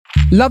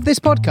Love this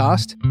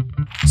podcast?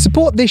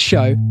 Support this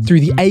show through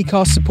the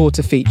Acast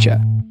supporter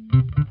feature.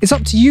 It's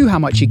up to you how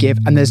much you give,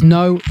 and there's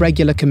no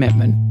regular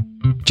commitment.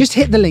 Just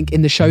hit the link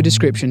in the show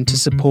description to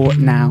support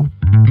now.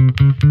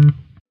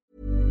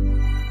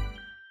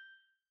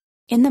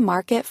 In the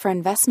market for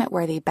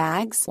investment-worthy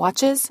bags,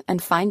 watches,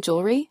 and fine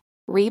jewelry,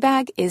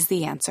 Rebag is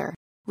the answer.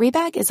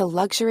 Rebag is a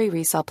luxury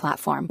resale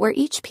platform where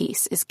each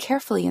piece is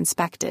carefully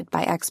inspected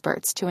by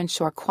experts to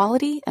ensure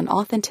quality and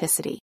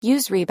authenticity.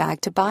 Use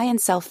Rebag to buy and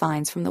sell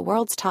finds from the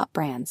world's top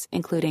brands,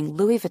 including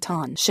Louis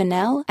Vuitton,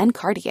 Chanel, and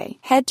Cartier.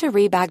 Head to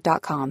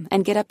Rebag.com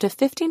and get up to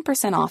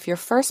 15% off your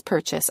first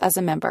purchase as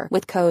a member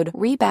with code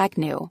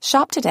REBAGNEW.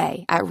 Shop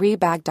today at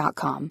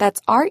Rebag.com.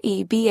 That's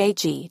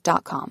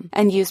REBAG.com.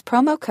 And use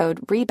promo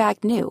code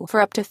REBAGNEW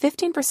for up to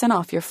 15%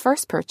 off your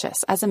first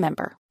purchase as a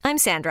member. I'm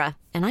Sandra,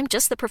 and I'm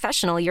just the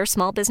professional your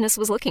small business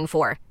was looking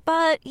for.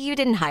 But you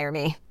didn't hire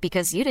me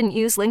because you didn't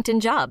use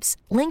LinkedIn Jobs.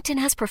 LinkedIn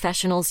has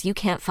professionals you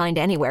can't find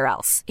anywhere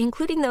else,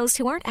 including those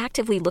who aren't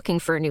actively looking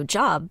for a new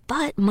job,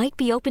 but might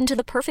be open to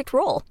the perfect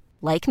role,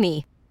 like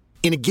me.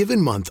 In a given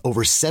month,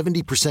 over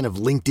 70% of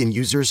LinkedIn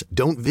users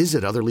don't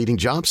visit other leading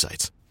job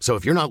sites. So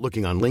if you're not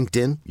looking on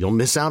LinkedIn, you'll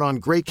miss out on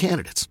great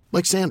candidates,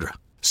 like Sandra.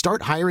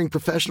 Start hiring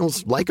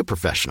professionals like a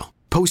professional.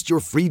 Post your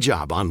free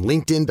job on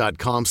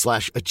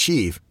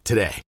linkedin.com/achieve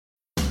today.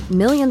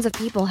 Millions of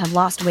people have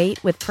lost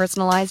weight with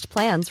personalized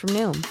plans from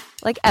Noom.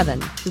 Like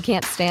Evan, who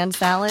can't stand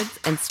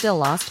salads and still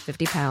lost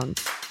 50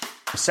 pounds.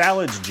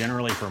 Salads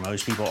generally for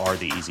most people are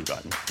the easy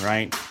button,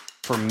 right?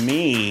 For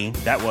me,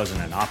 that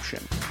wasn't an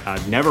option. I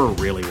never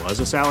really was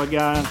a salad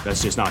guy.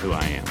 That's just not who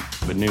I am.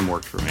 But Noom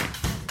worked for me.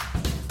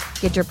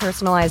 Get your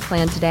personalized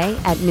plan today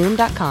at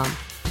Noom.com.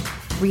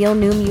 Real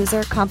Noom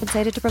user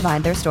compensated to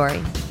provide their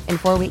story. In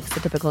 4 weeks,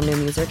 the typical Noom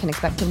user can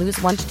expect to lose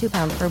 1 to 2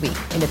 pounds per week.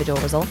 Individual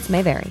results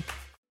may vary.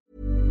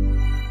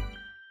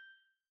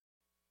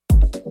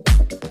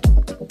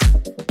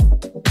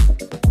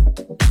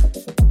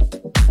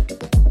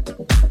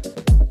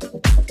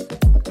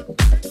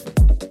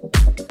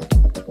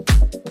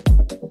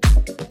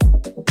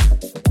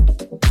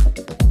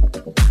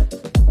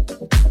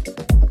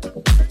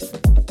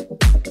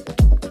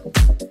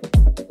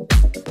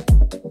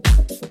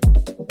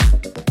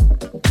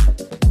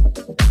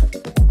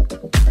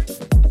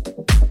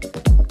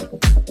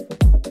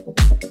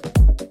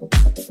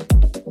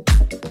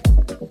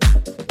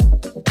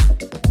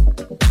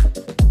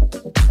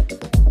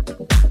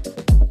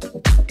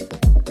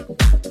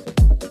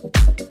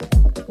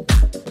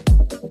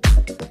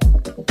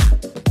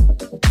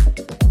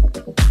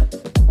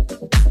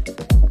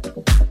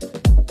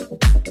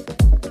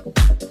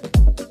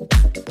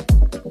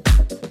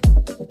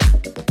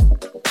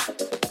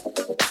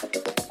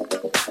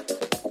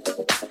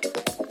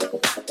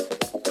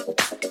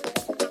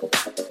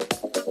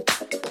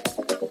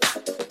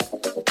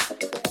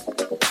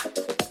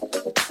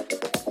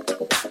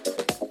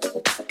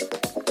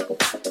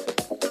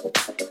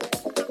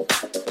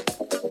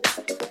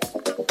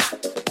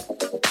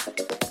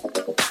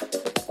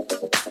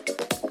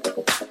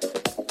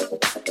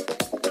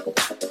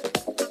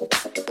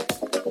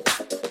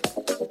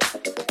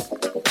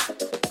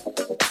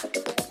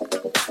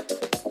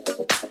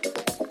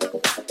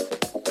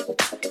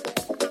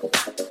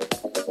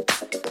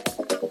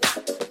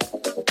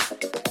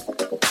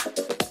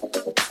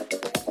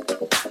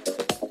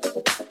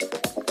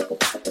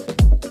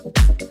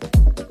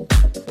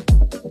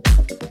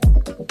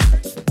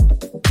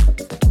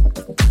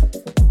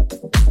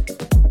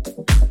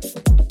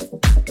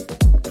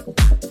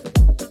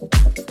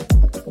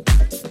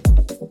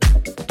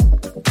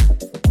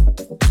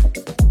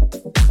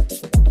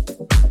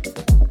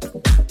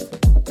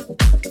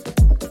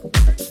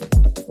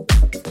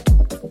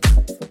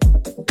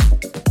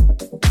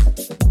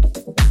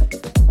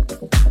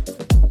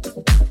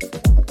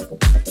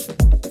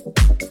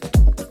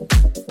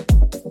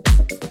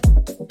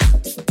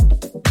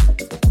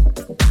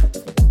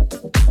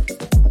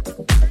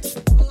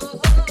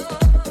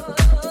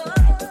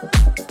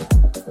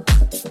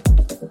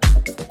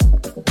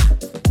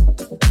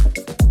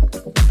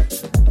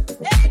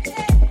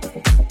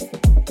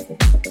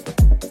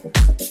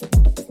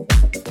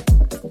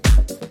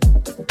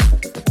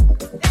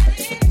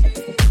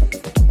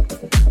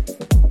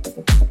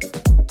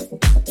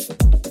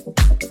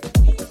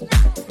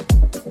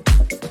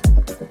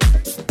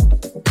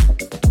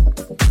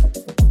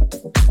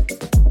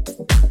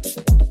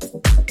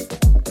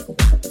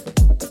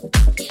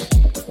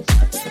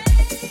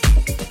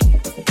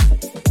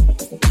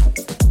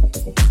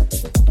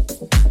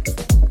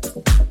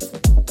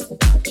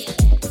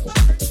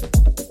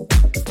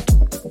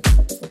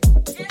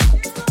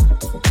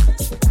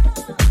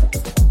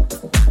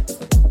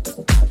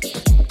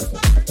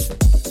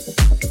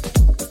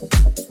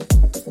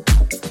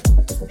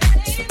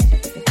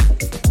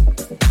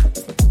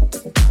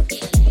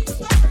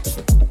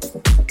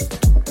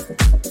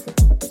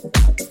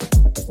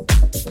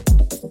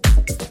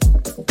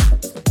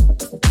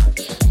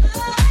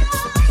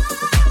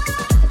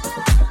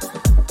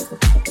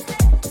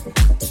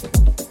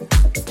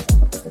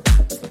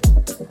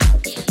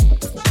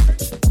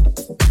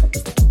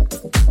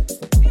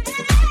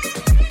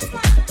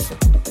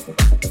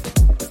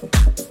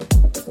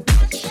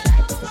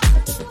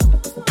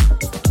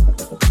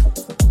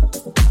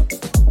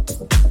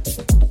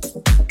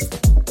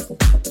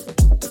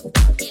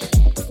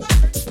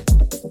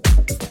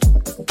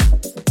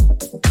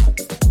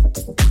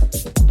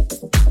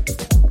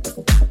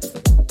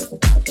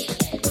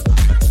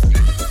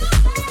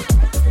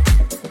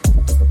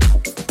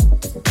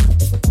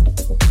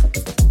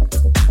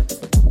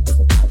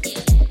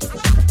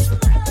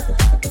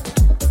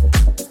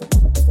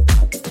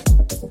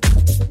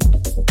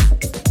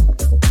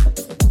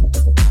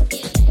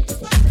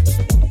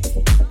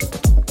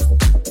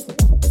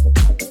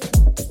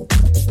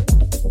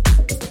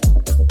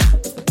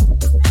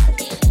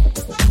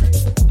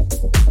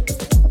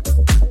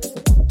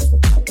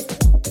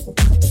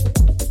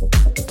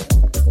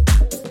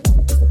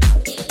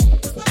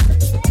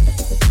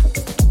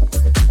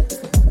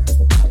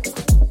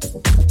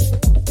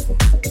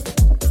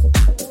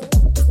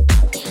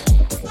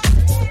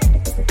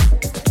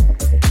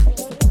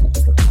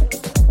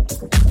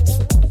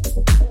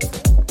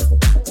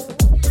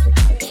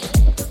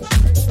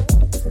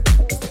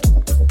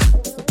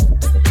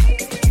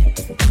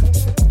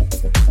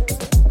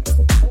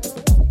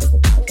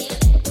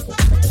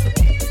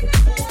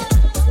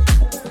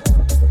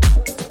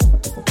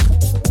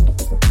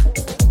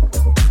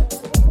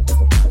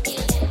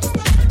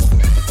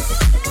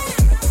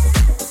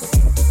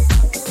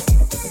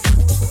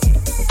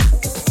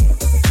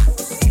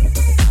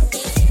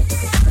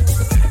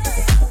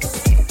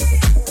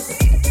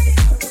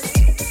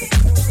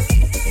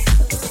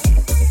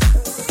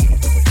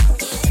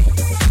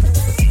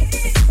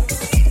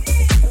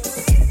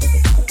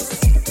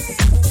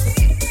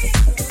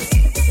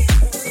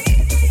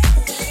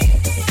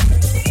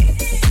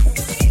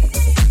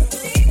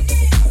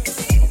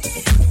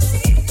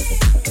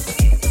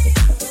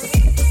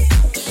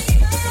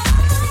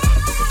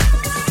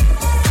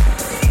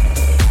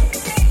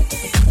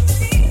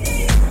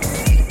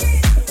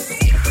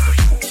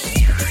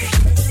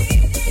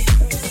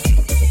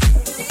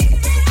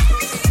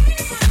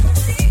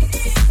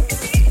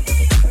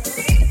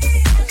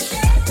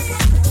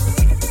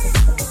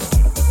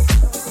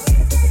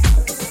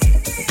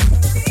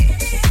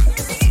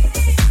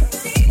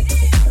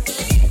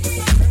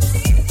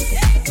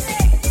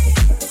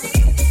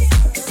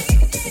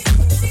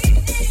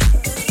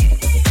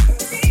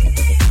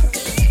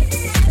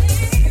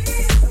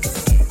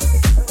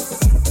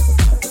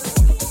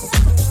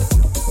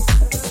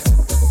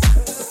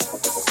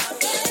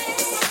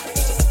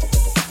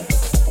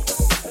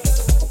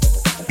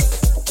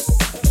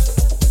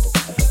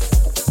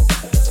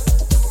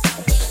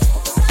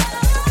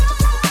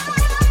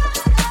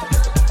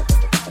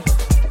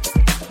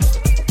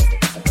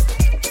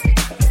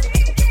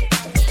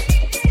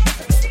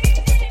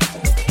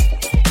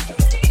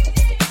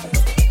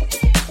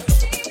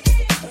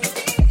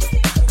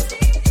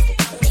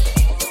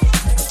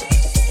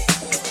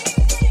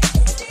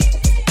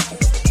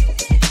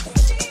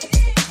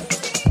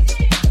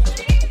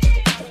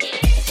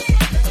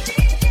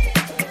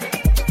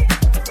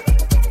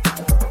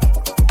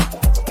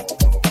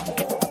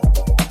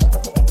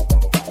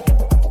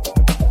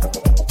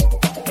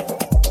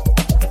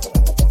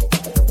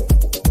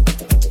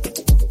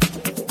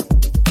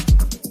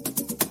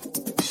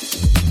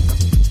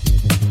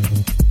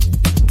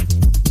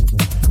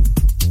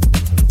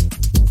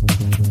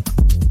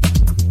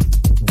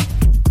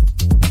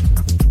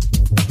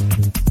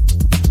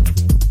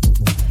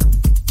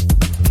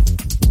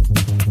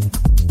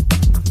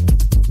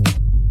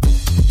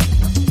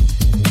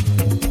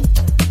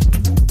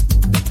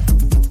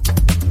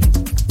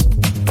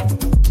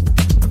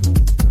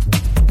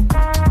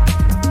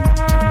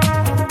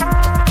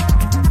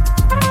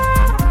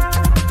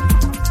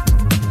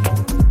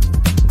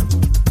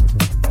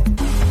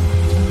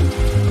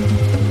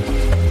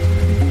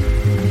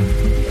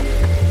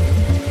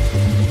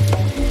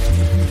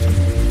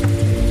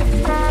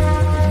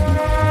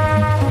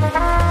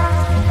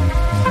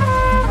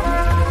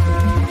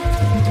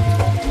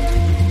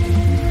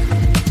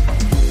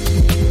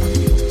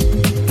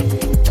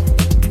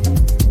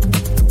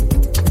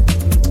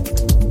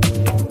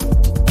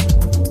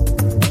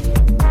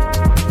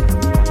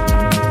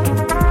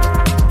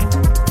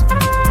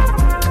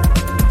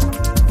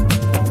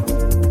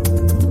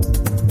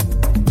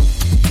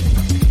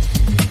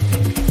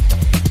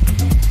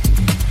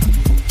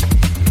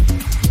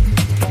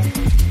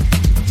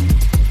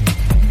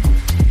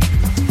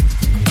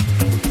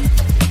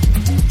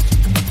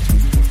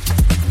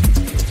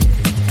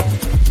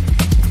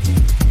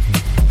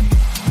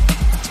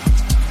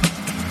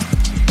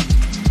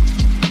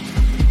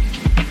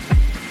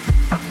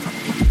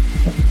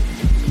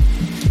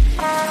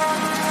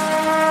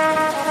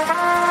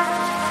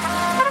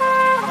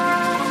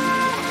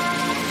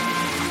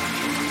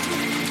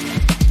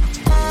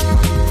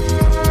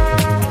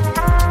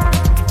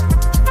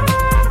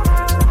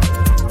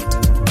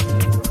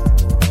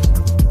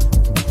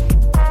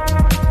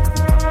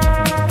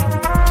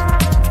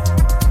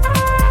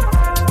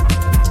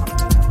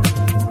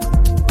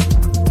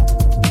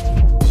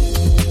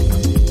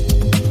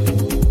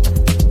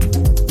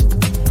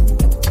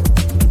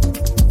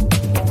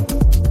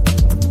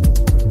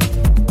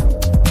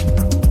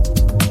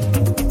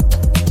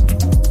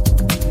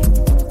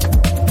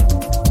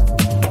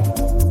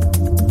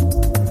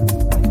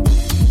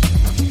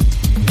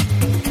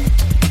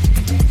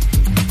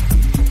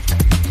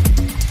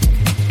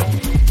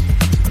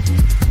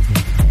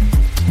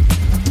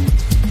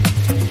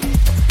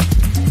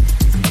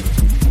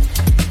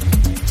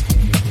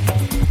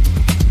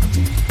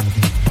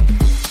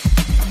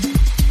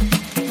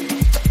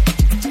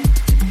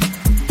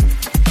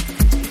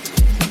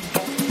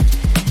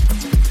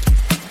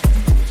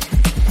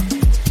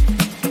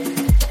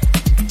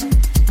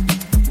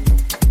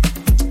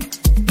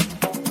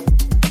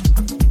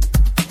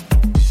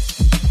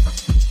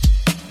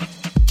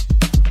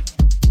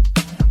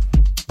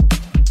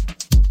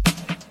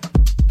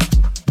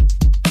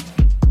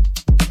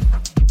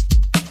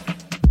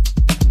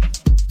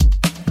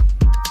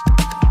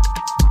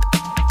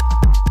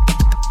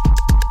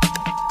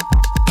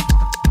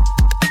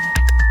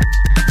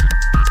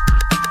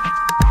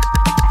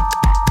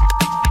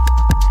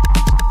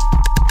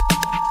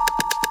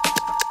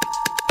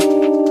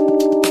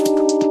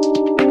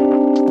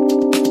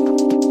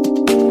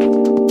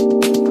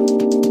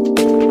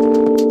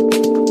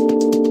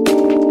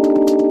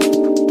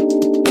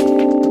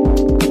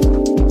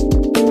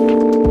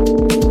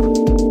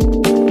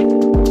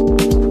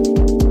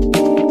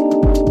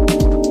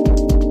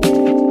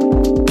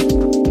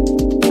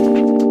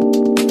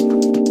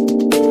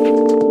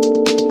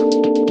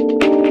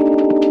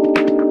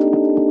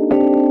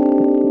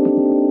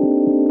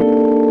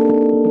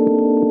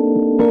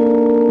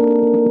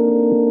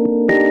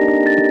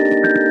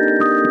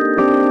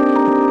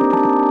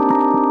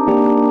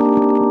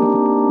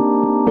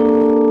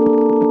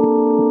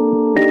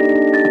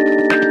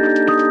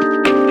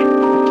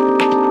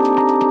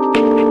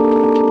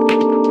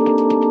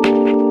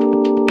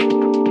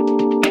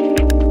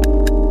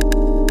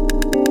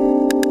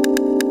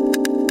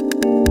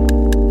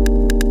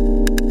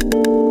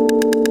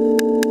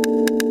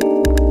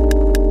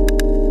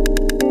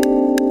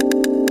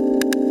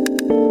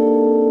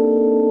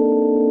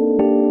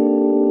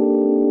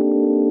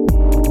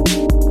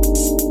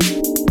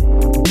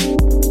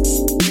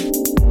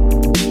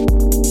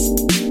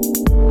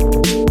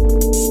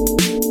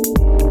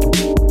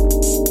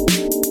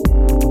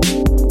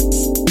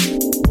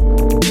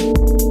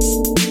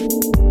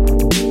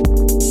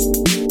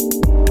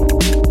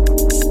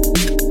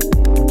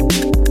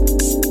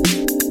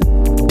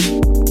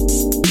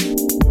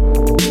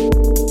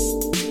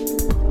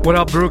 What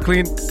up,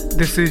 Brooklyn?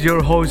 This is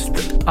your host,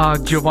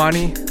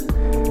 Giovani,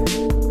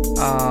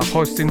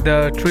 hosting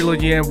the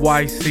Trilogy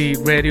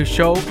NYC radio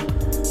show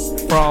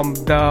from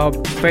the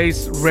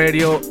Face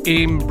Radio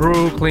in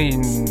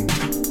Brooklyn.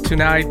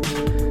 Tonight,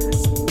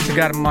 I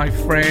got my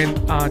friend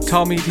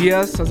Tommy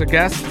Diaz as a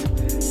guest.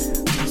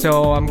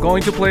 So I'm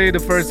going to play the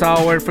first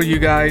hour for you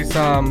guys.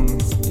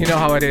 You know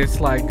how it is,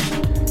 like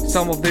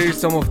some of this,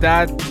 some of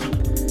that.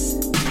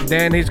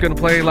 Then he's gonna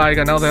play like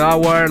another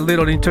hour,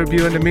 little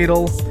interview in the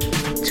middle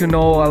to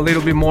know a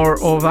little bit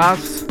more of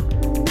us.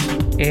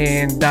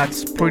 And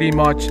that's pretty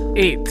much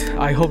it.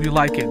 I hope you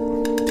like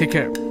it. Take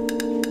care.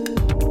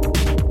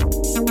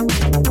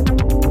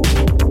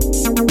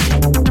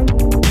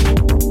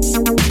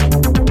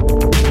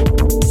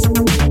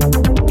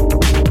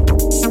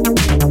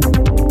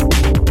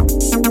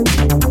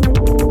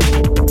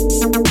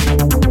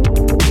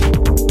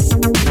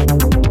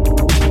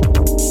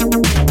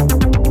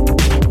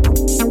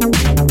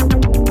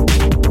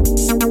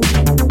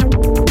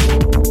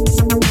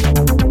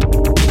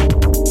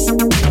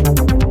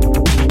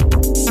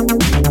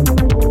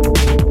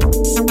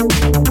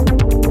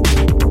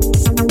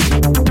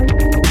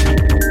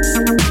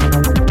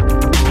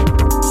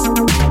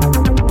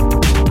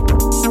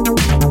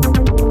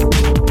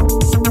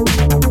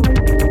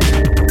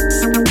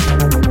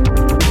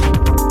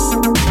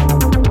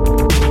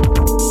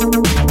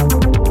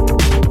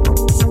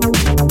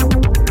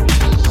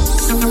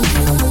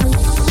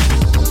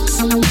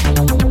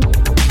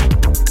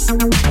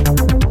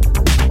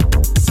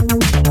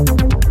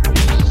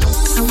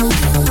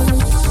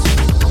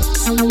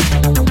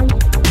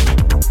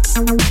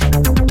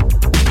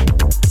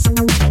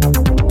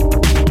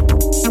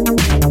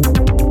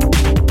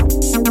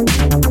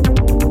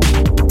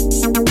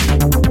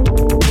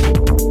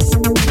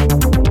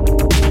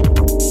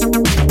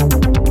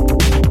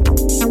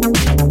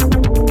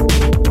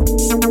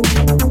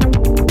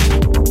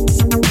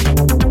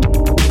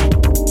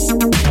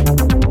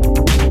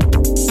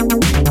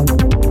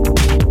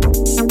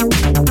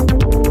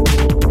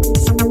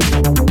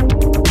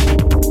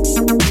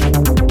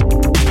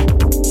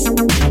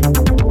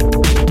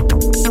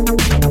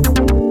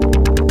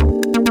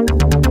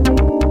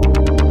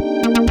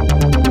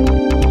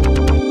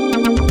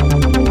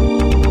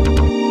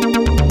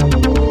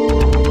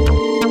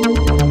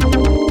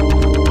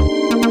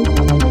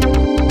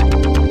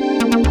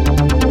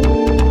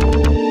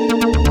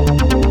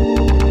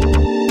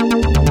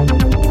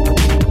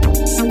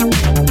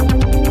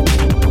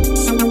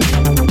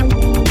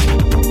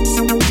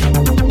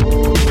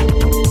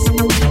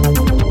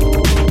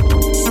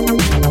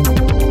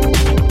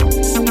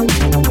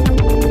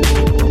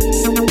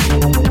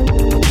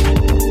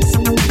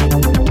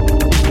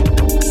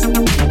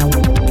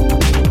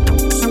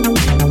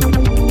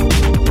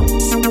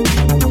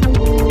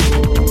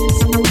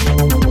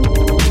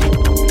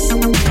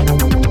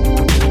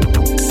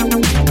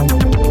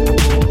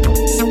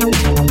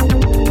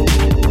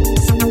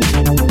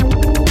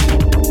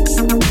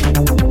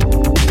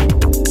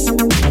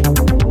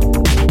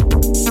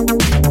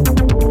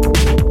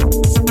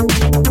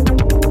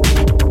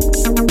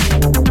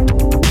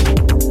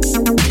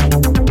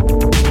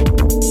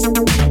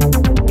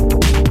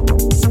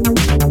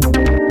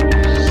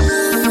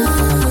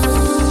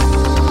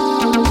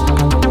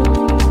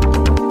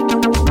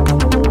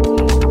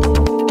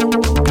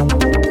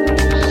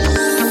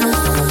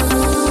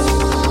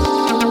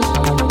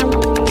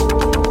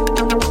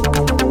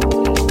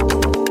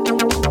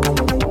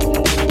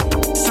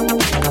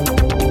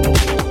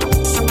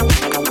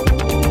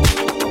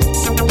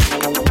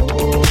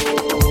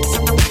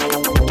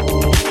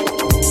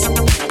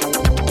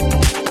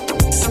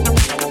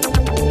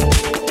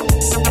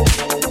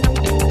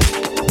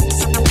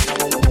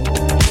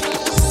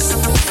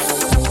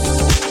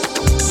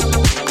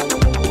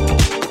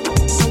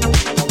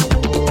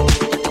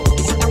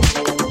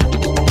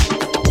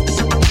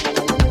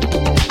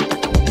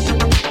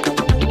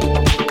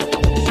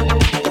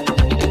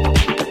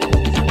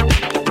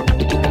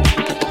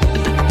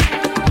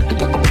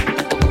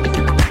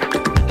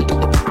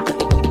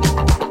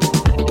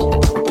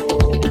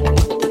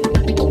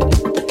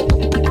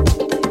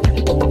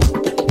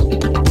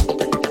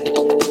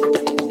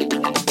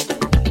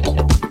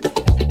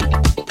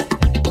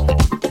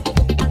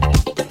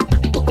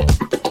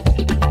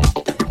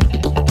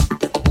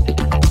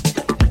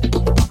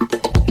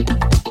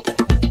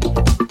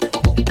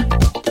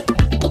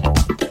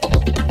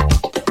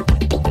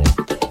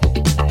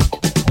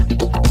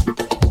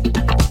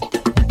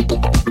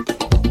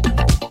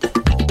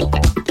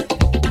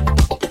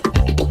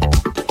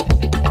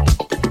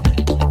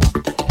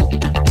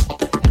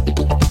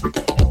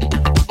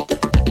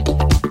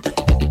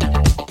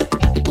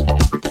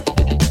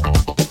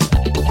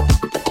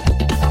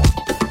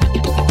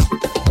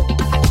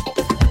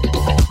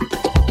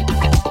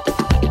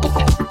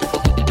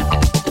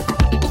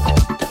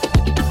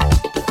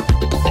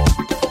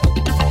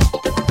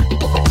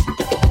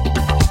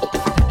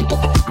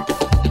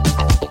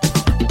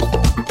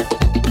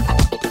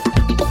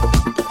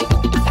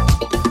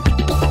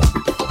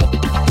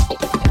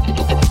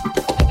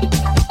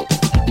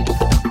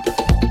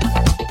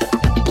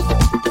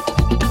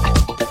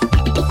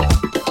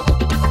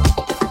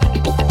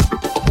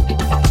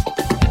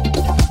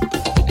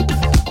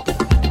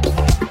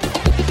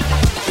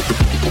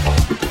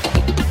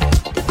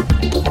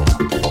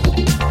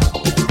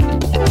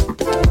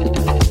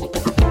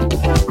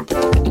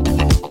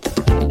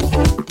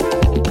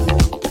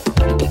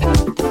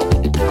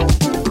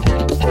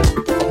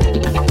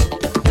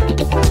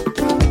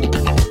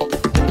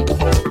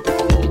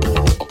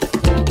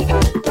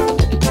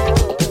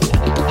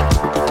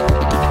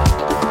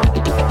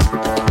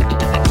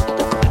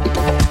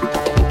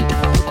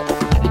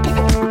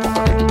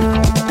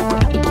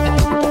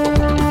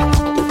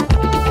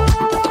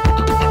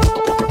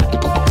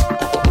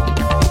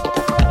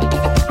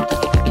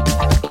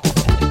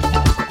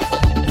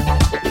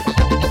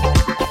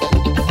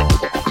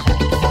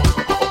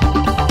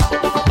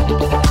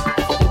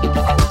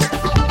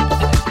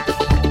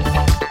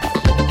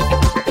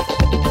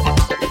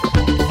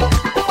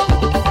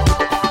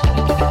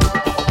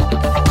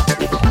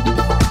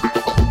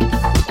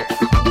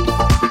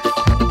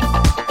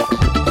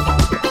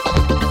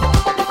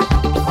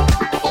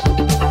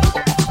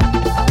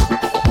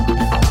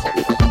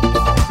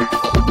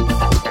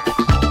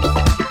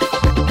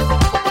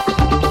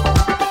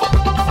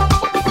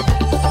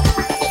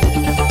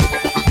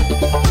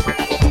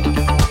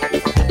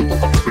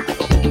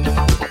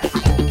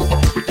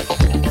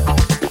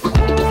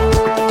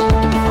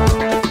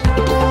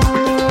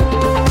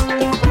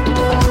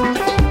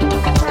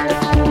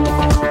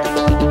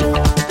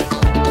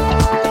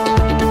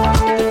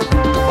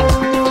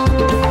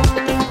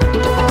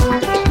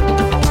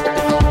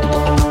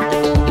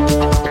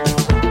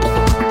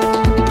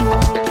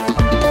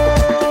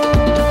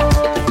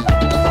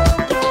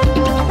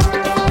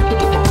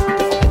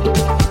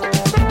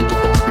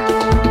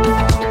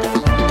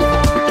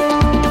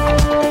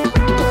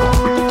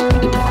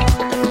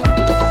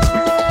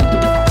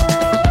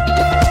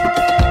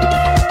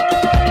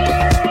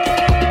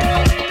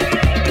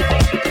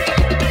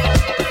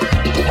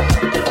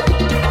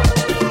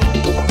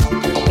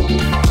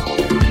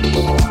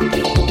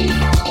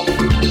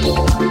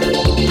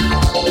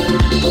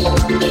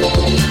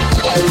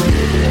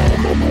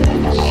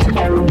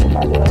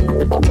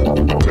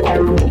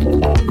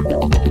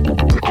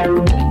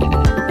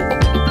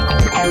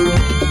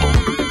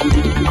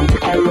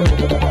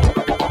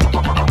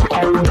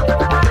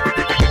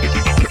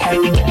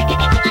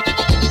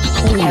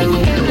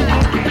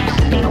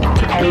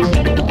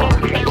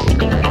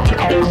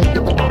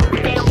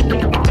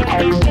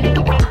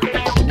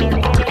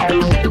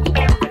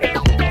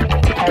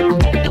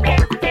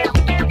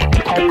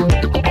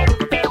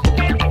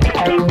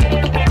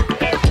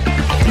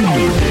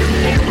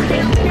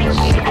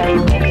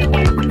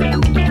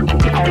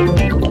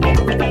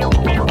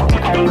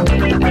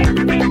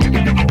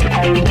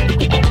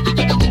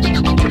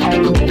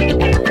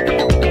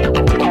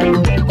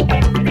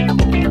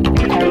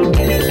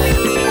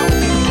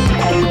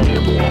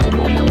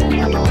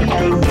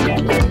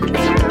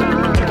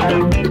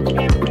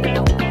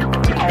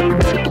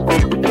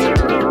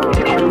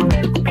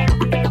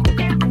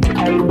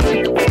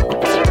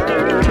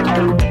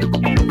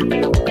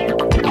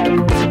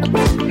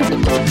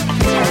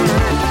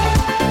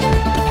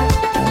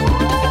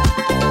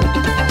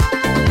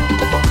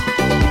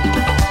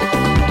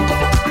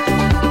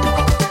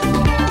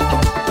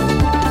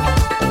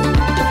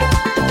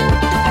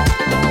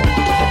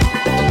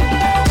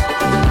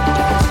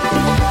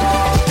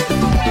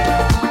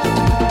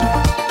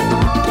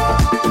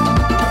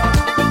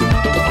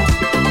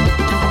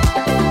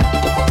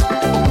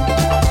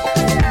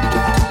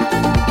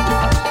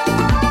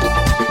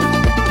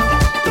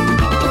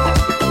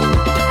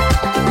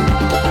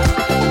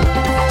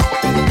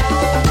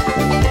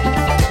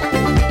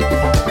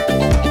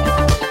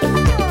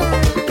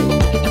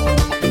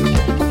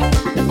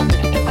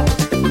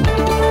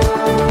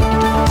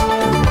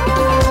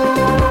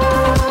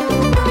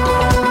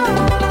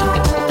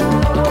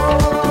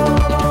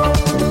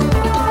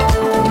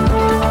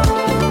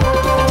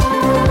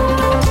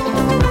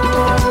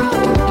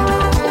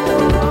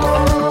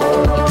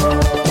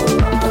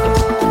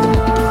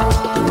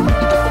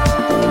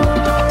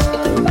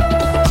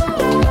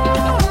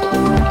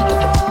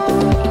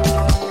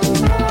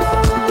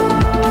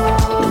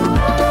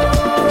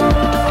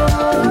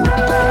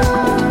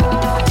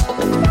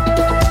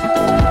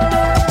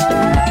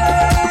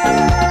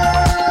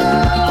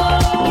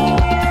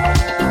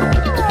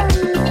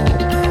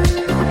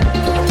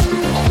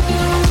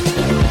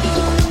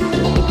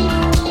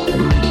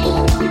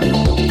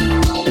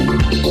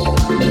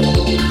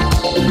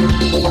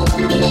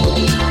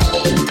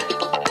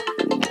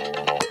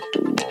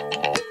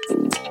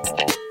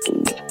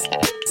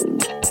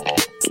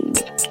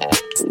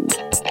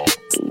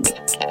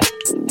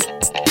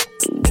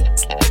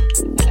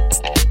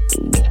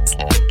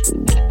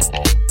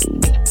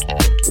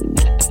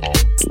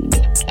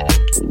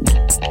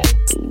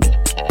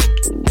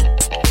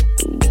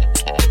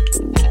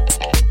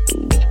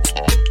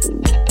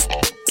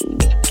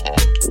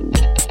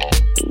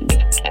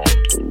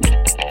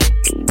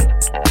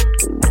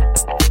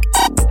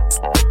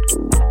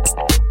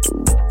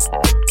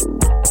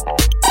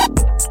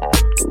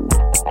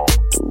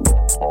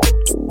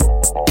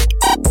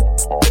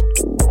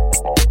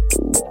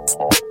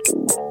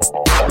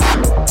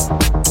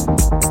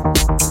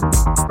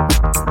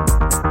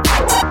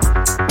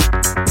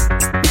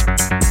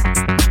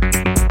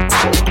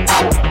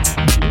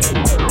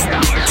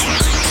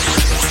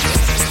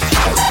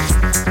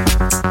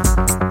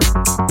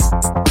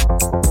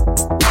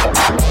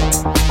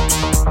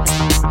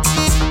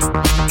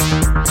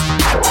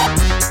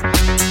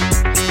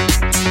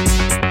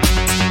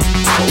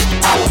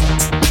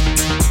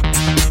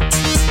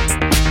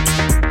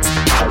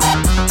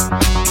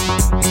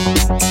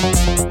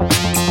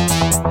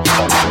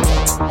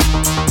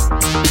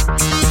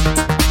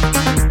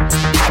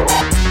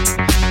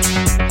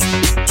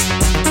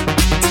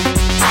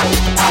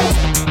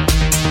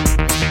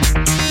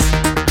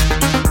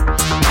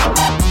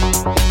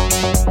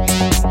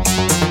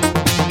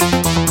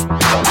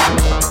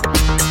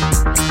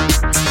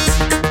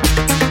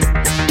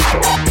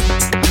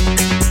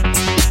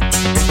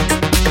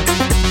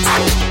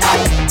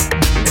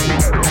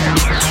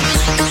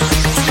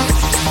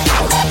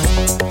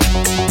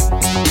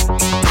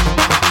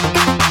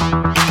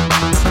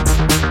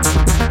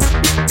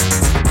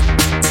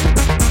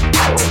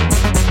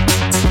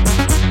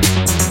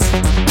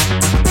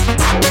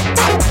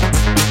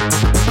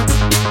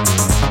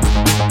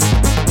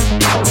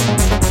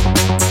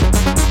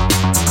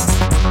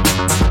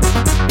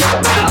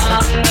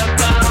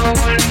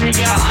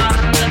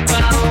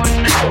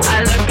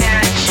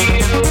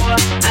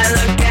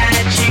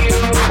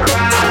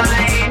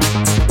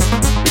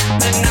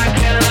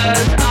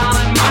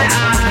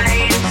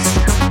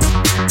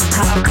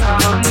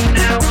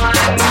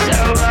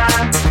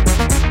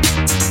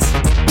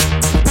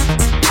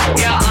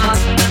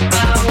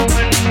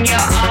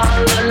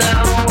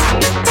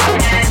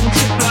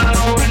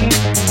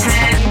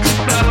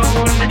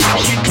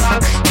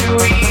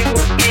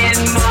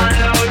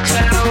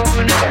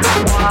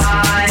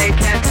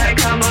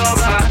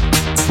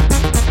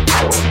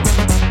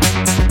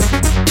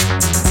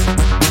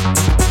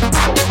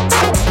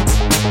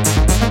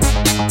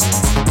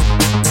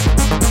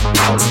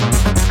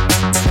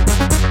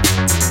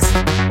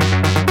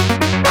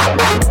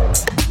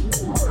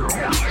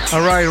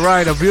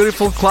 Right. A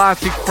beautiful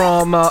classic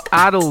from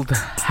Adult,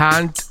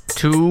 Hand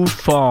to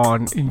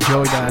Phone.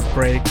 Enjoy that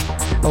break.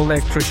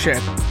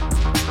 Electroshed.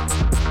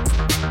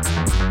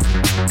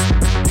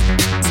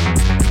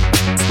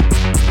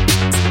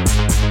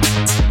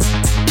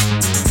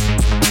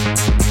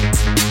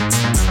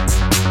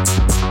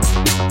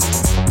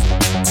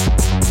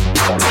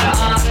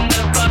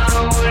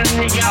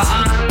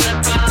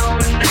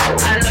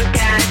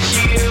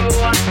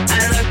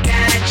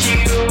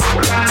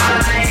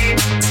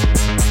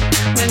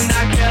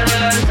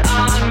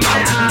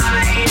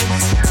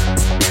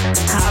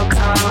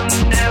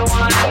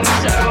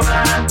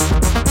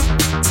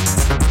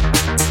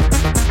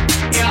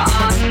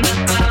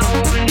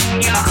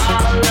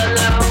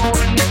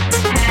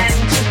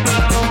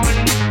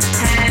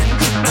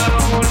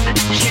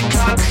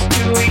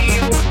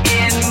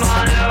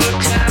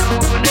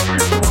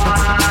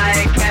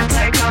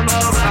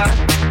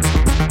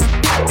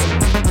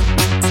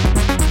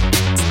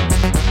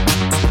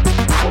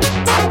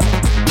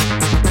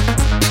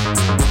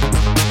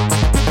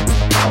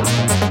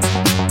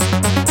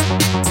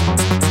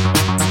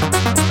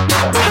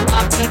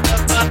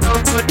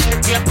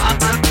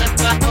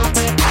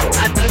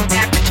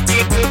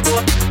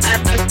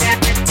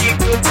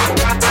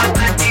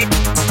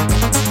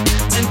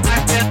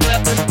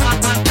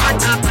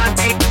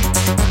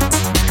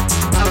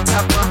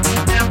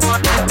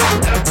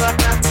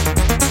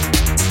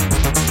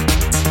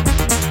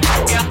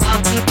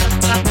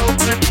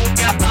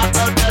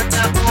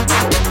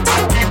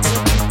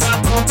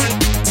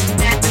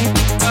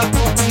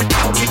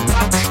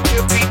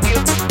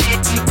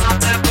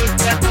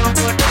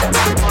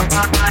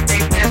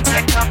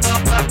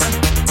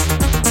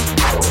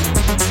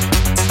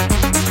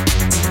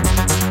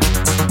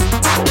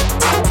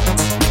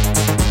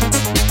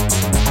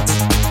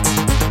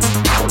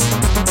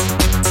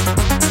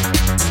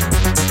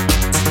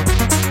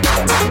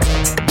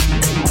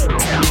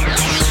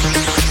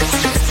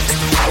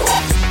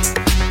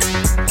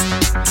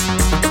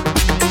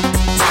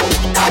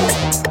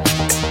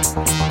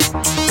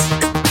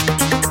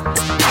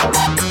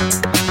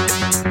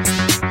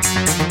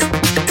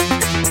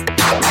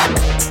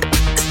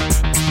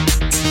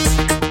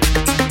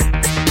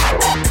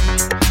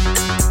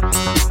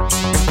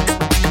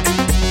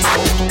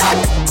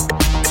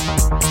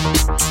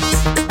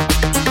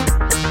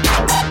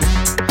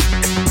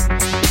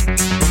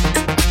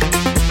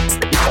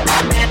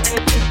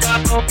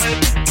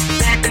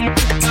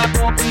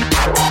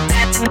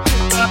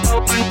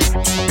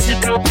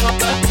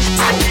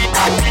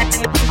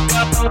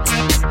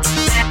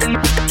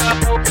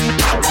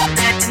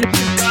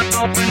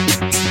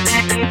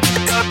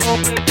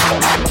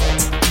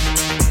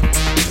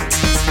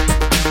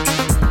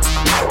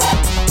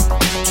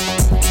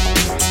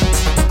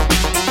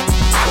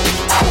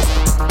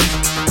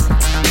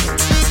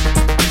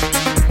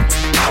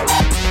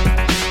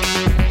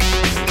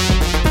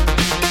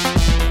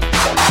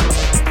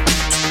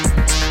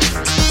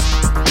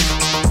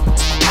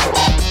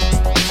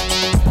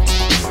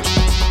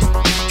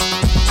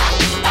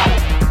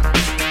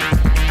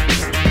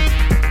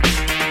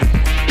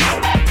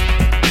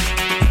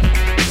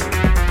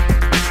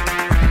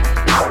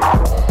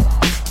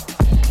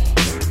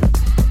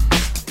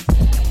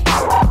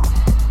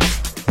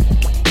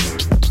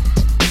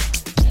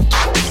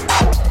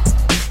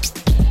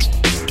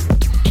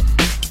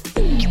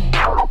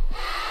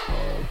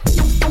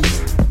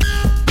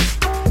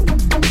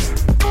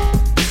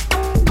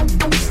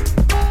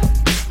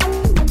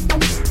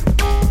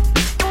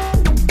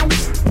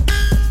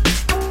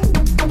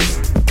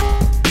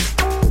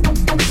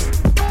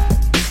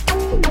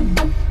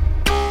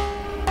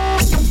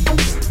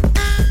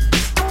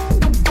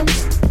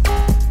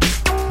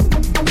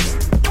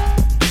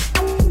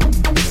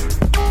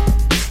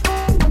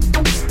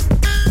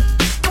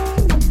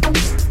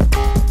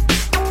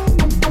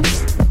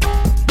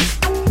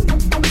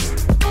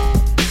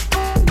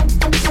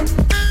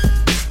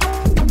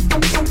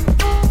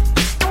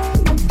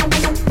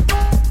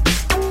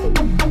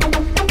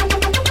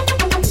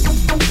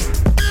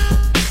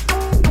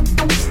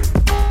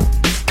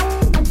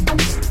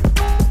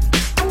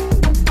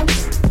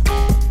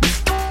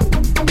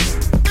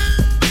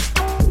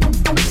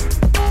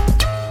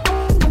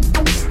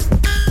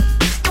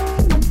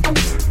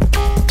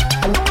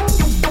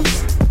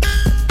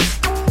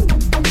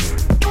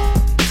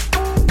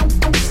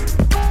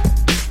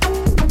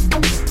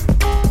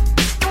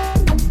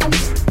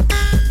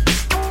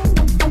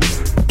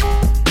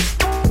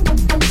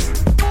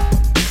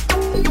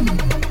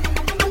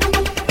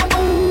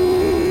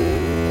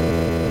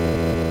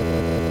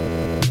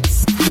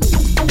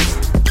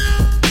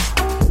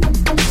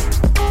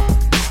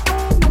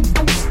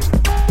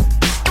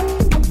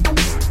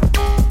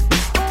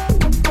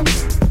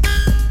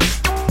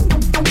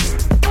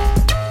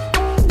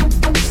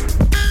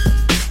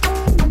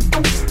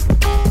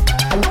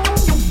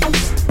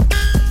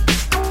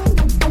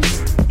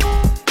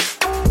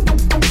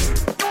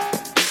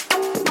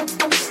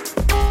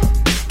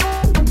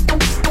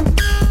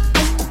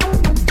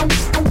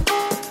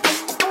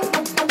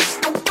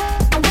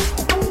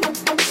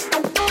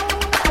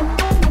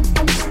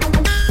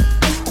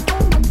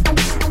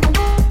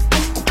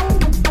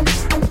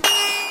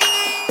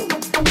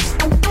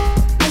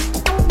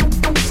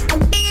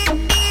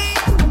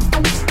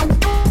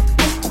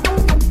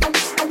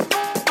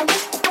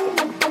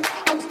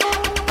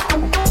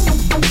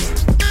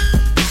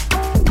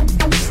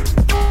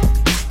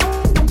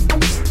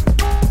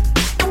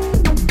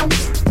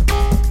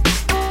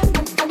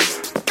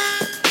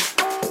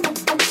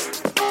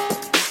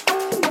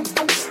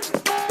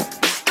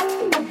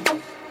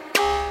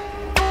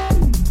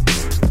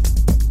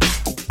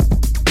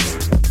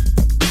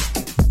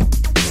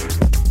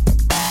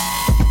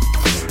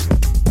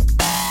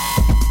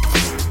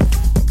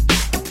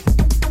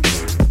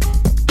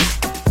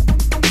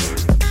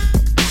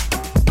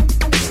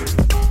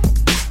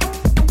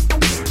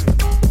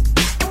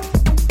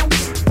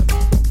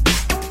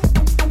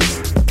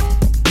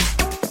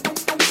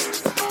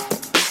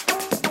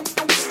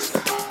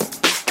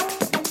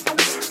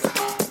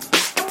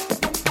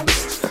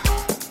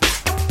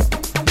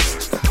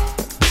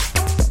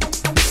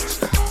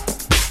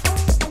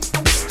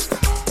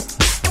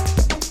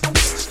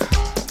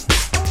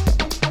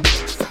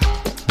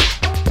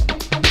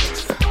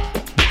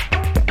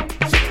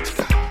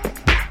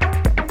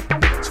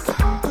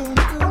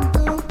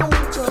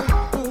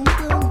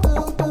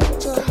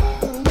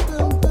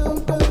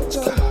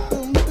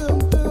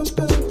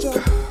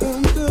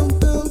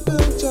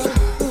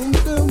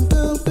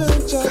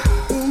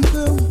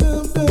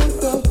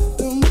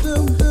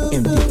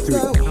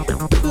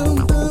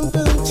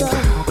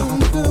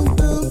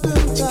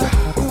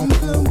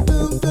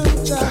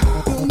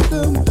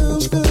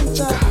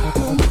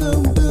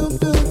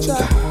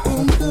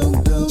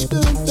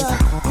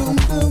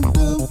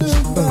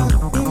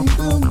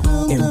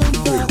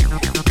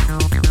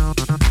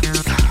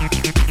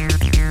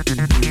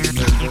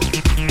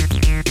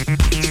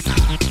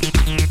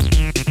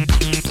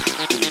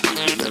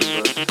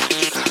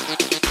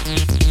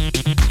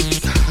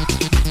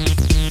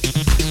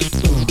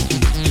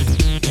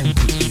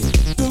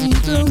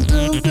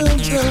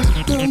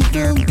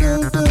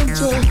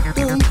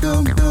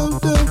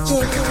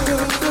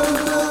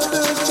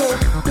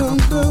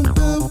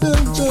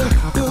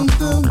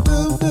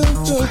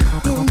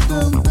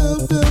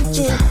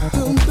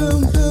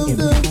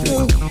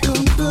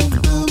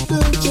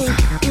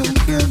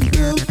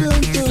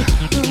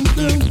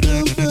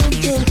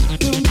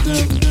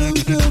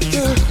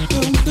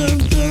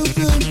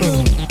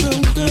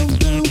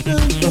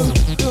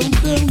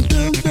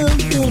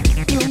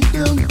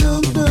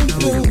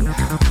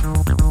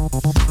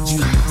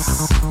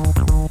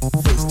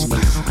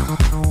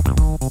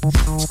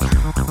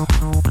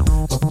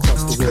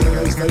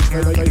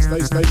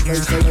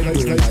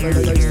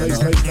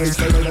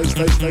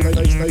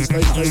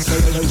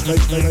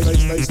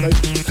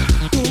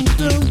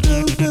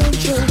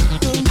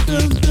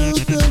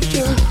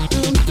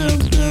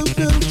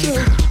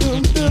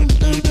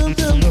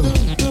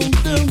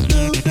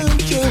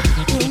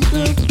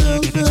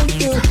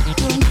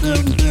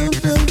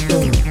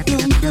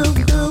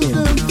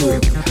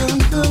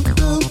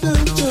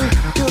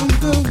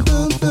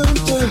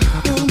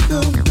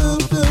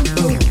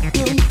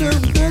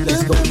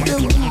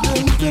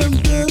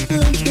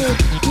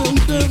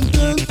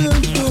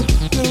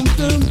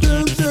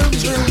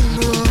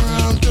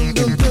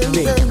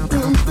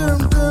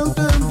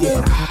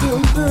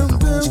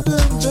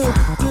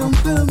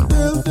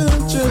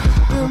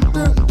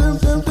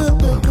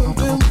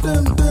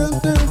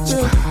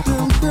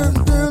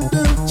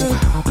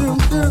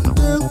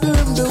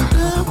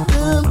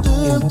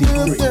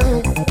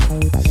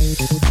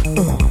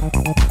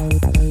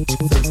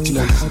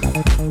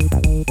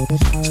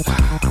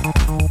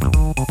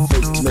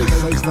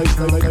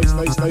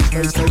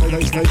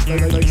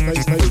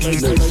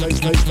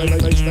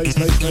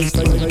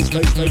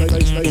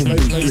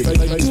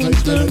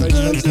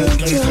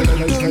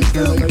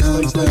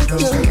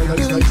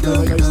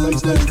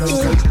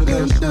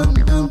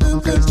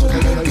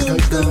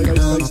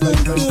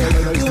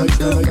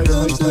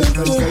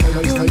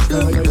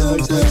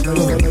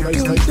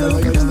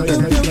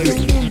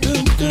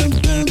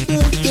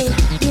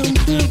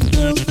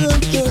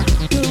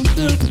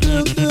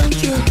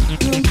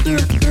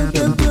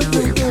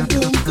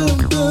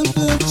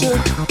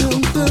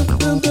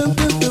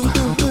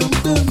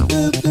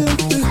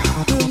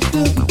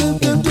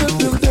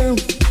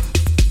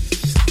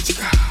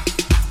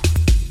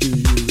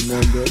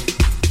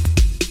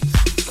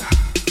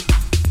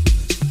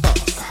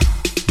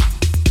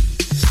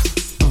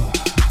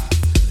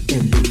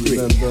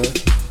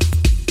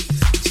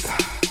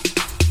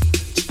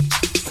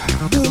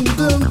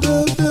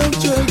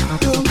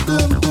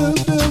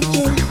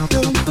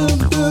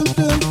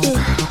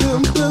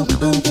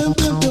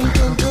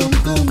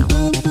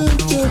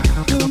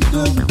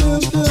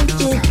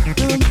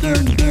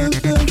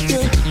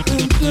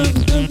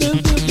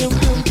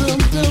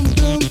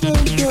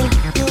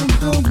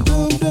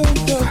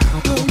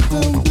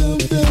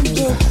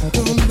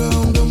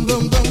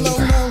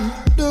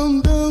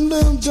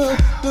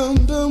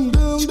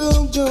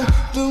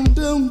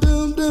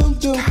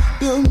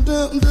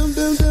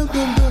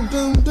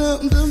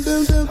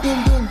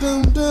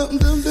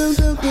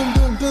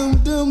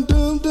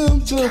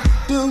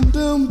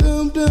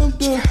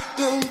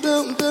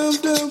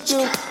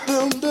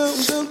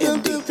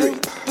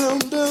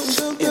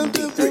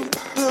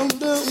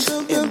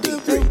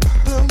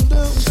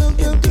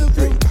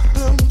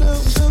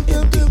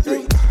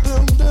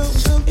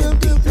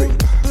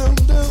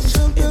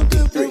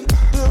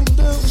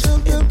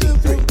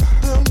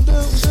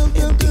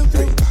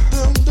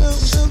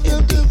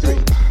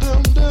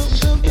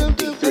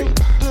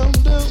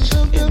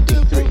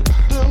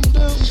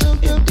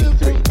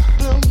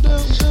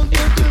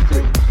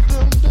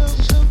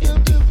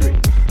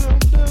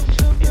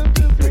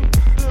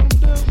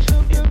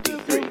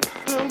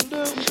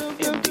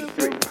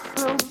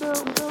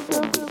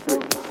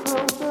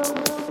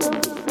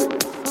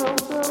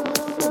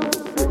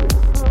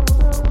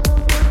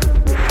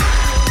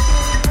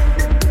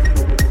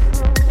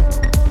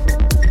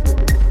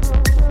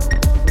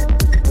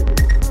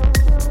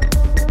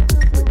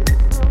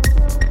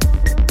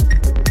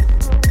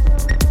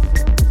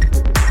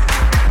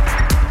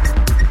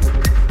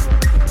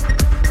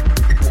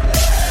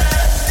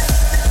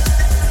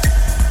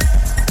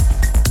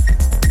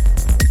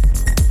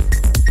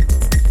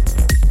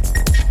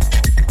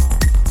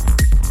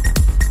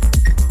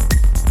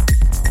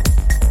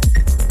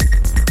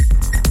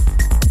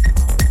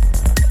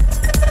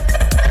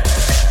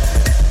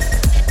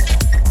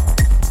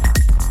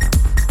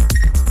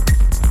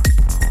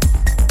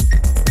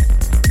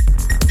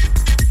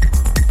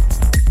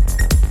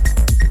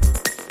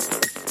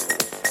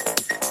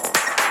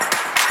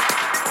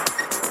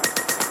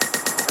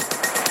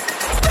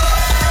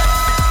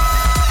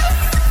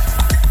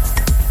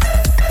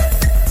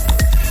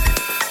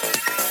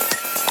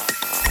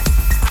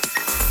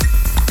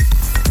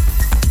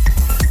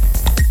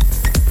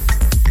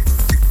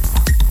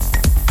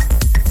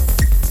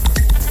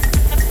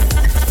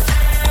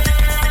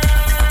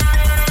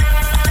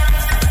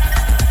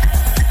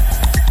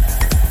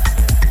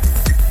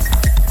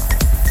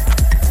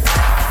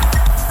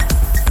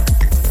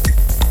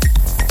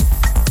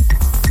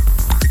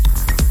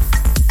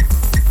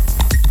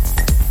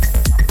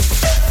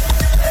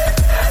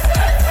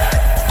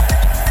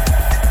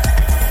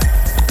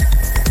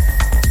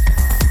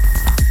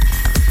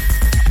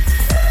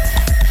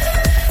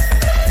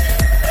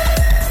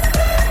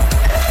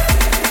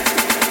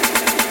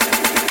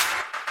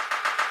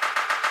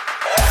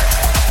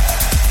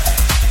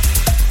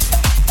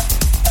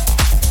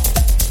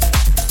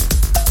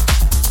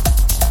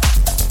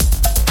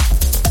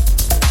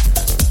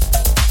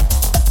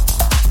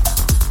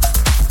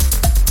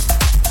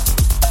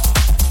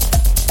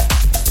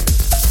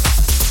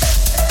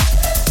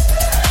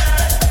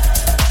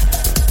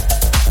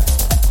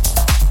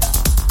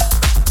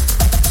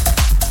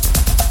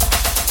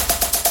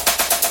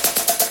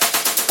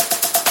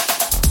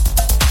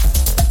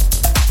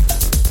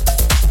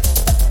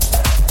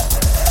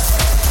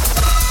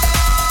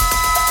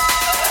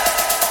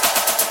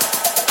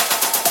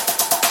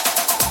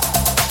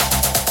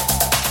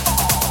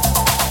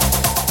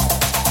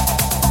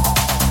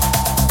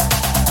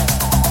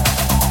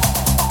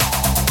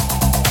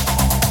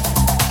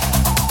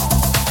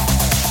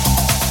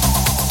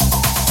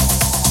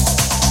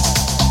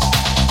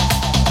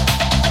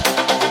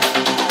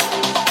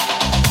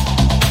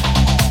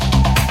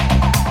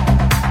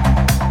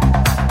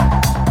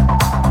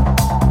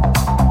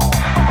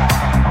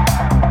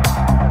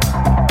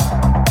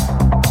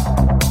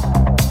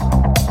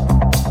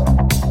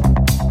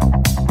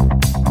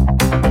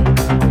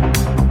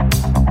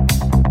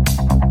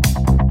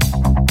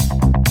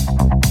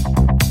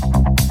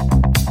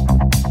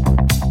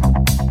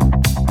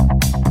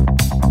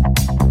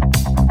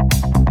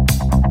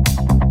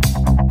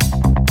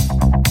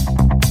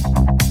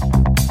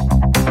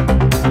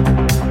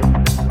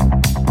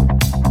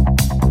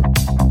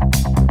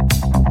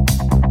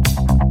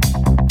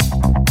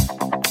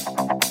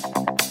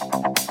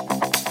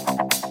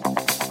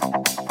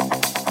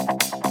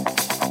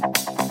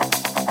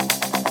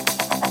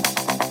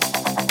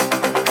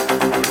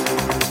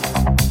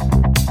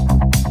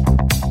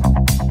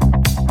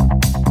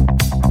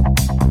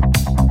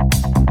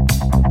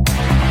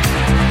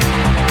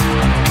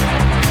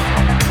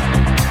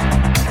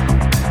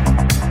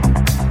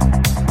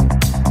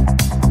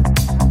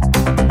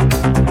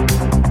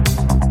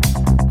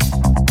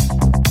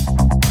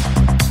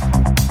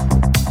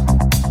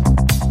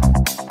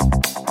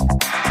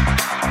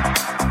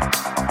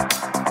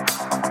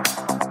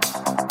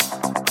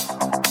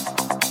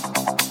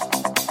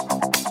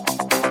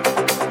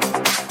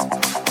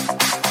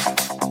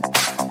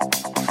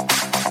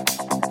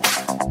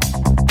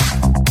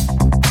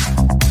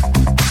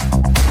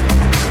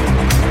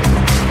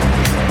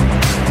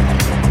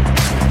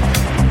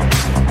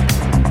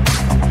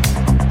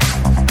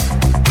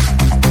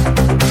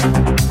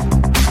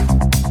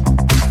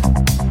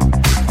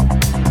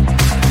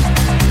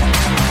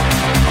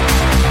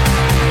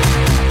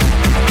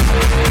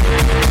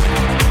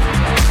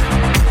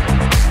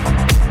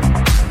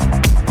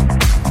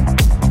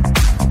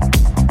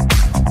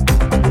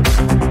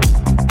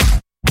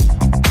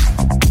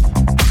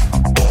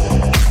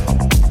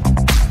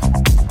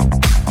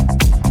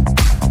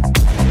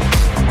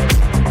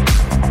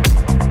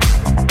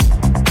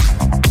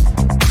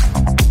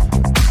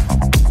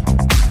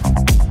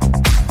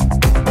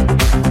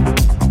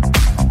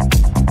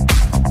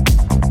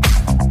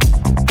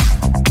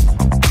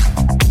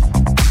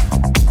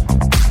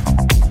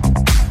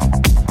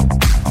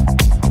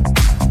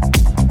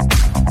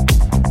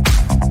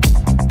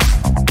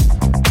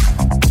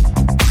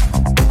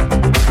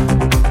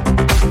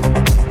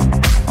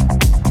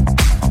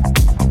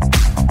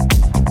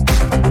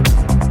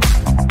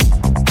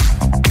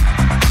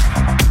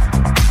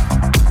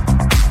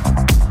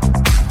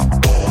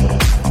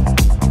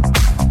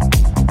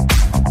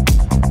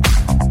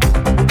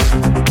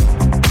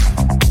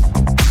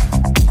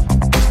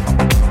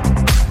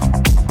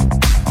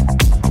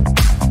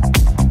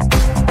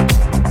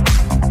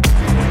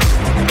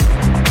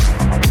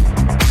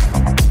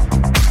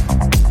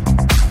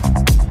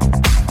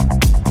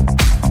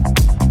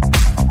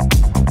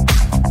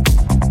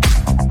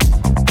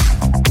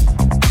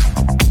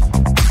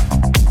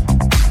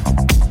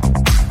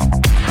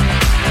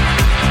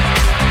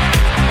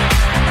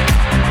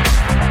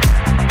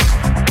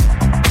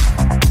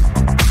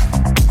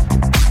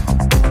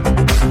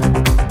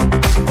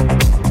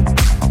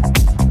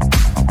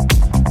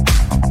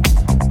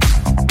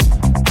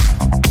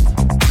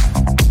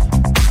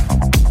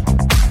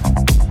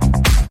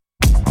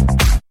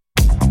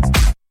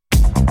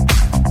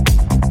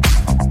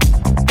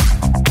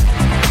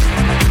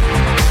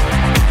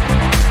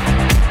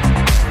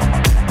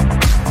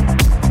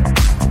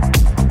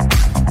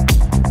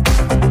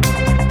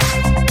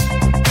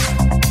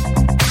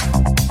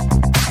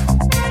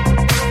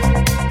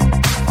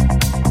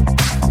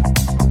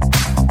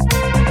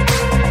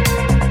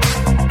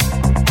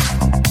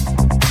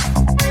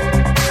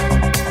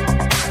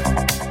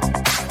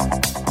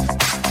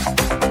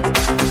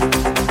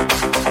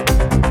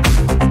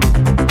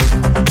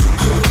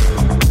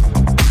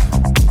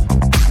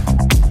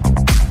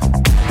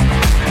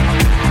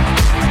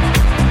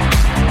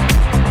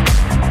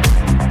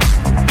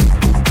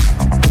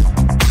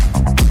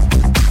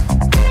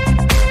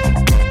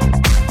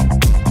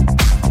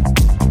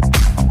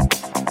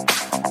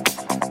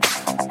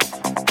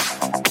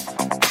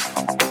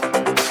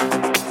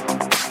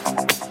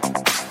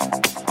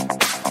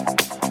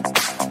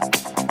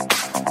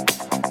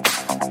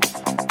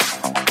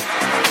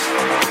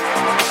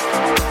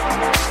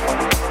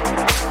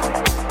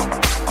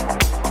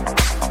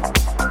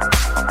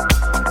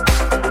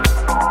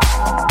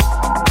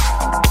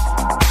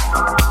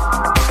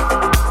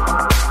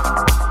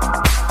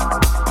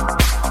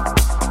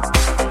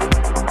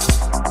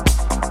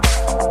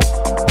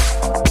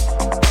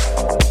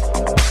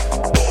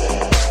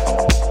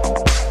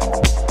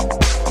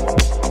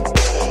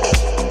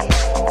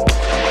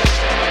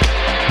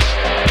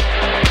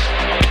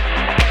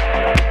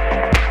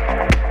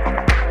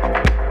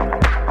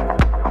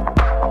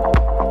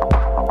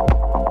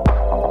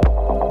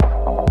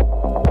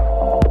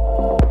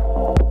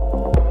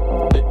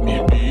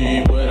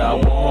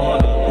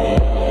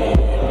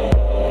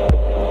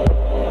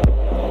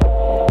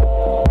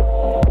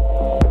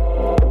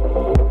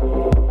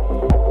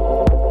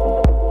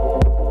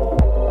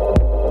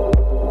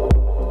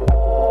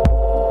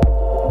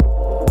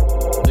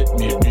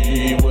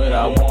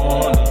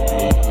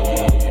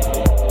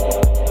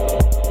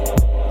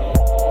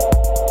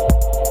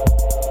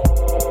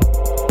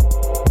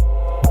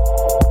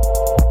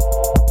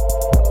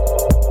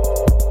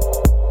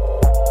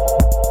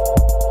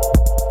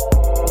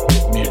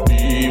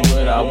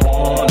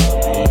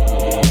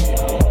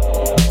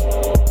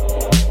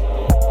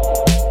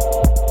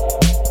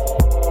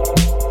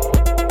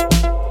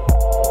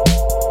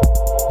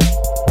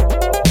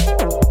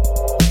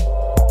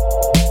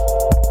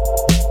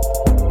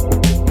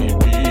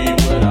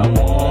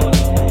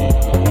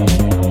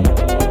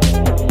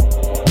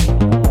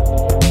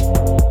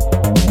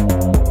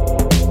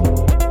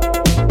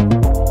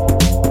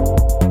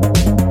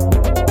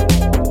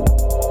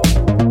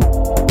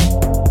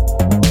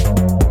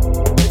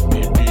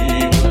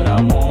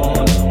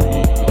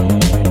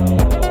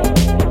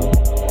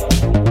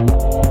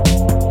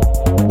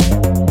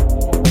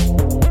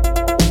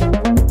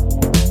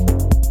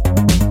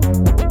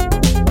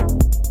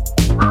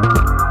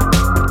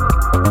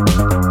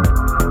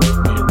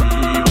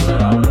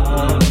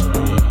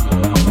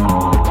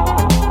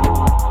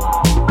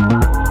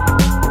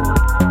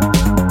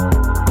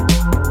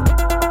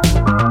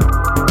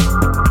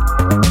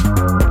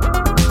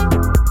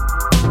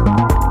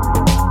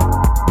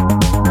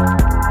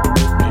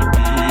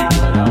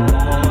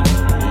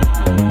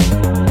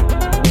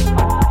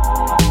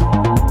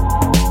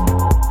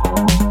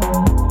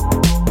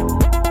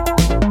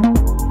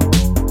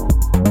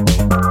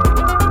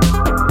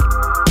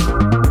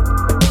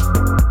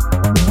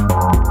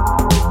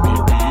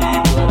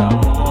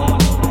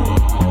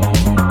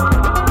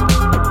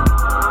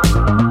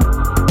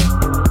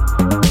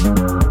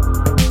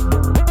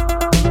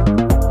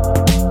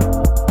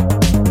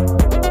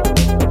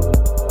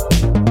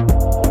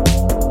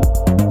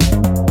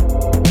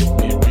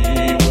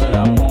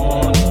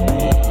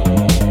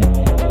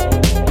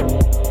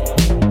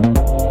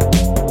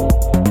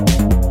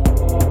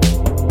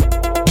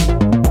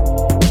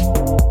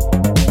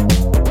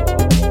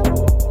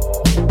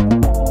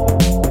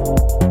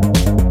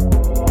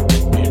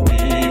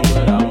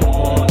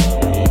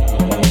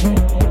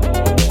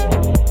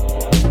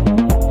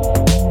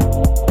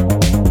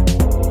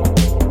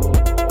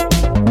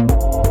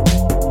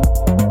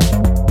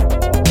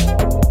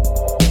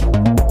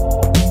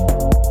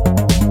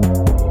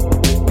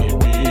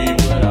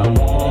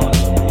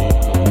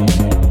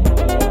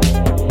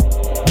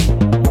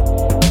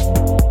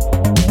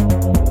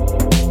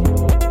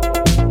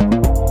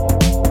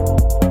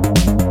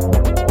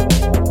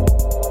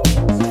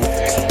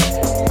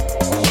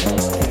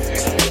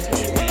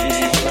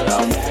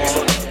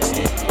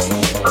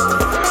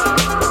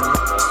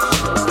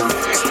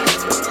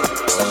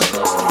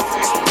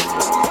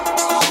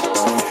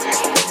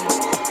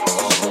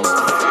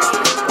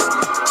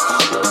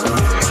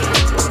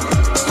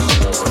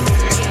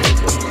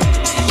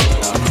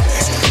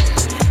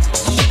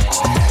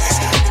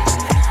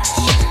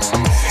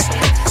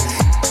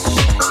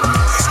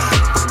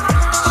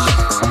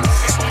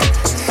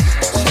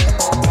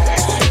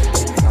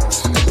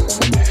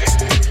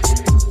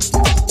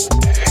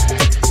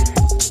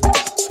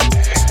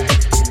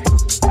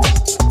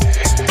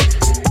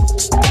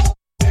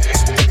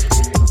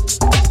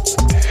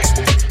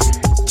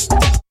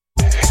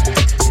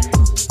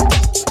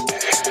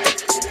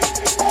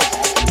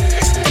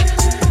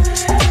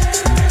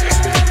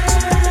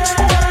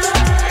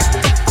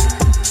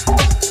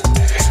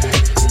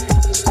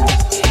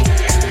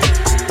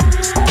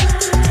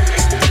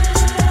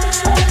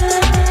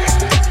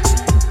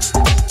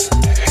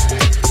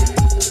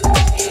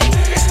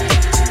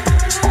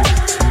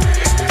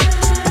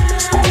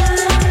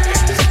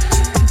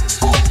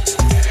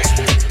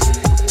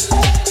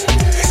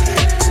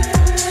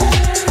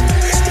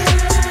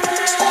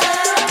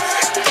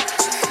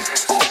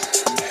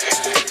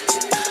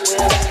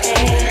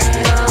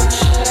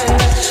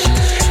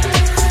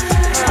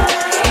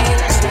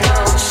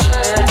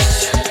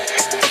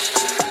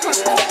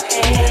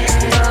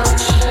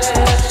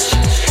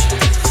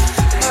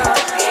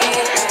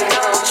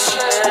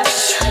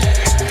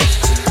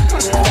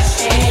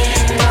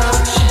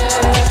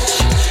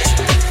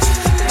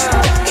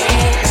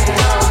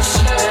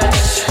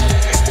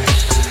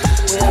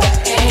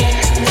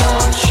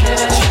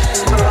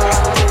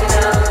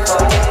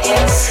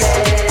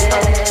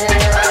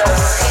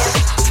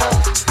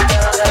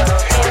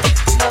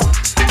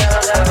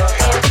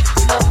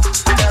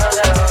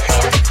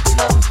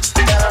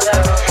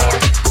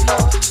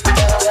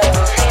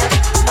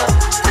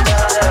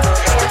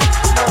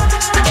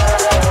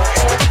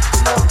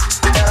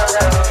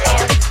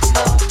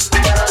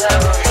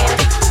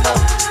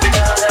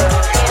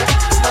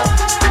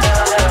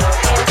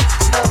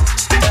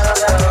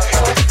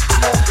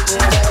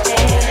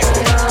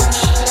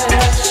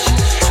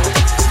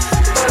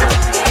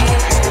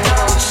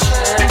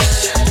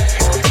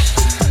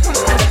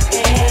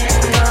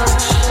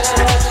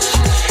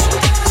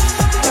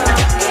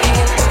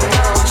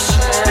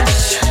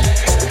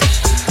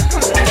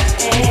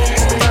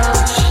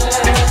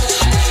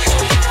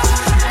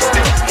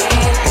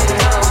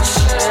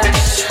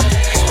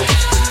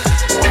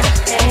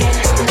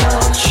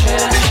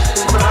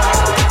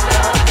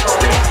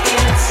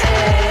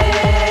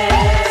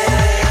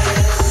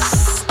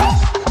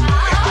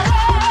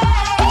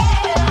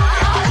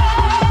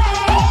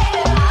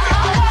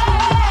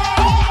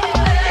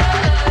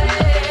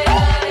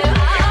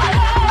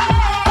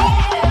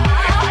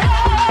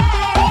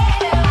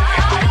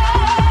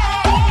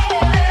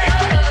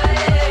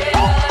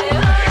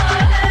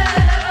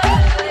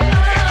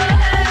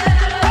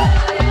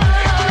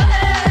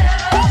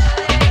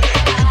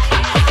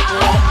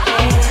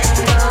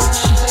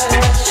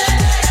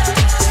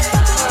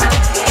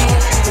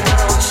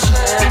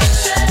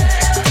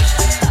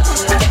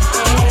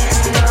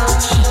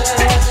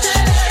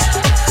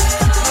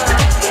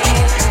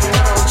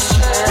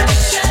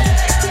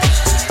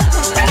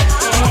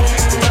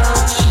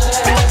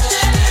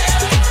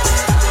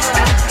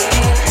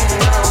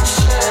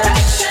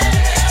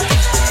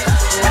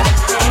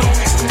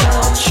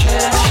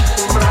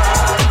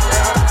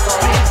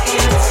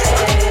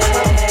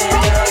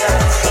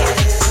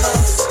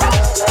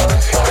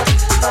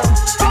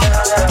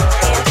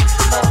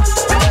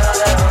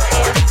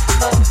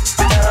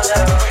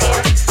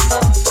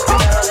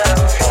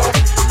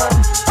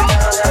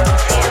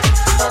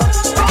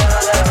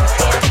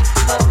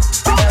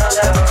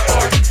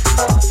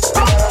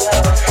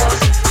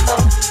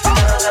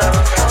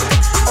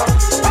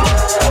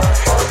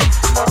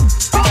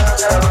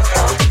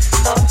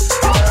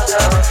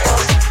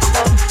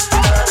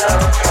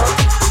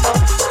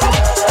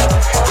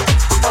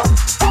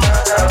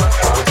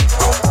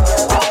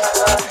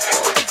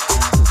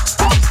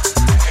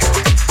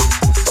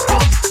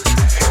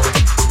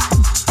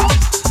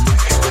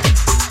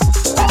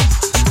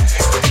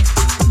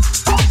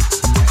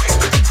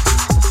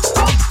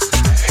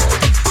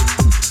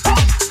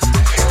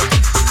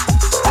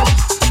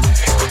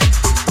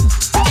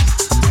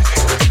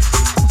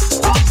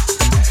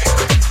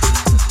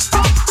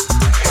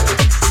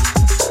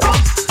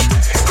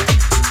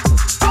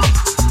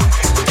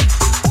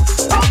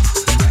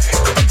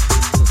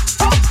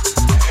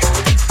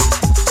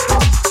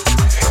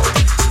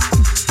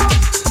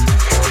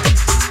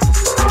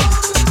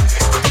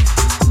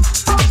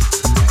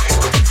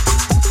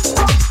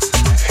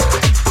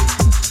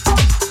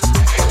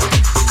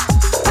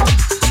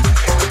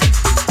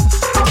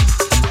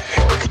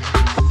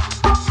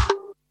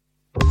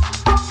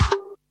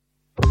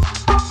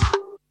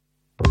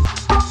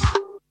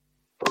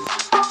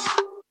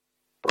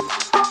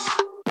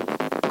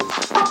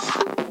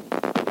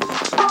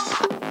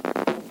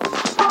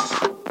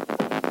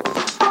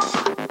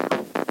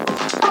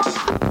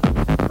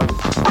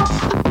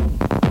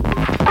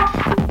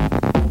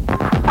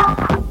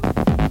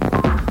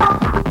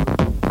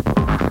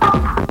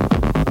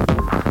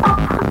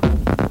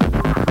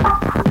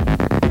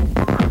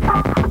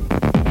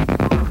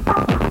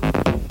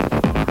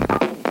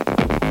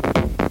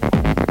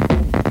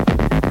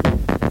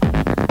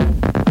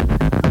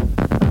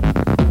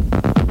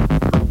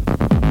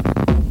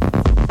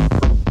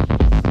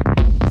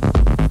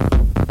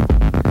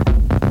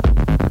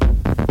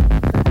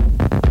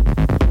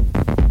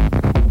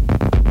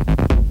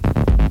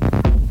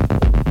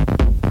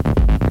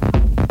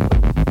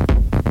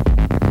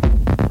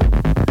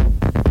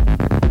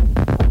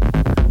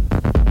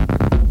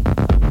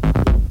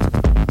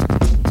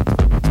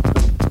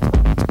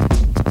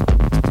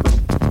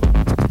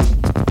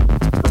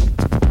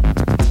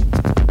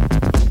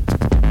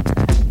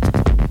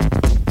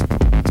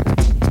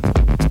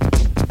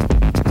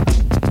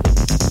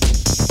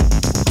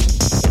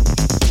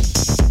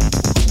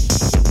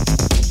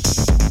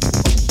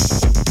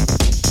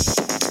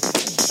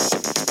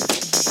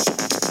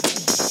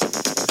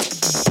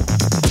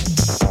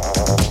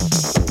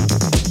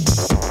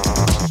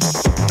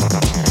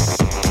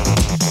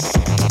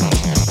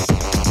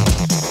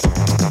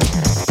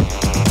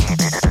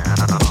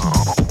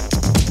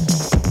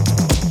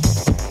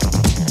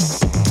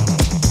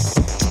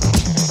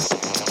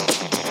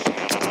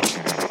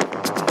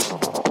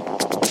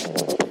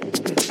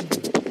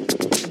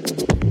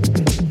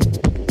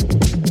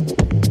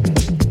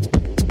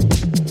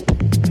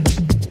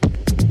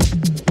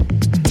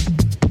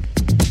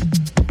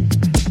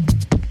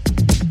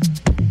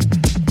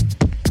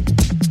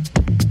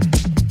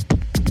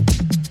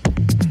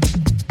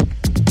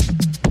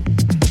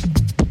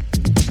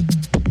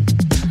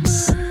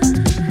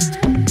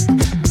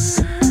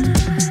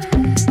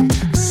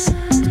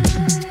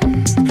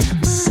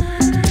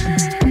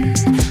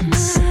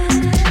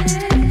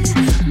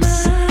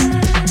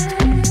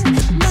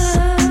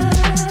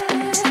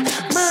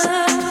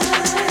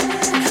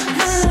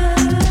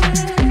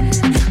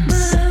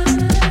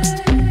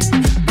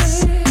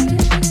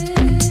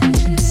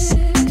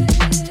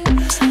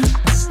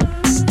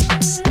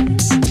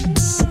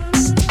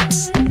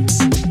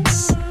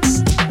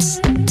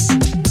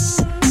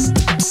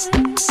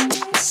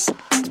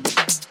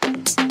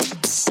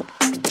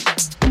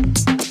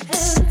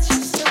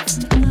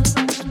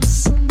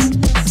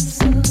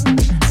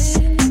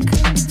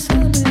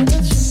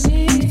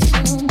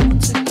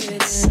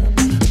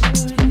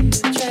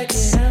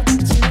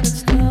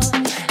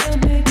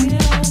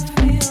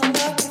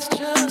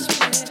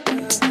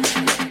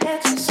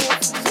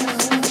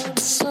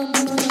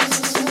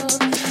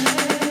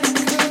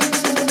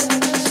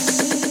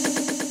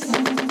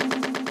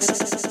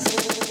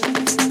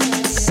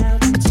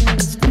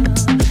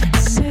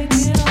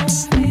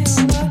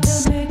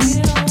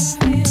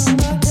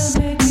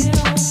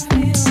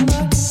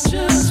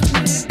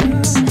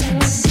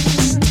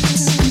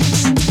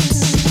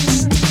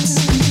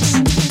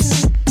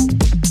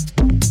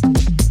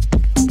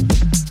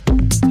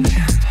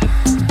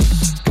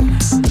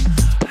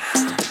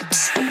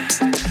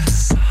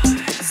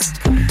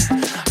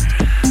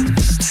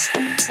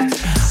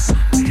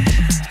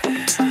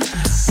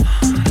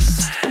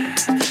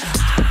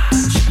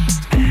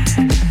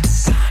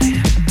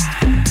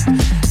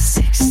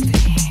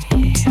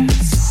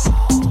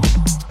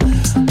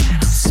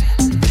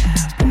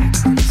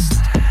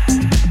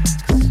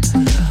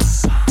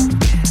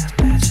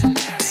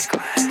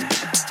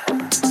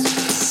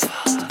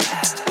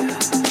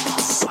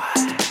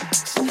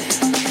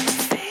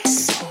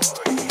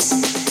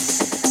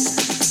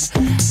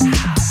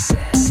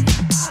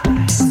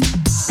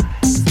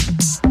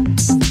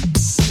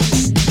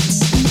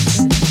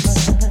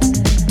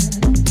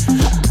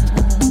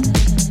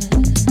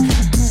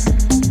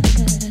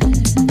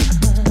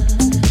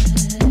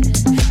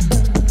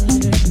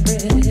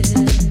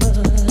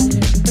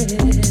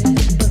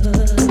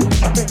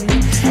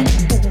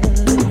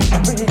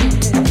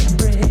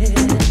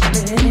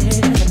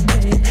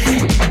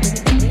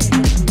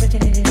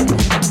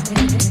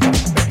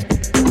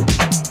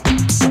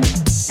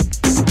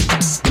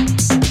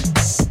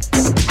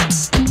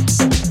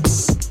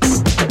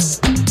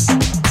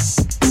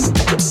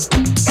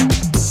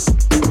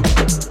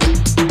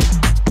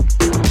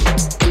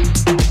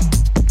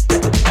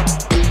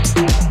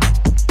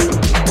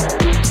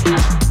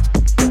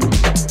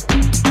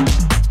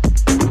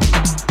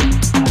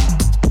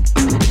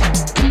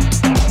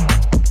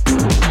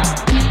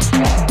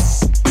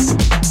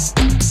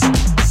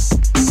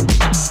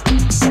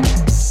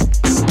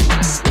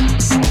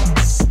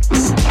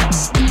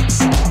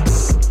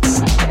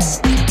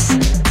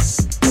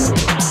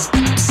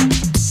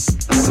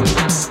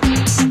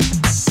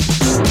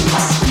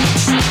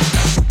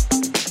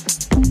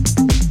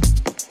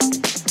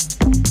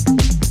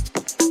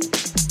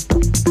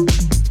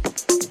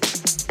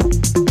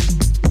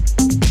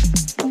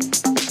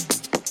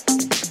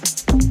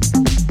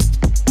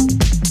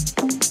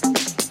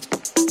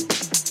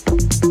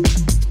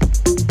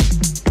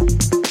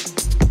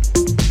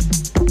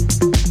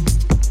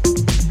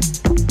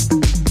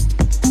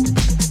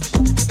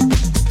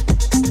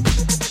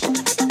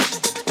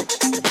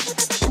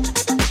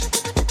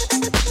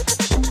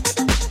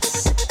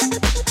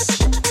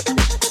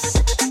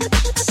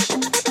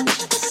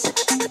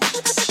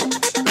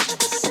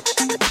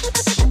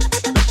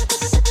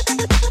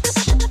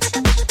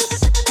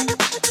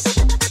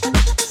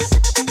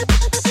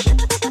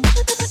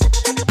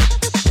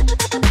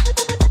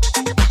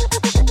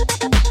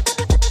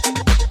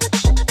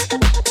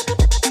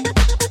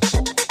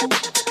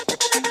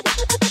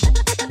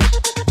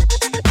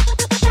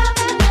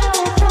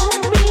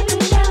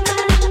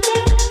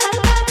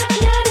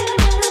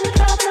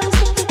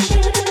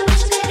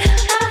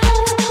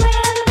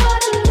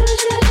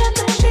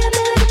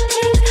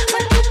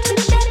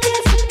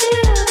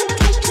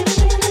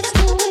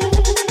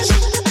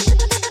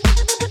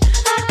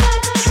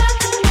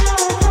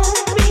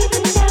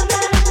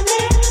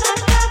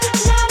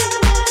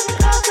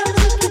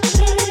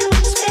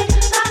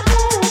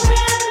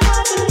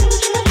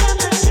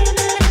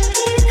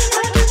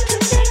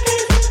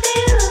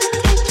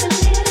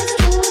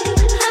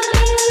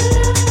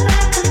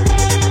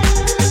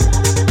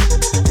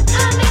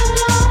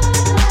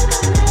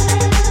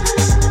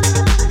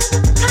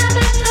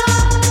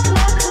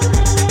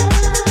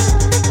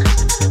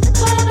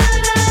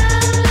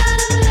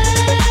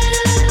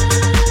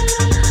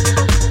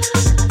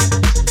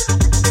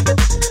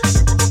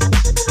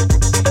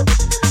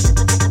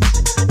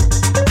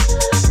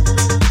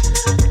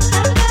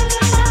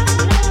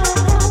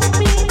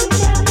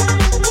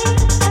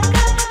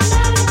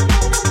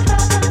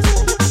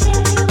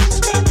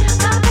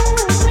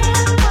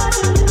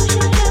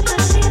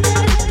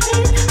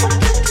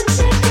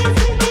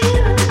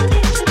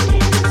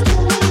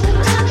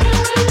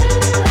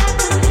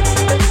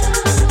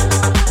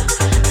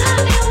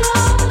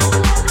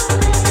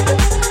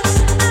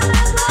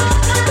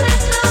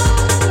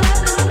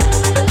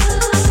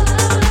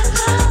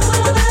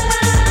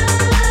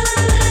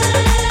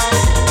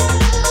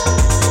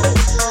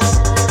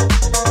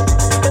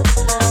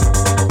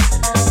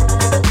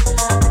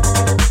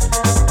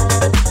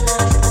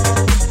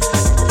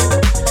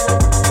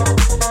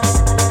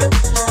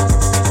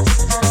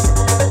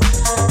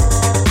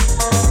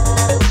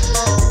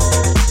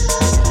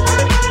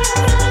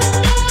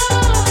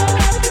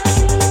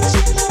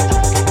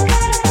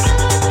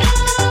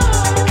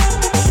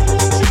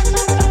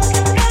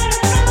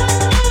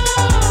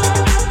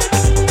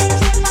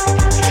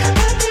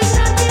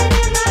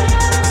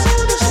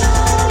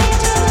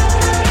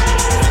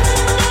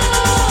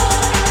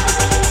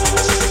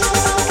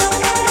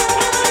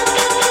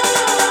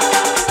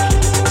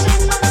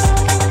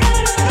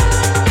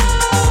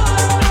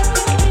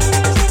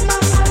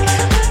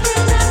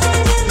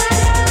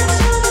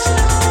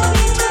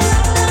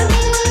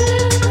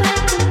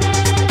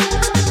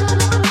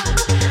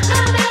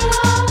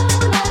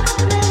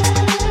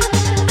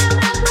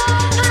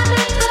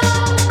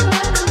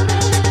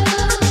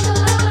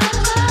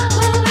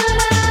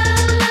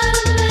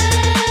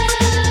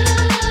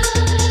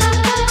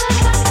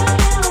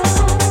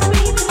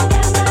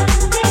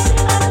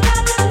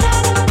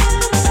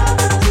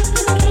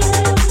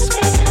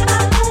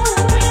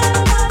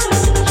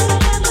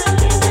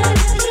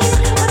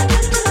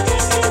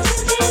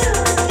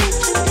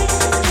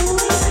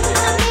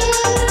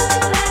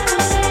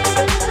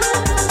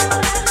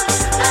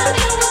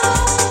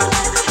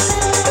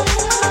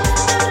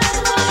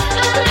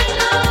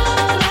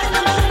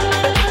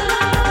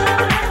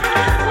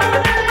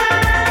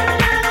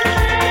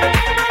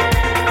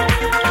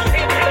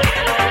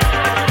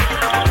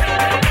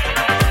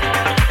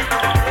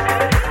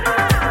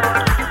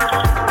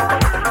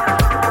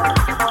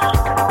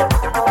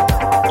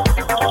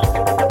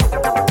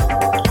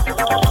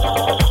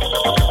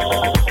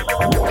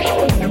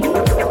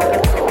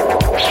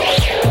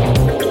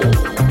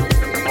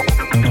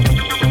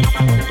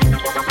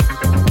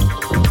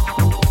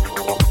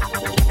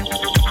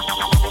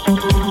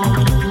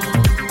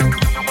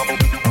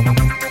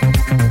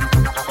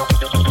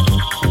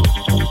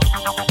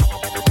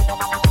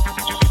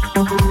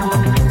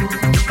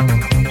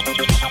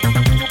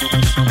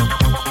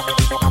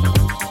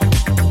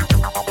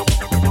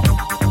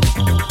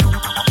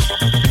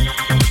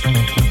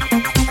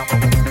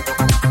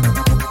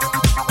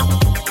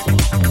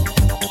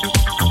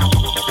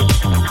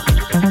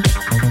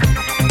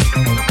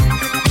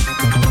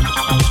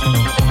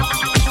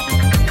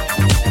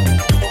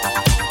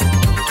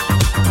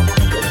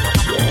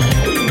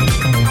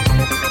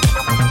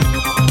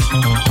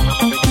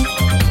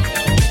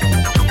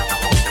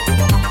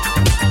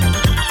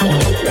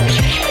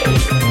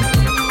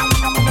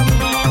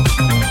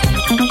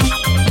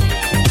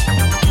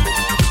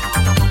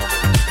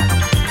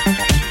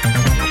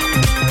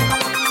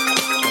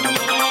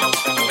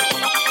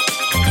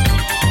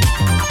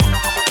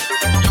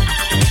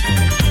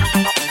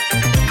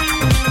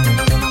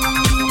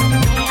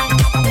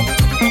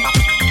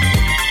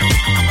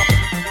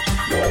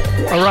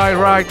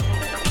 right.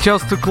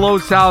 Just to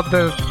close out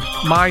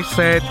my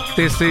set,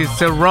 this is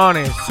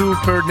Serrone,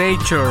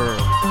 Supernature.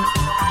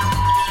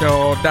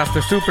 So that's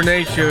the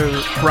Supernature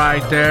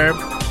right there.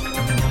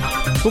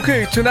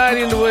 Okay, tonight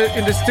in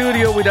the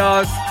studio with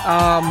us,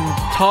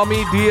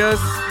 Tommy Diaz,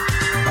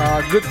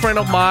 a good friend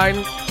of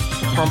mine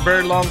from a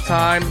very long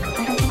time.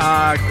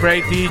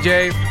 Great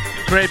DJ,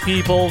 great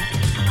people.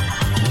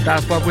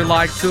 That's what we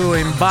like to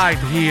invite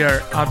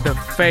here at the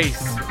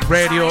Face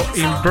Radio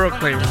in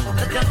Brooklyn.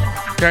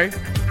 Okay?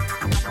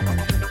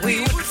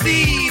 We would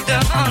feed the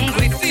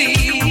hungry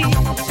feet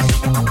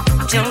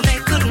till they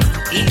couldn't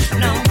eat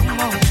no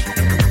more.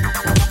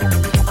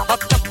 But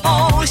the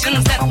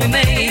potions that we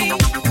made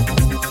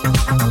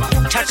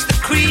touched the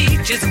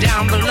creatures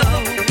down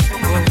below,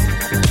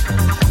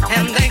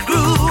 and they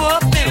grew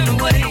up in a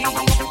way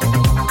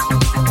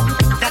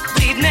that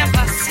we'd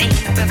never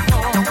seen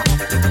before.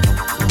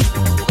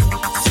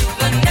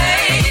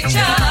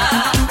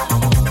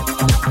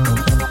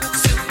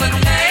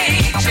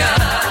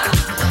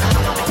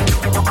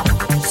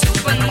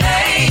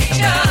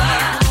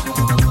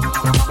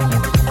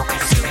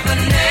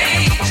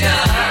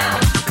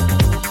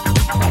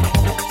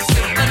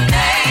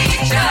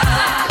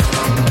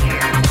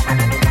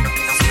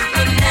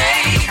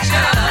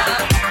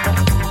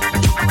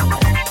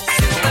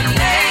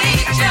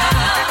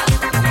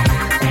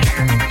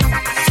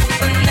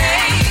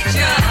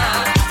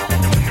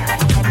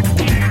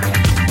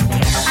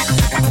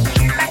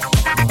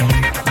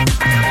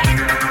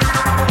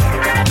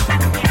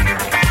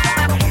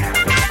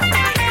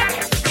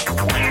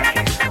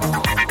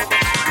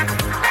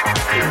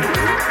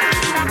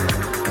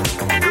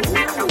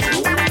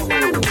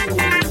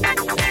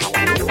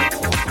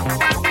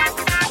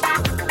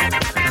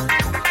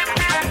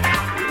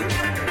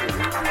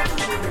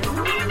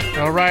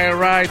 All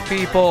right,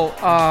 people.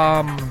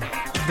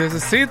 This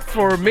is it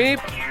for me.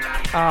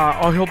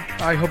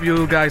 I hope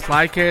you guys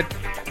like it.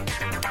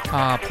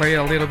 Play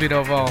a little bit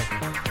of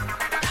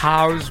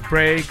house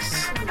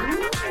breaks,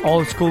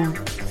 old school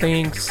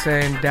things,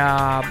 and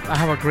I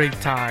have a great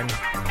time.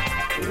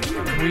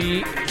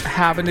 We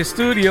have in the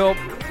studio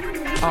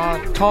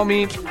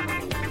Tommy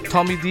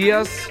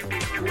Diaz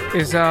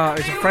is a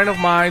friend of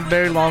mine,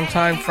 very long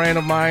time friend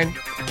of mine.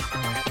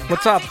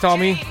 What's up,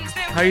 Tommy?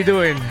 How you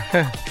doing?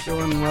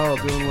 Doing well,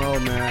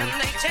 man.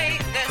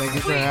 Thank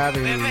you for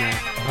having me, man.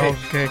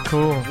 Okay,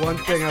 cool. One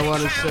thing I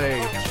want to say.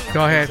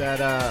 Go ahead. Is that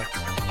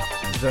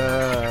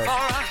the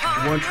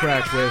one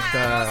track with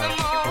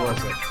what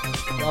was it?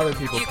 Other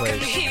people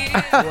played.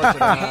 What was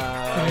it?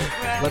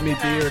 Let Me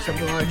Be or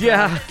something like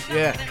that.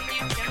 Yeah.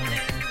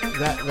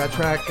 That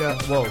track.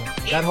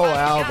 That whole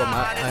album.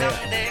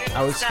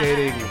 I was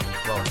skating.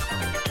 Well,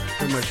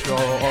 pretty much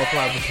all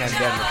throughout the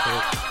pandemic.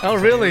 Oh,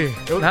 really?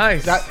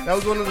 Nice. That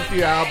was one of the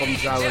few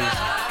albums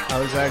I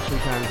was actually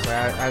kind of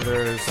sad,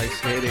 either it's like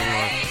skating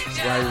or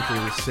riding through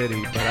the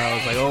city. But I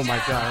was like, oh my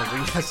god, I was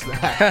like, yes,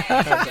 that.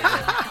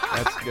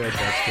 That's good.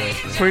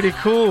 Pretty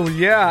cool,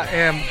 yeah.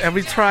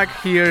 Every track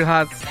here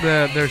has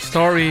their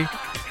story,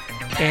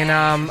 and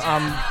I'm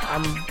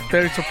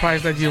very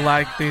surprised that you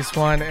like this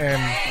one,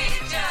 and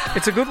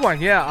it's a good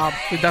one. Yeah,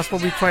 that's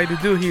what we try to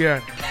do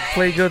here: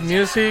 play good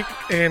music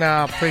and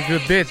play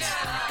good beats.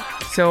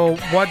 So,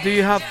 what do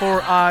you have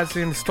for us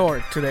in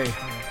store today?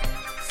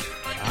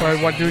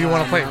 What do you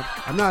want to play?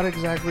 I'm not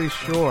exactly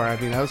sure. I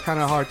mean, that was kind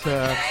of hard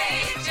to.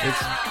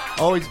 It's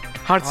always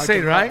hard to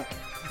say, right?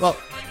 Well,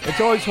 it's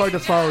always hard to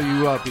follow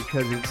you up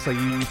because it's like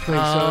you play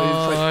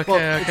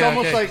it's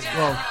almost like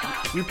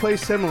we play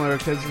similar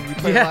because you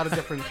play a lot of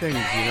different things,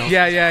 you know.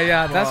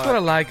 Yeah. But that's what I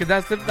like.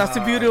 That's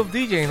the beauty of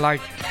DJing,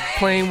 like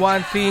playing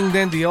one thing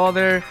then the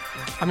other.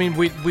 I mean,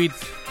 with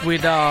you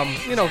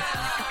know,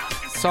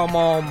 some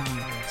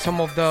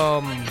of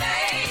the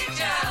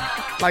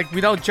like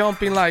without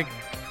jumping like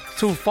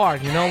too far,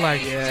 you know,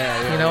 like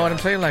you know what I'm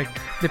saying, like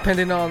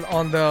depending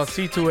on the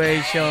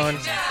situation.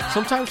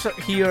 Sometimes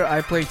here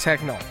I play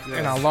techno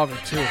and I love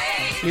it too.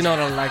 You know,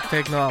 I like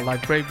techno, I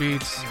like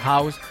breakbeats,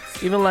 house.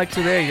 Even like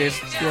today, it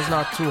was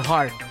not too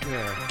hard.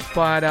 Yeah.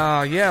 But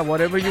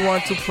whatever you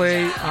want to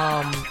play,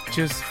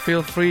 just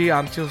feel free.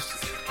 I'm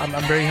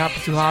very happy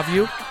to have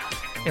you,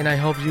 and I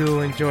hope you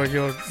enjoy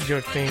your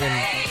thing and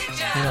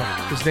you know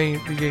just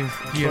DJing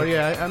here. Well,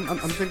 yeah, I'm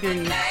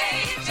thinking. I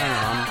don't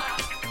know.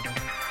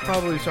 I'm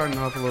probably starting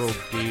off a little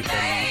deep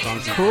and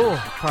funky. Cool.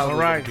 Probably all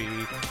right. Be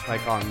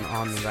like on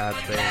that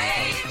thing.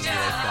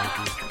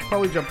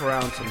 Probably jump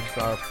around some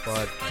stuff,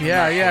 but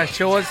yeah.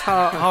 Show us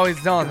how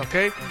it's done,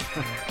 okay?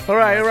 All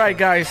right,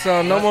 guys.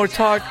 So no more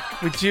talk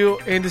with you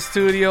in the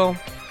studio.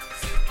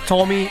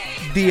 Tommy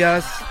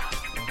Diaz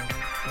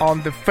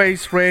on the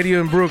Face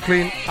Radio in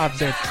Brooklyn at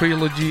the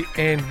Trilogy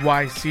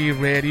NYC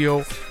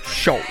Radio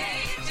Show.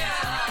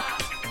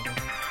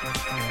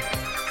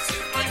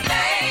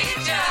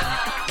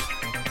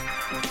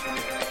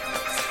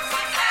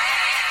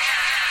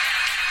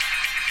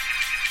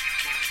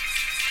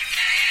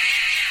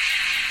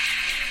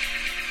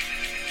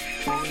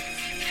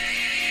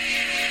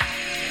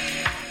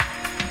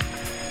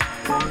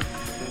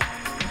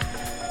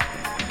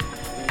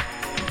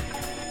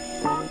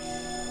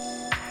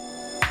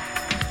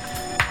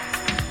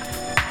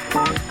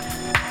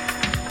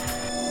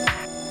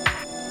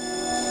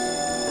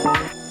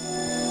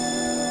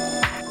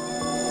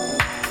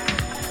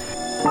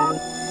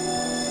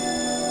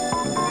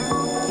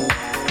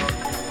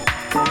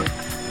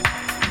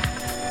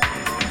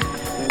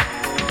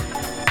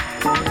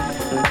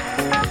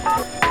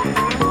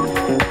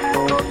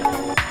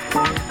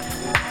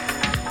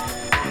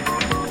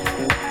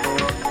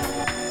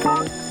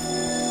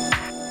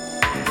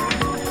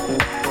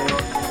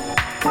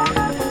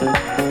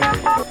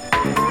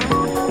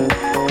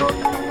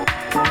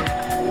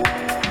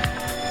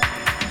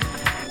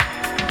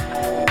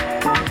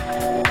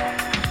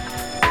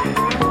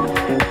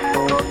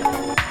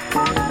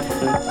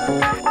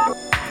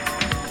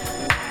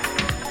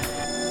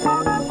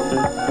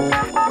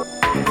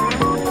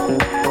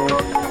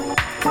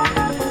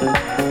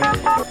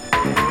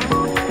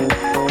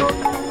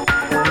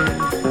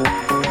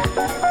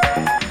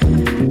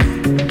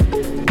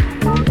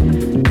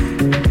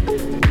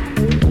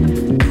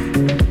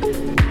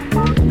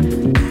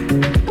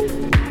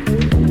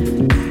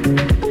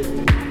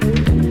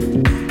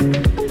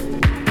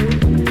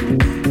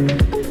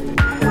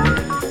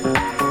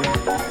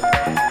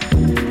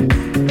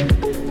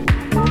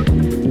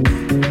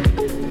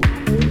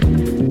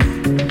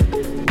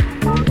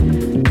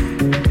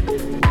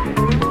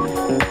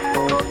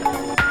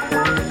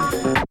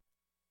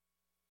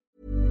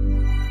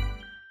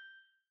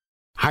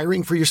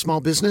 Hiring for your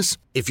small business?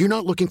 If you're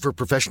not looking for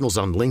professionals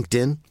on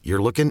LinkedIn,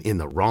 you're looking in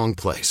the wrong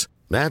place.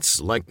 That's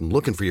like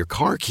looking for your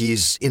car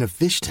keys in a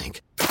fish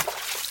tank.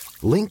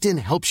 LinkedIn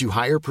helps you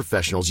hire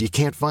professionals you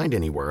can't find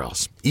anywhere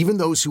else, even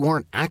those who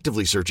aren't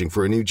actively searching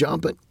for a new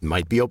job but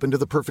might be open to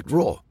the perfect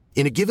role.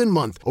 In a given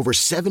month, over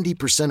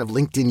 70% of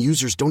LinkedIn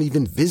users don't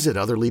even visit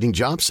other leading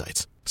job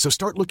sites. So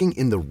start looking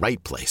in the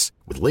right place.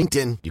 With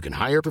LinkedIn, you can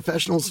hire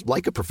professionals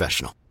like a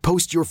professional.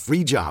 Post your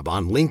free job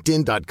on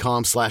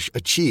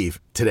linkedin.com/achieve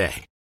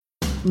today.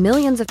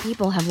 Millions of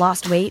people have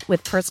lost weight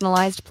with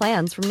personalized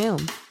plans from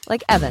Noom.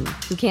 Like Evan,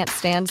 who can't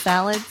stand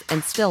salads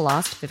and still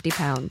lost 50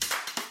 pounds.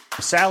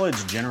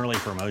 Salads generally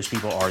for most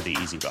people are the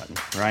easy button,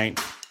 right?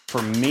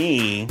 For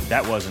me,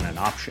 that wasn't an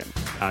option.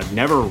 I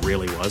never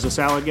really was a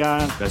salad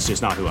guy. That's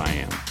just not who I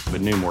am.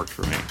 But Noom worked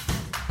for me.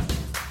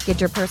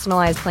 Get your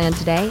personalized plan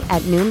today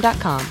at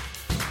Noom.com.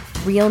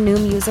 Real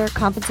Noom user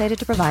compensated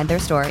to provide their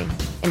story.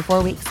 In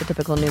 4 weeks, the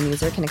typical Noom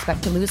user can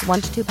expect to lose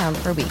 1 to 2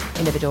 pounds per week.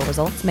 Individual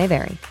results may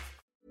vary.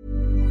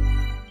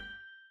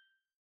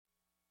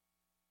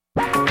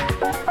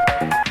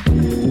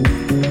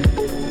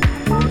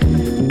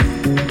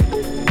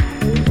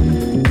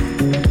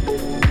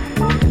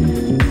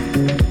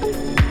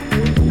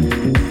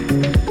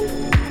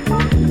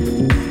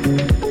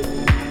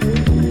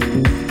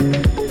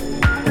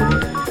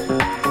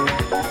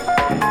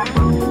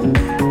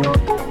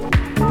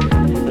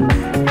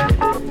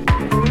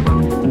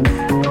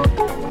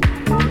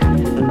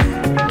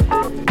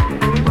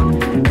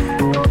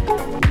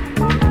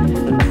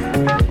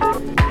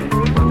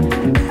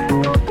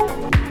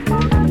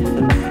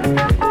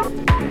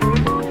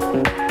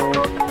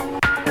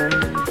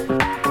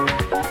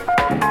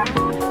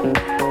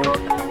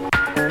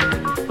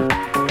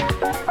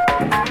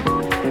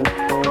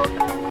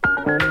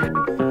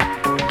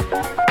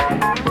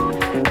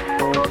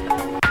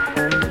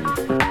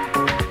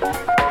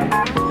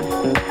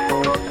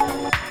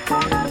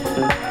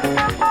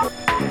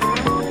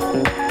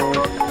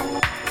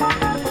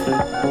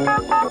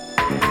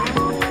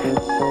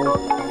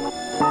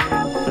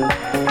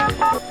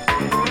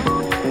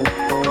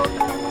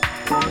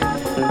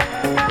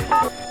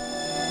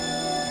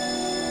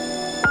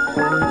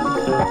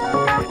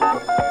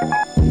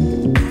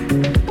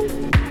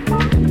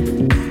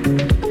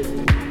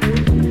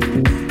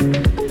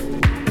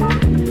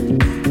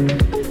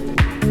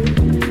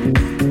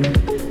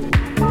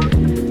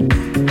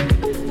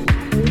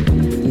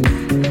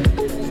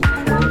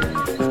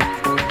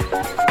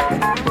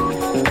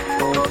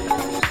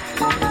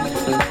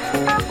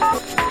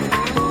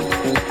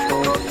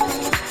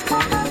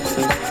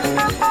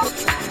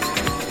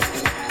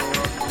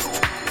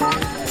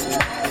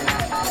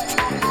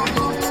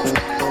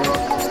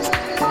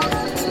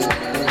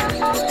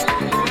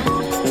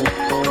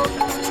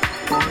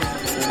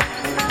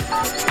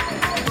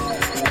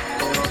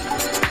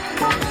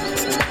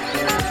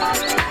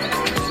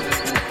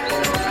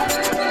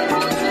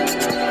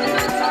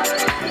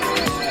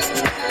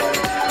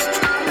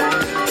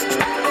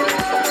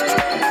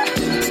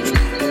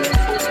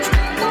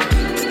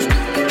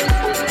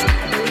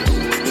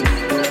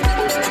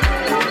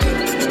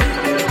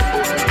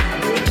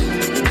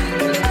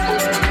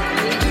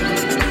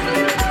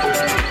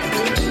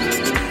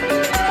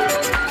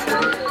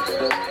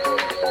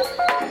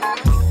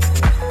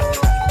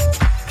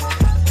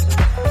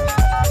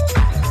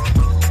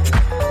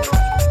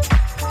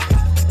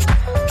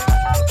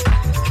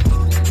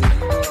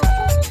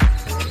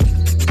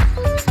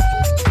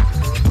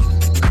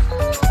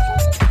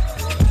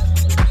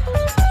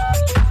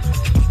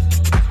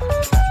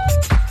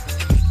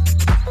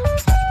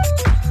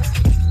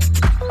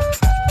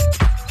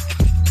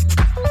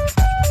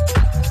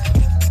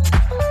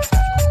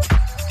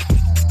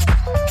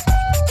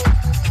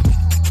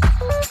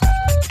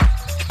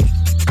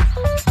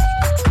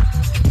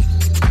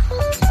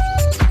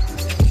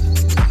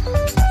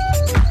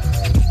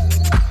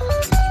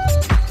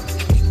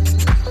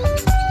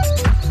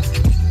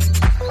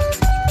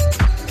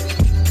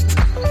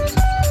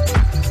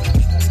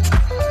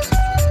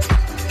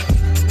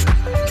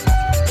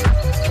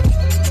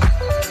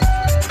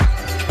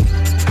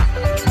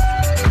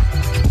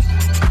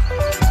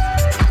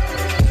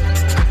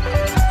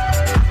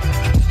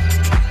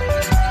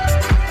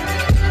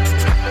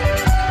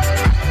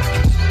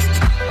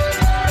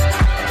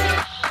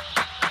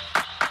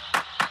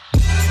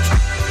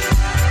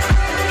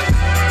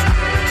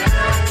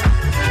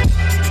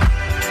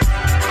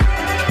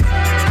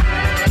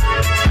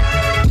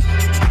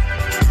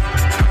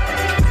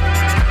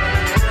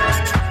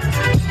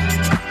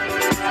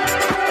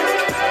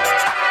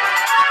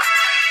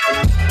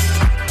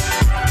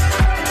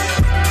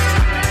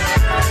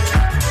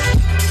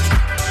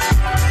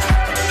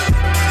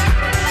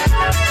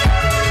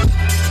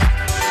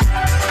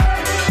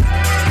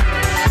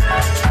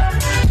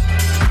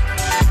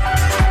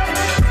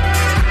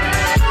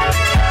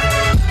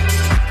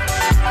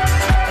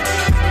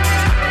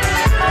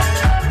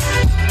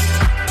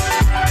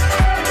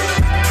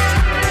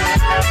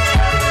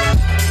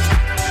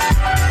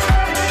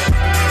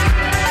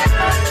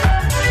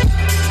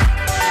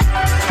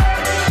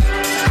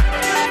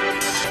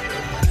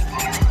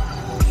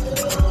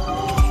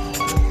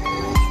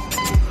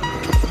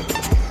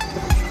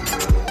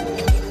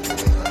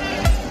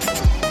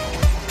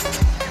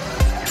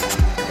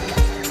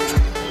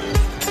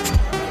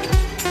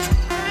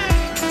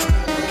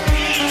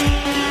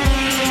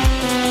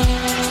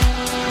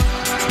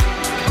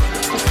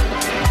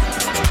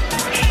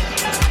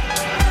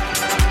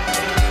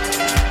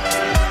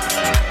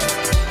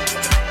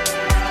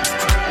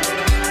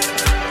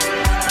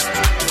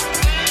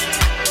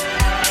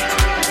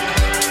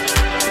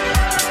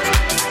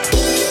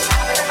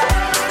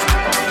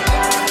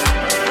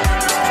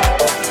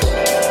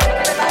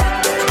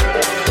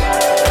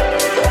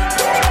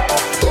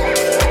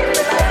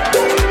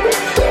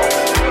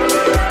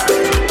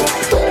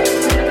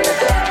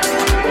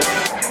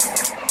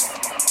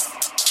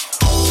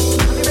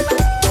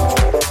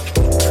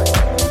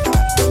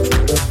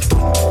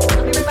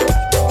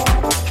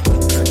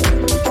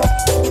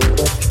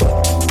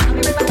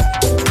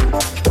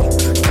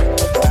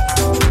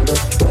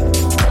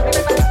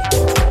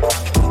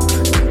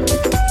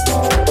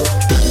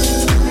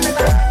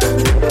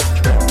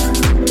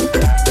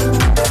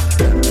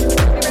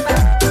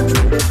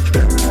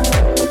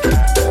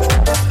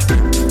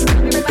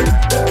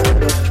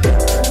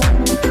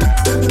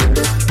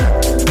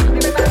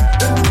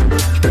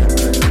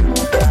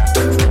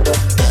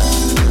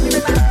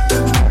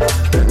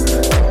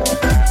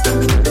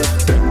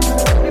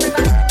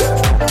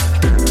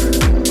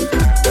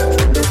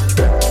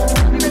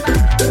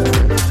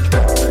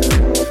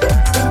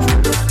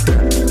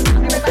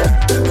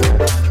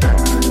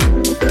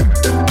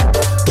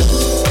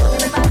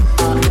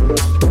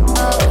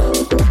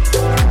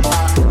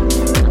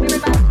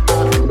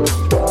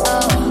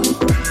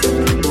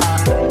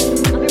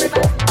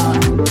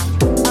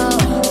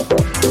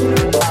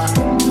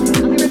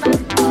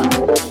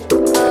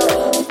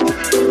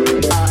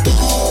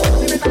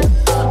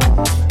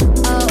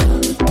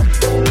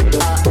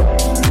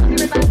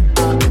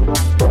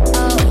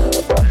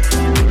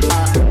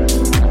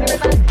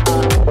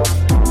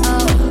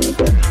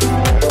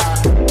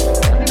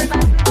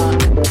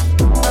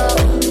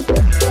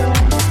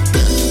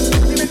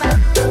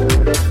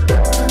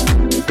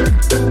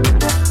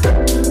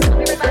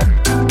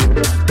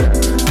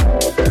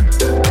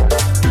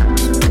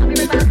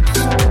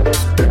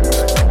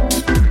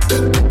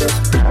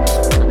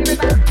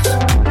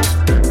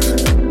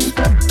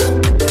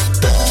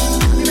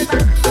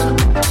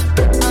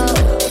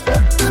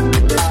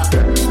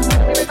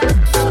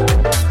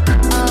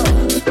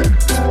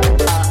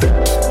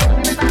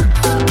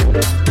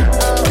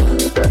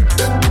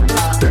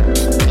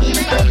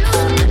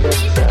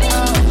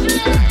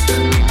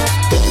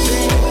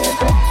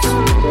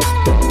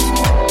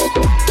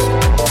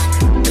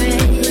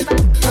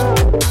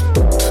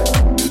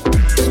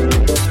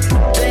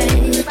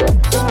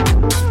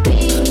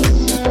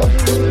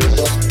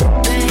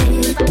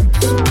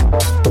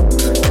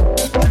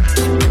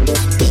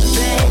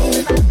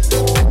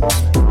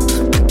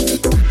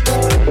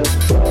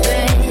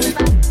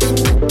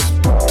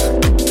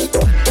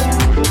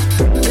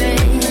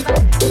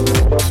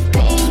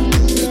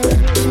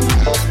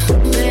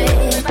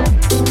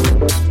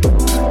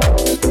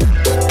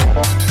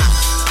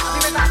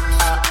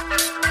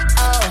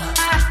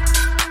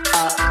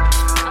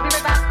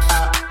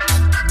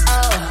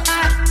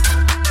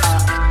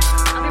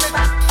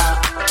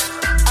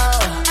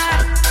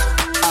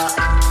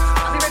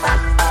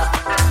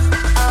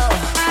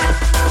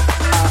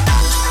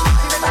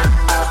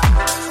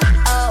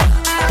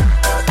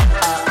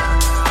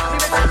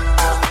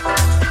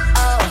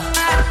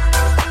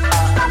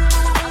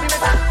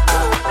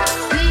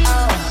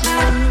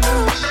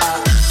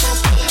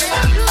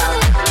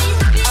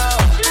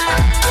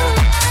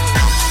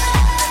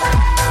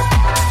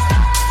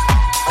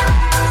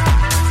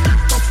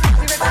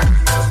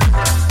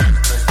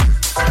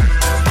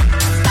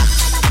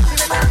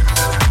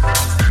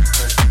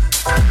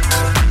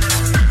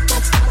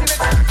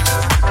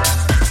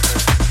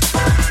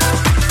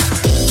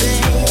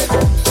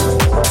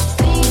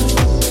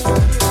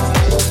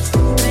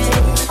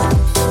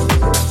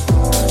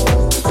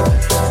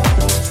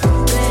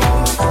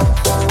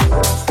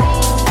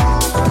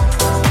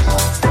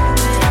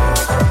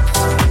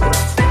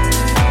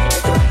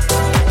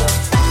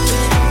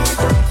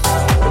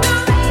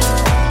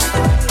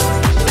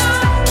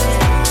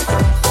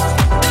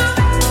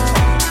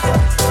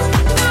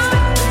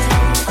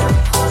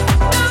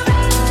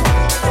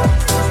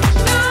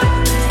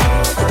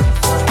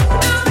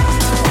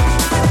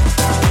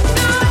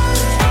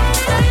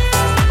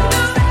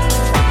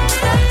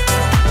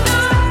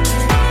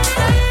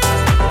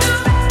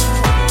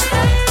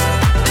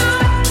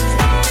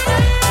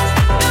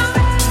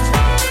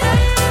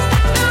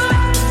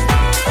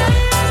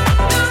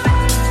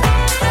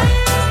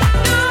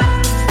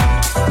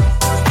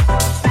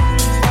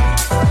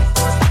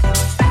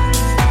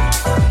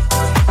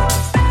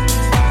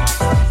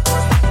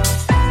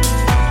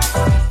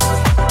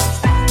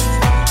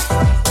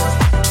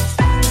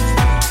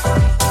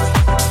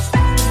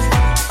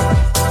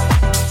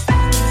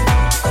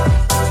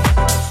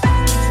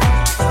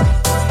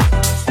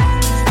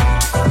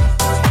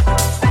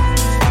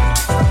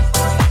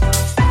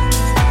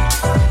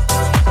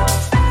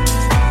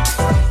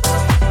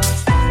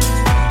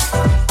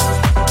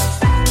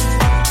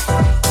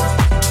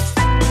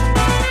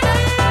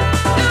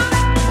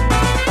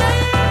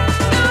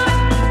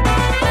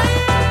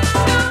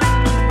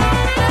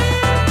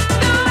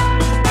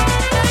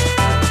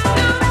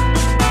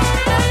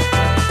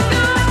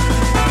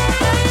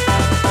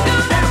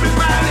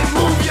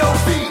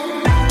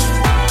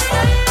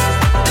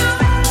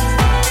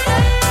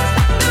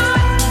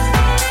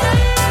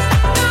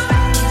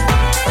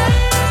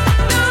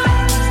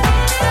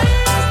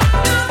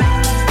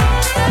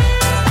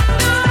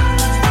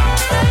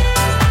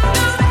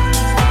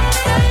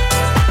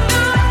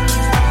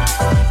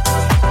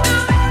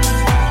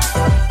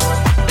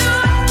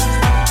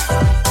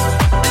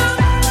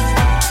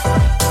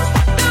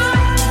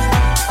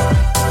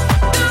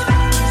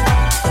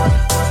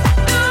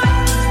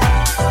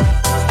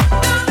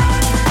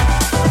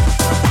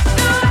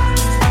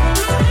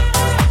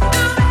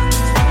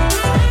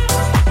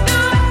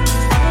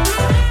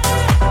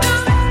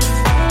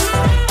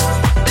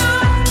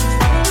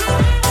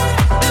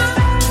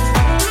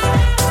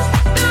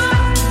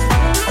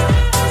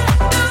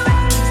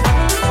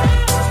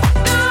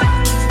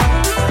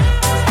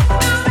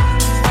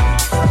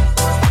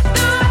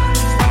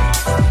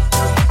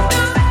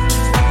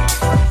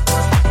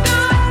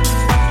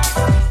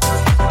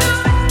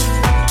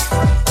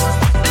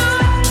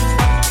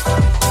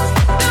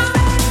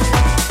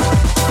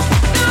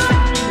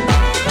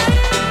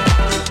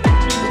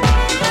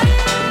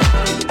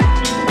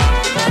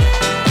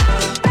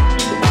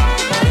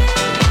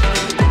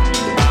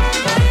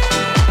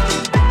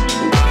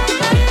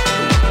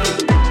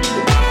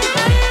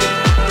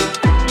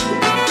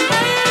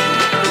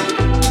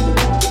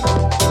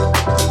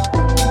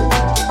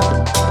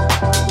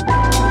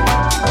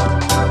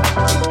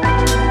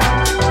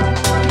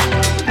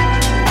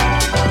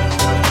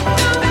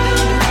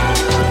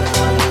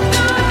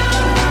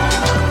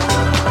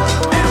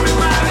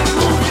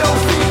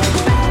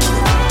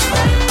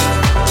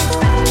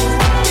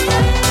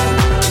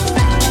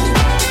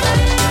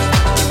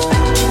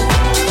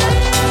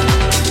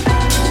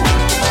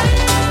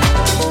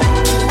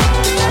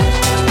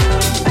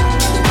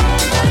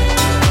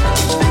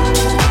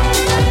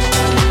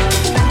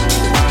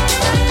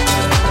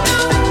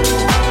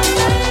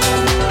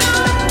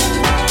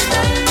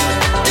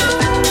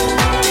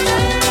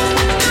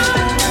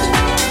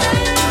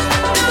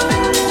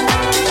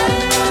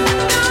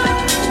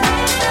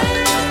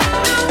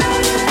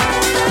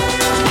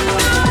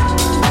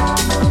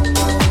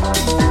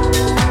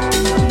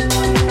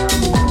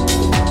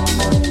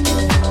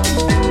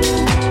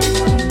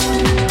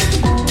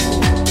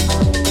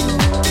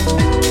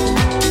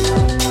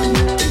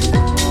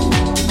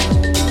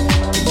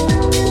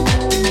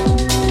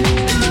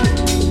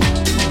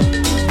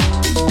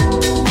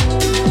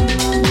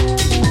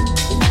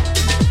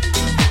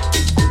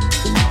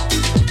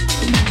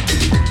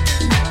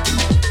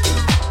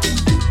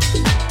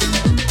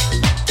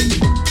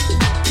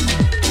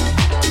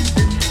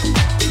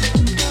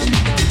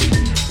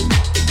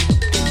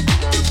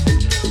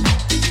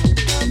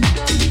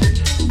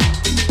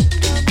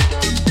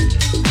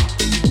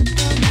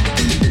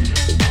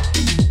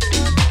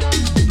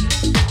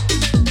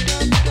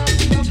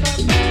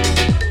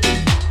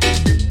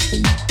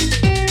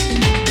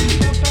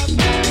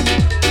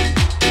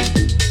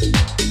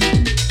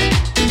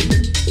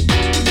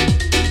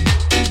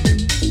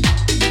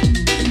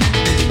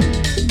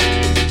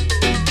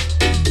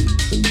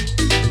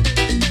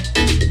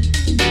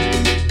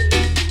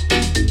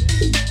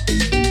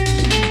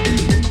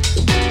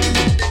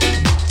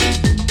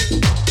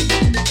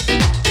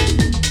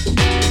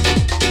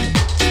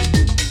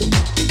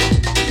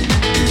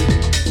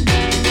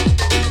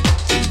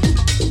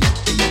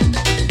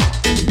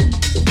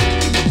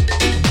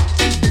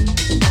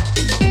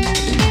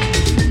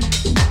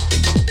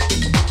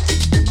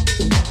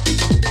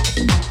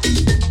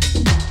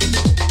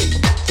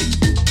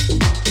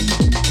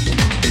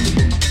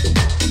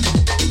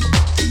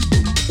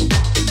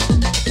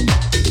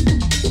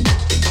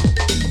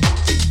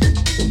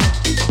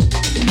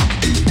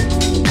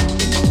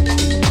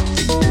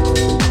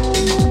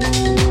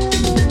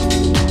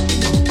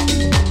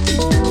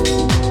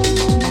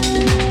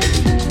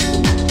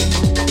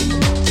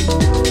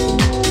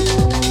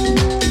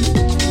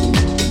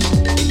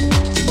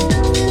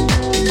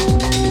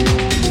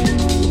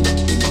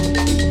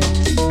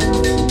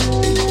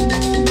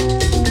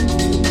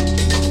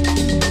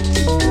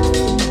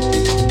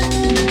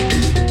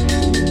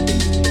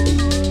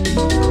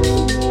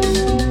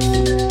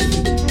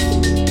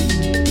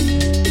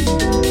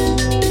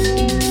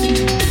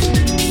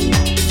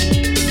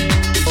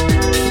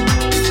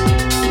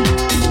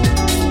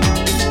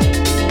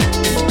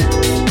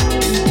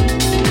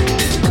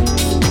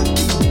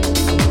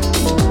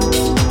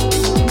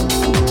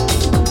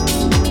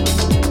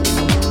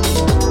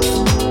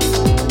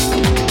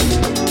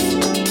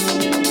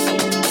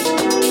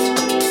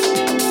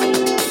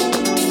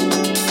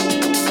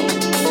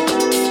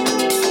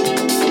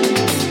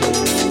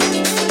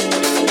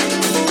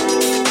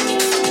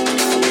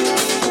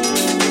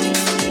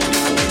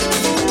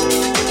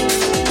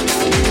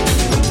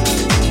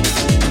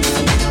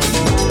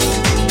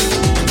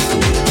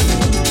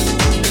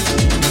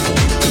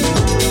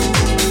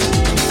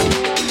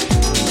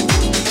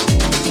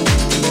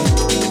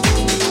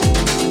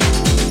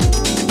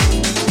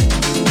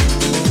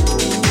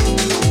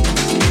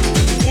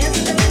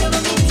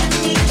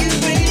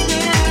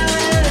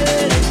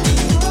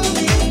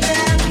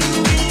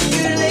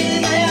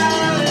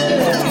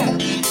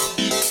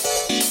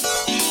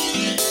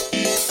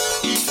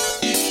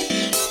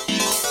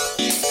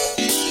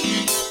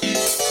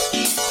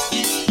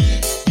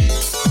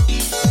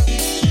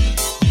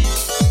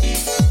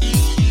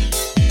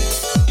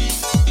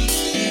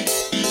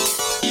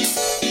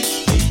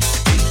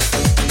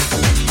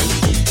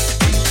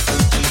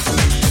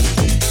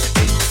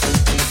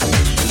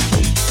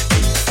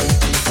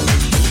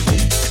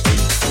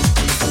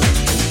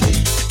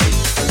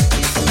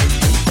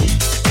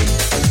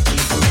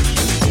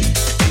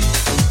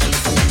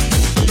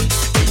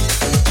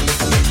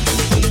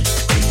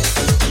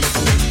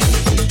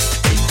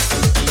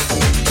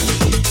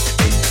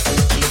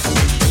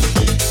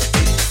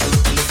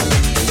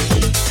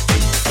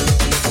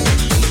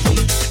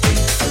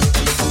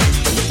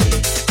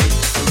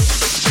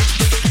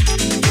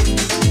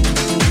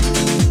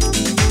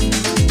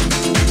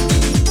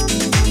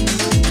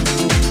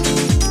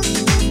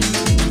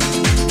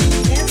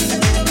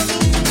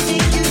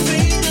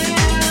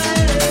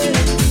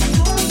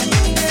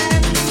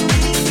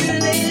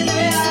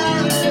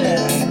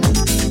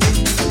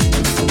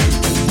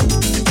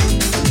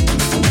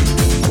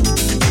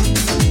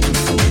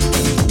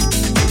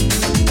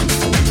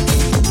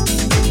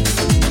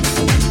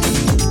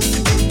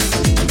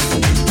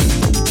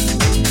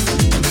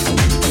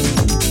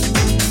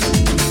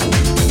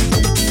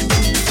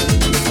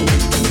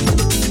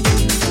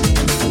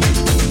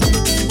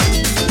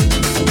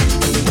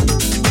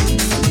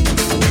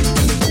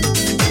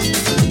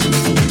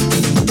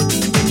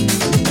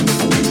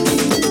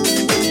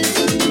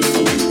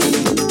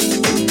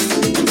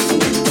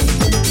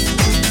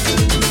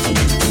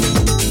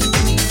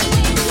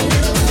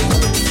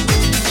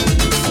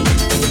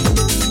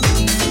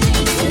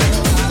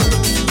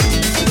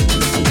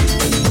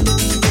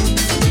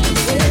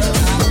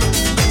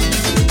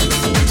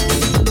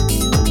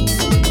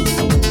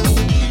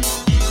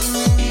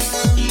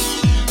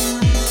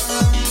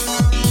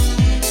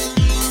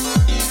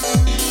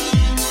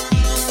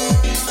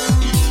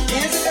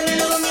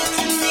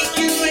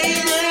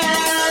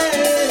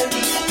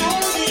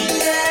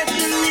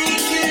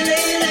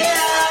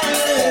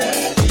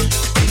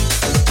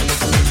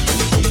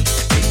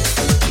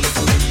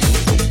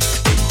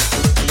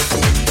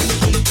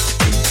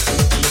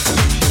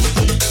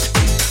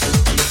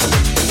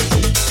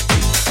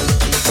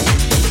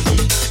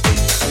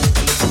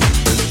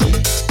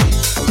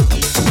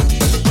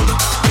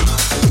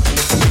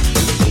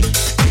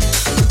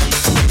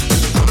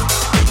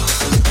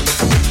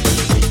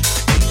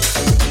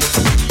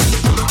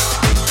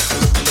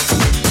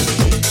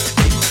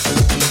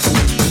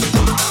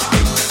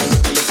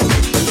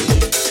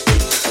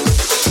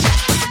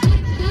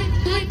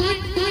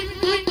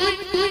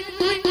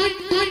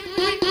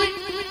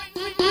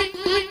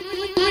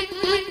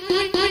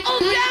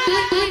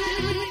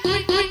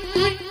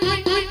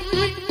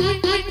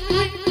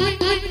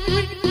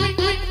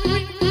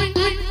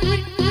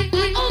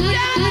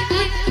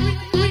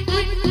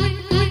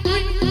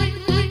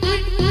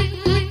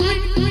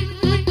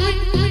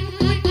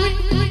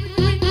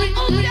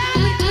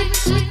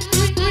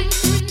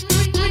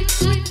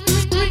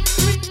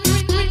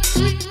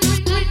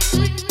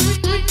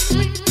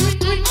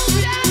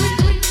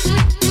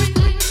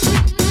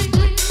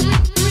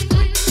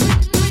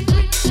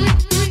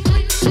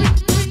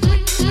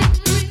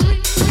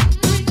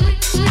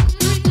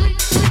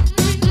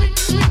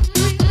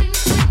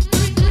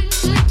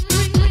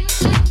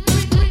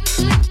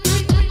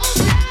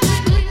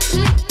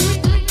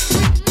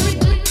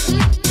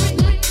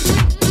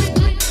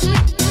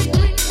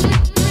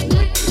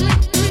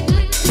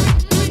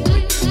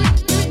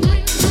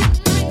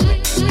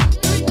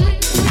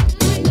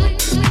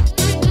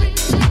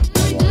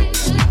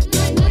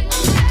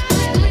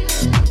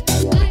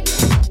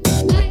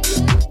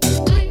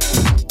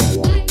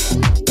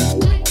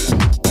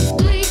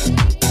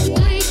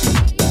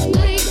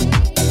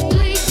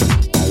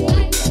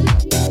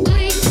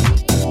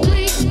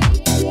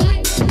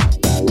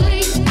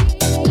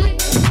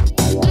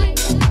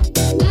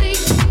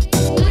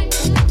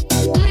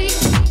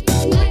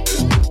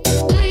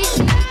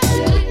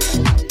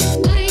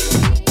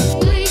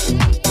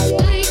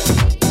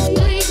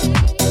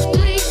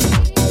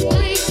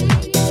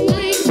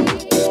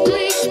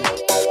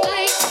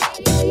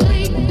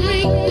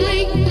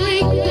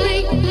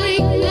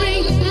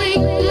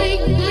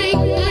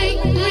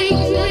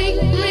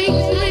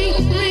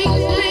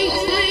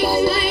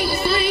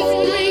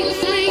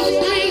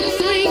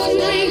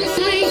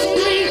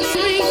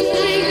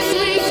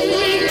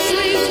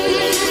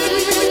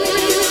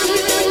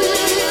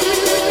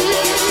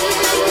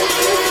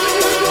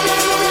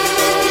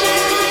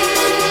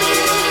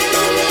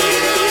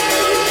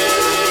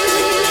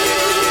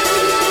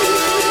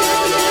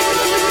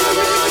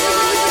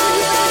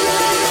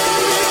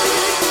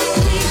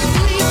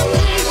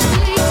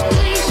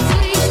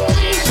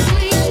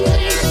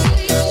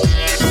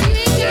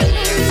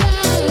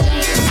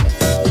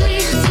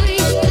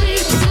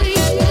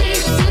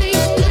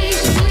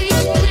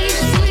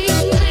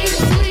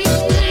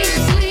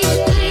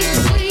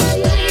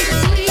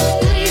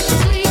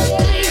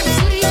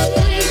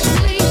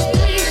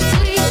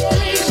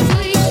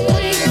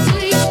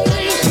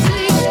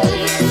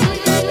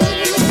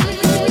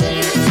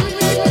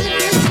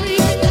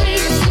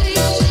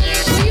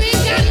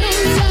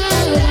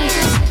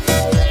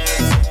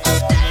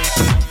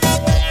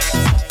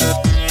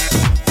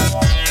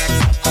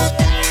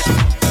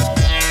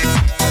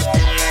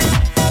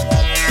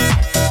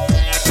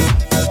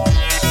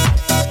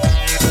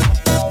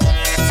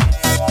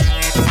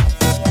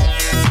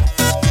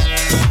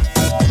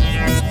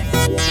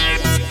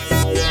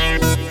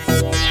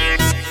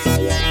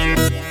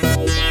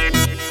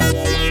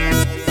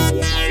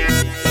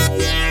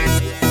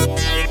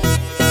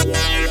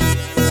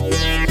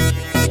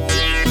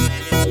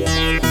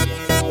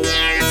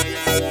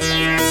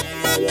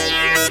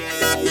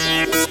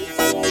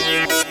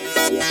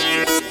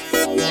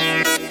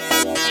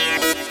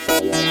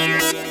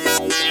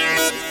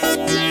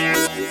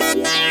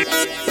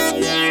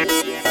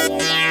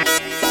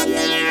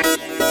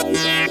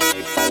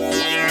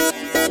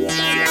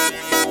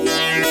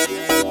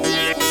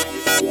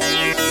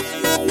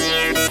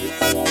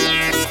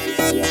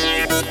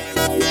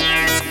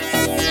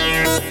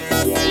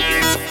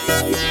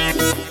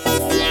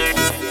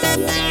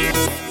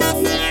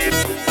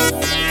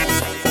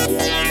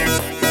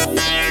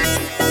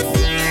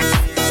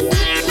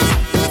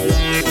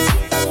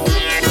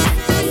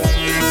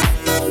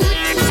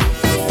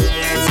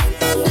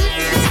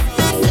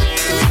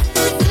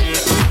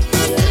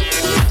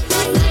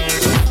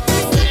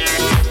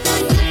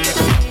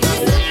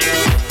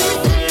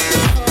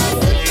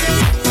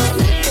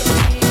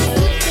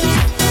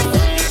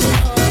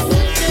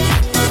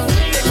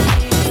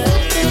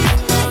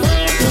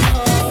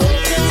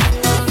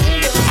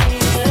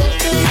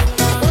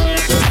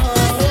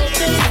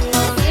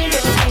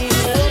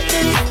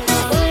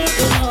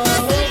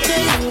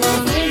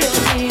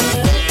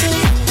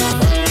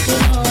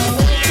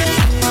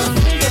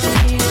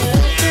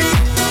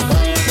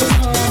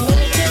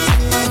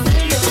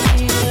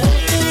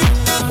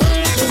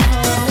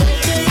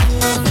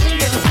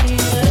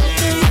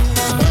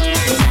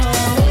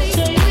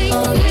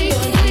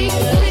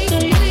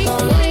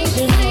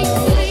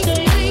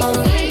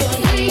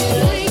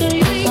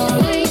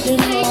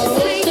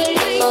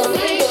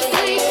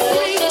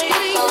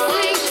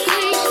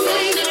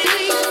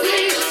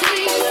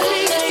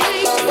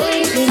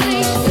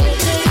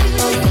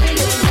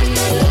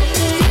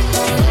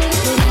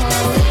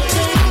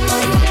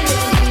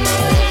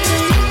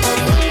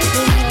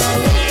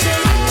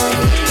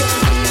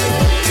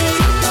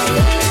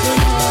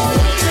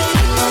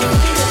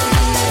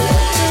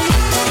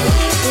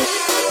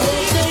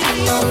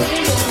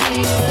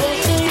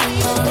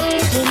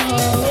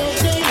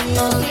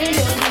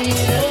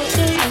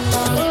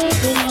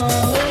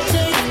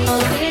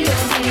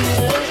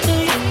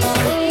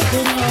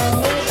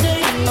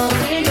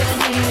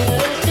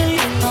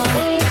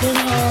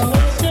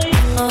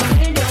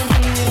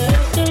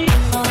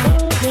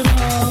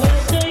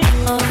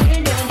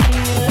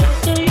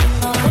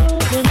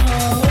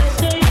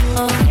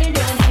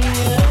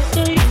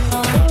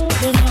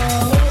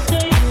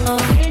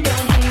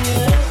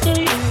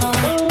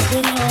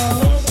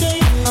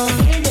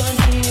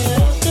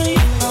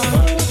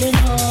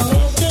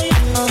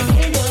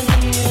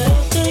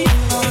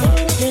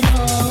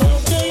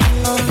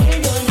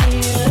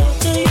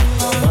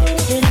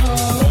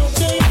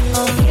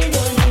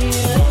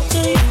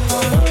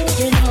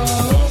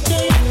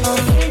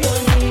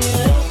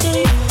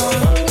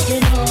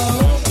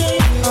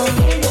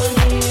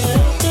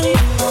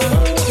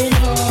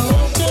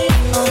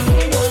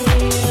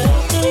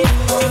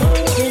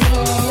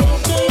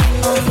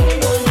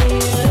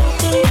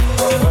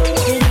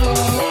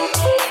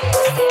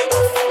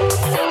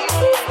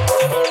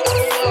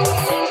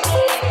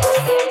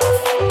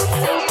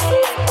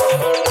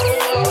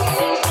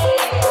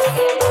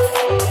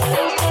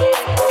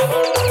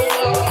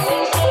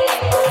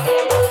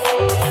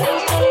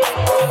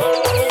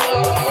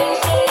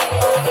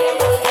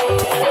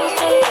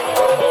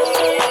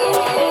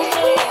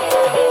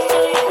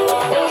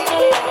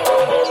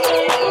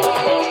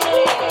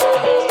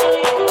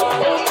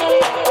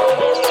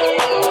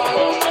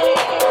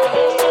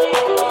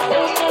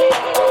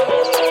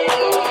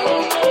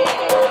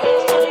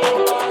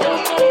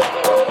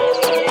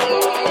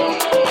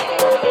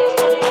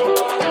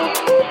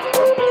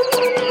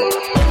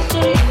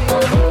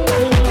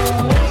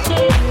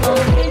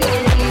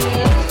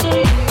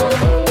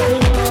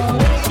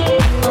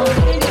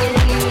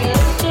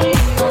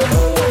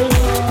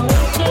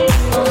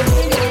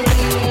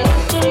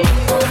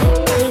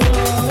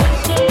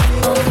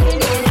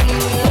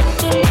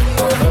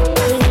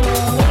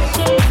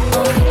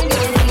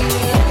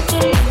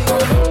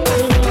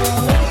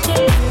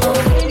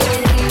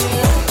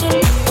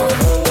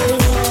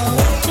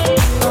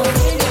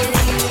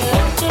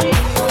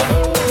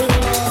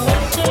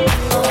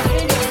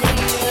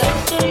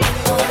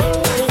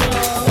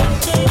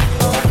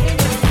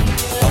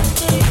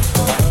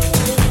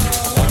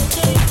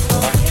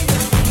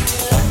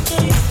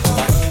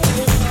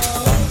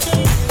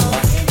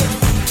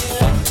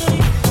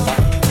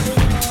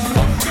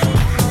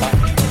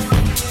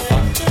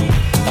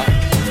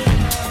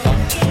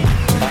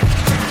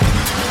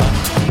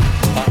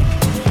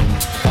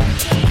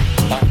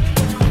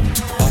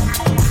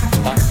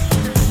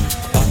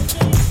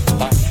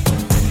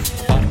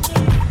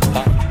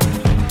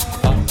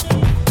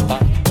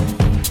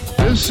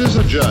 This is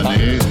a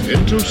journey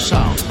into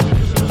sound.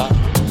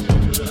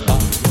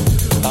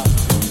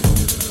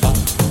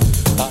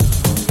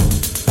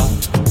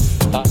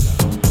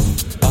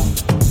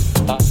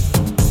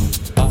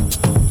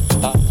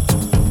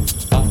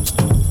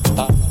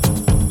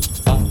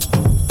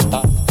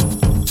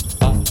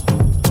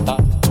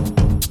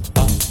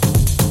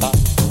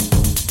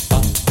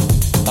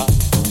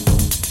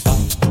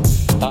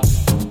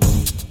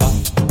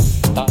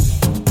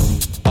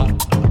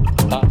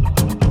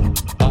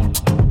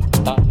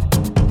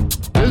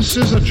 This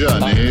is a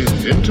journey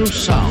into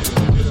sound.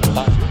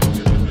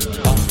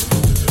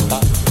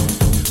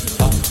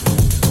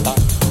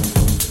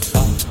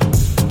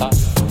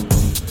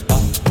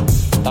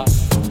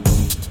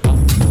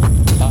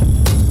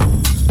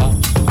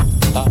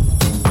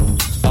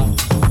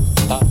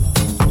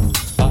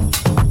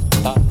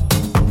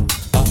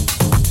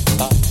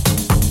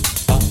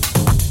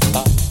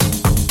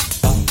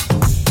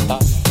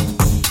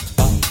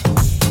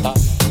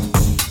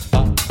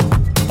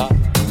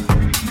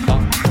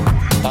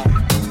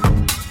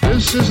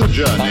 This is a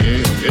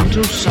journey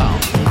into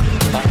sound.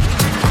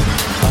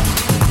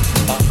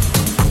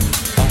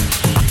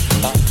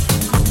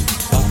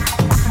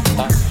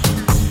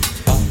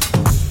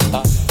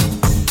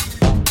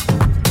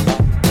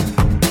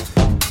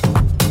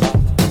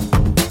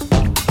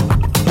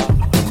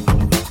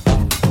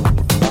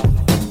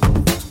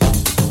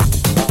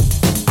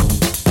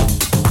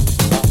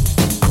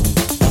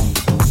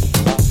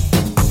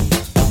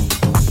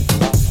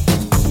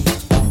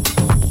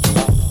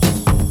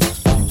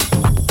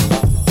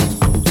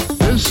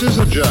 This is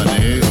a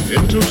journey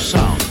into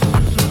sound.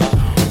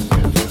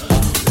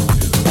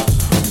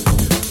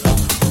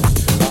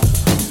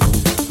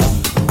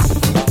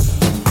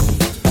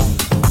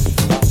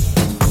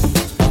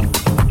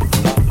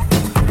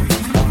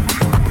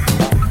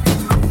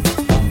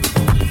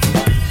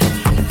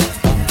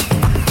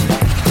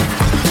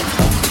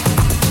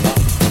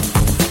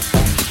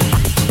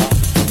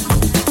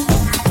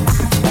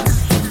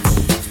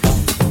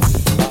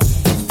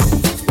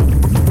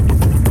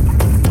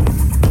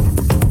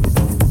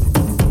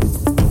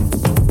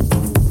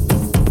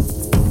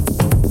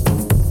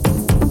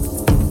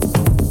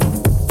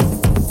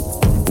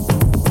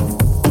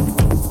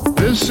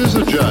 This is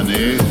a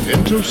journey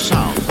into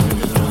sound.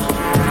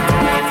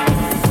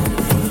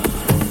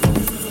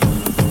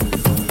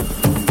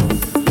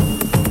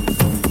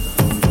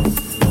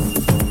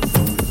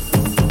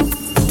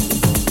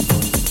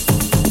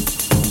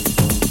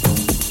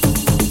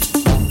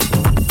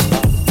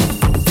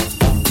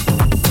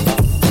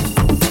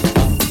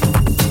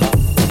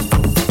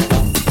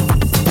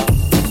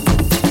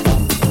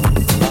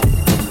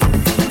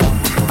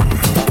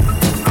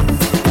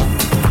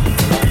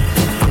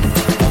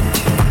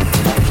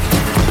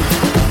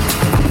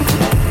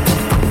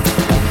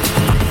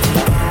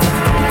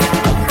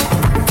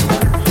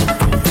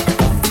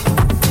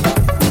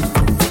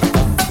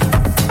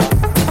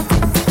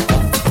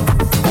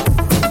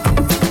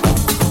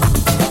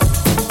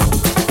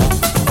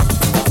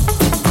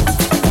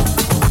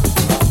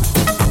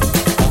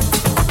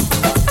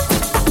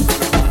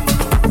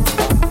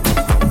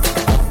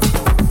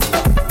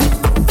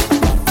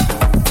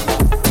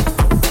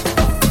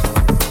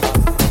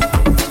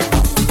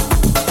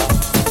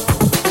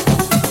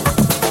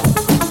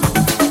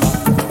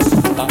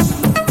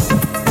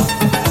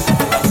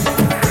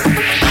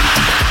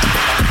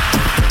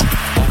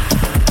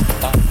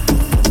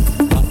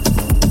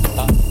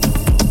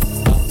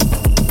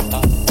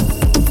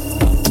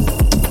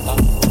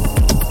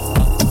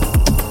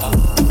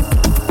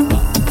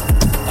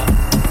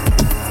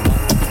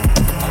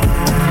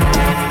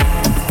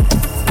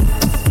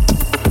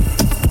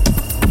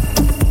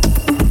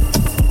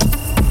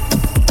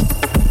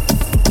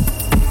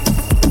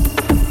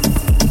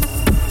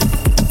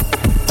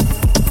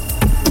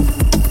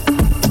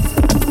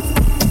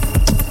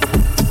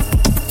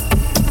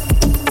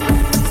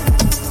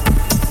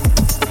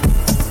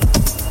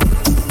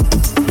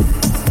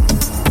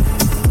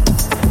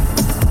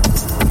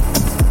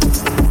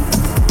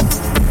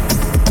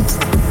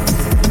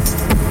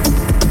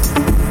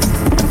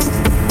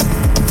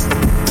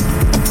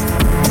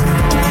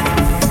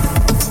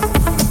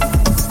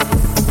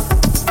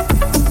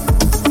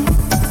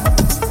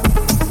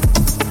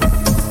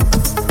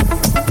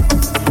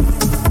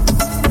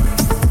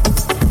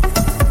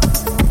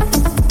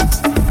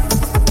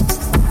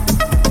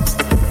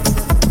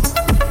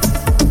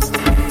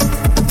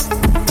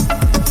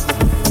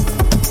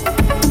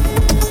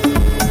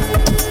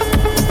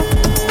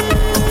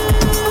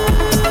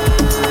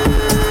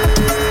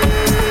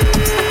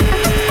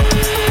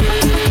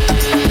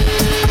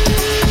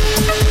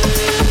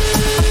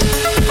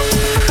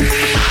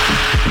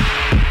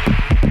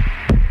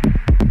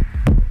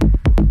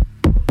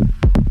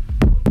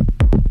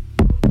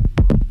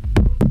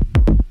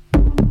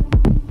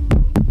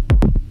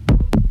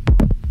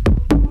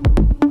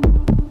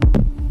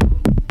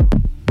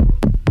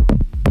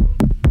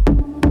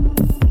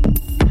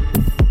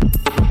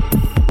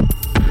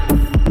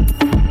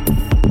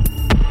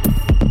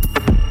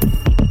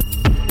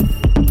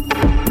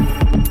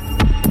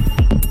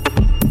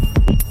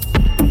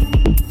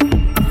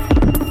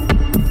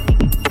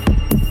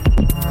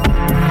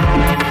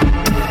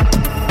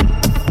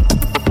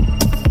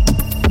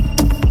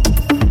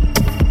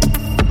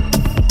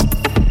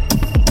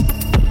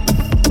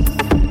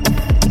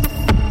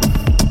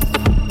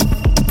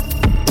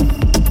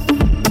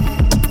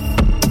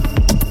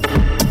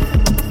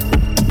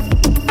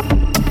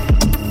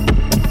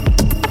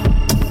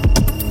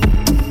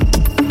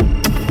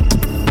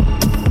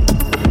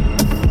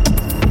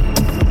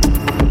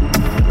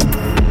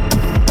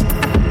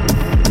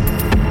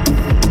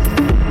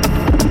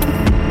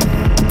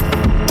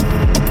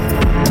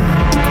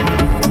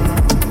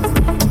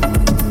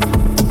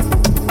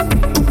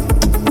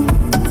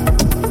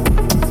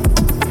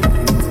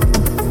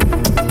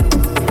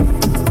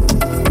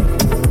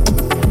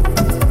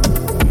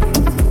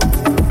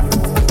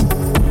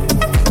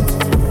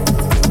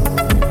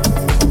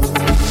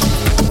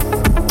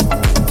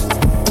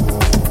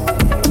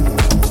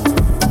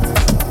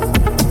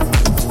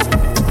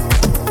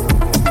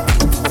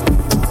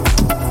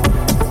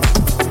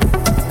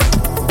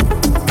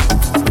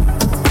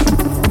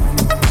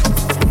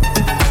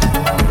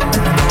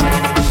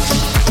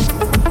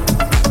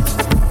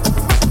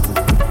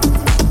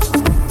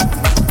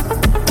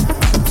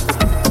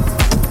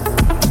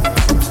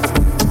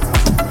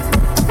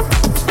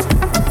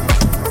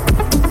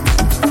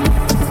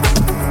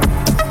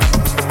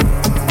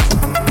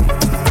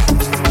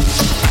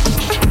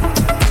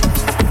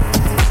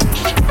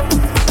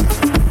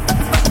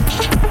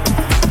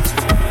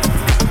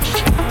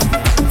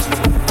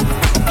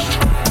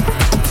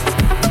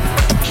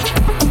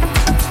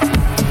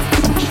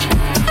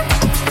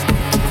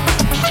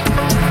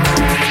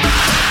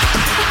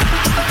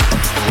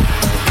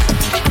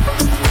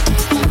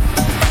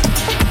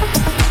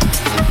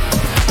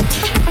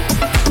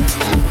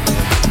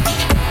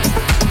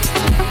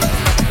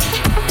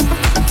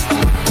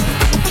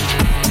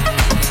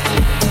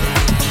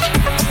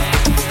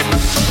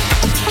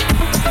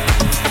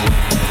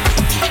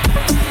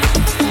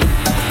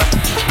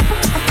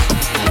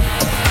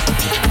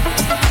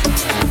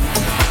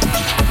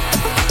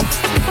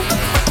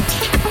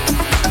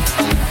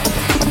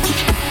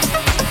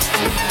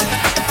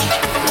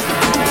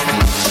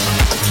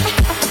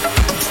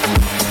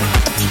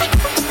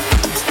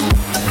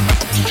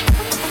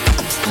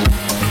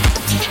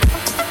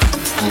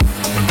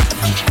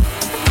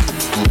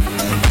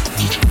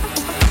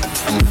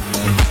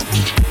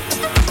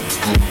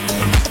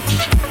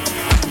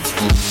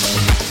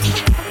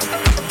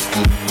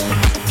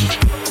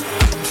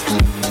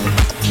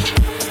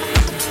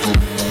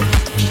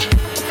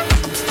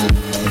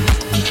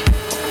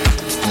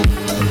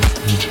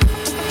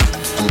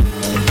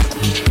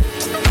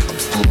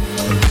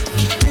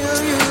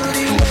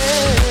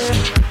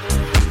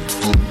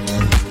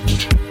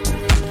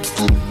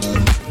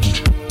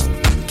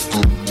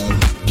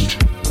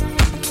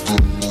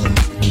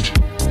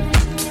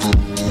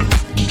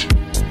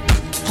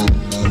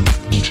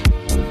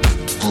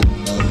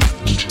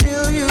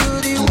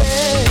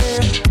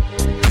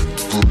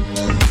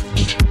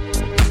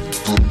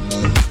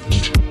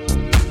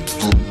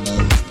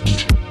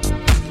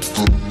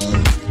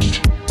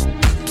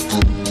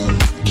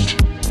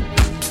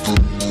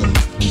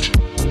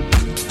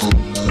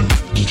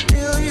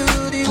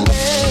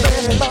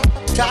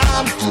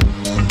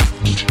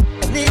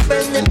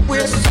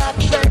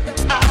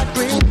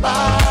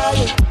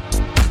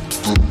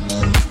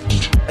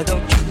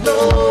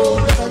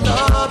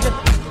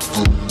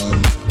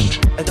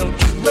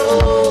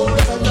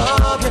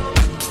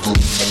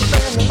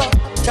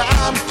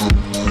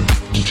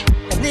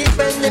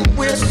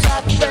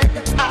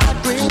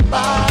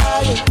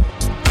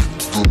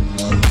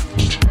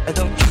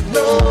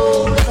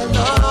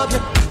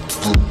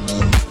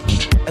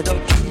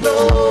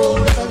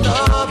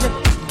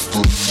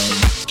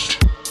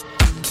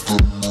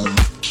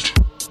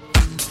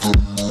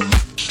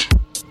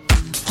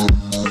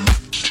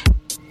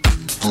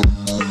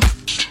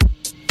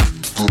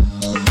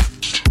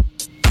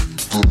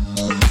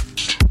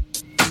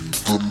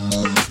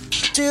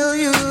 till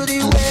you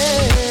beware.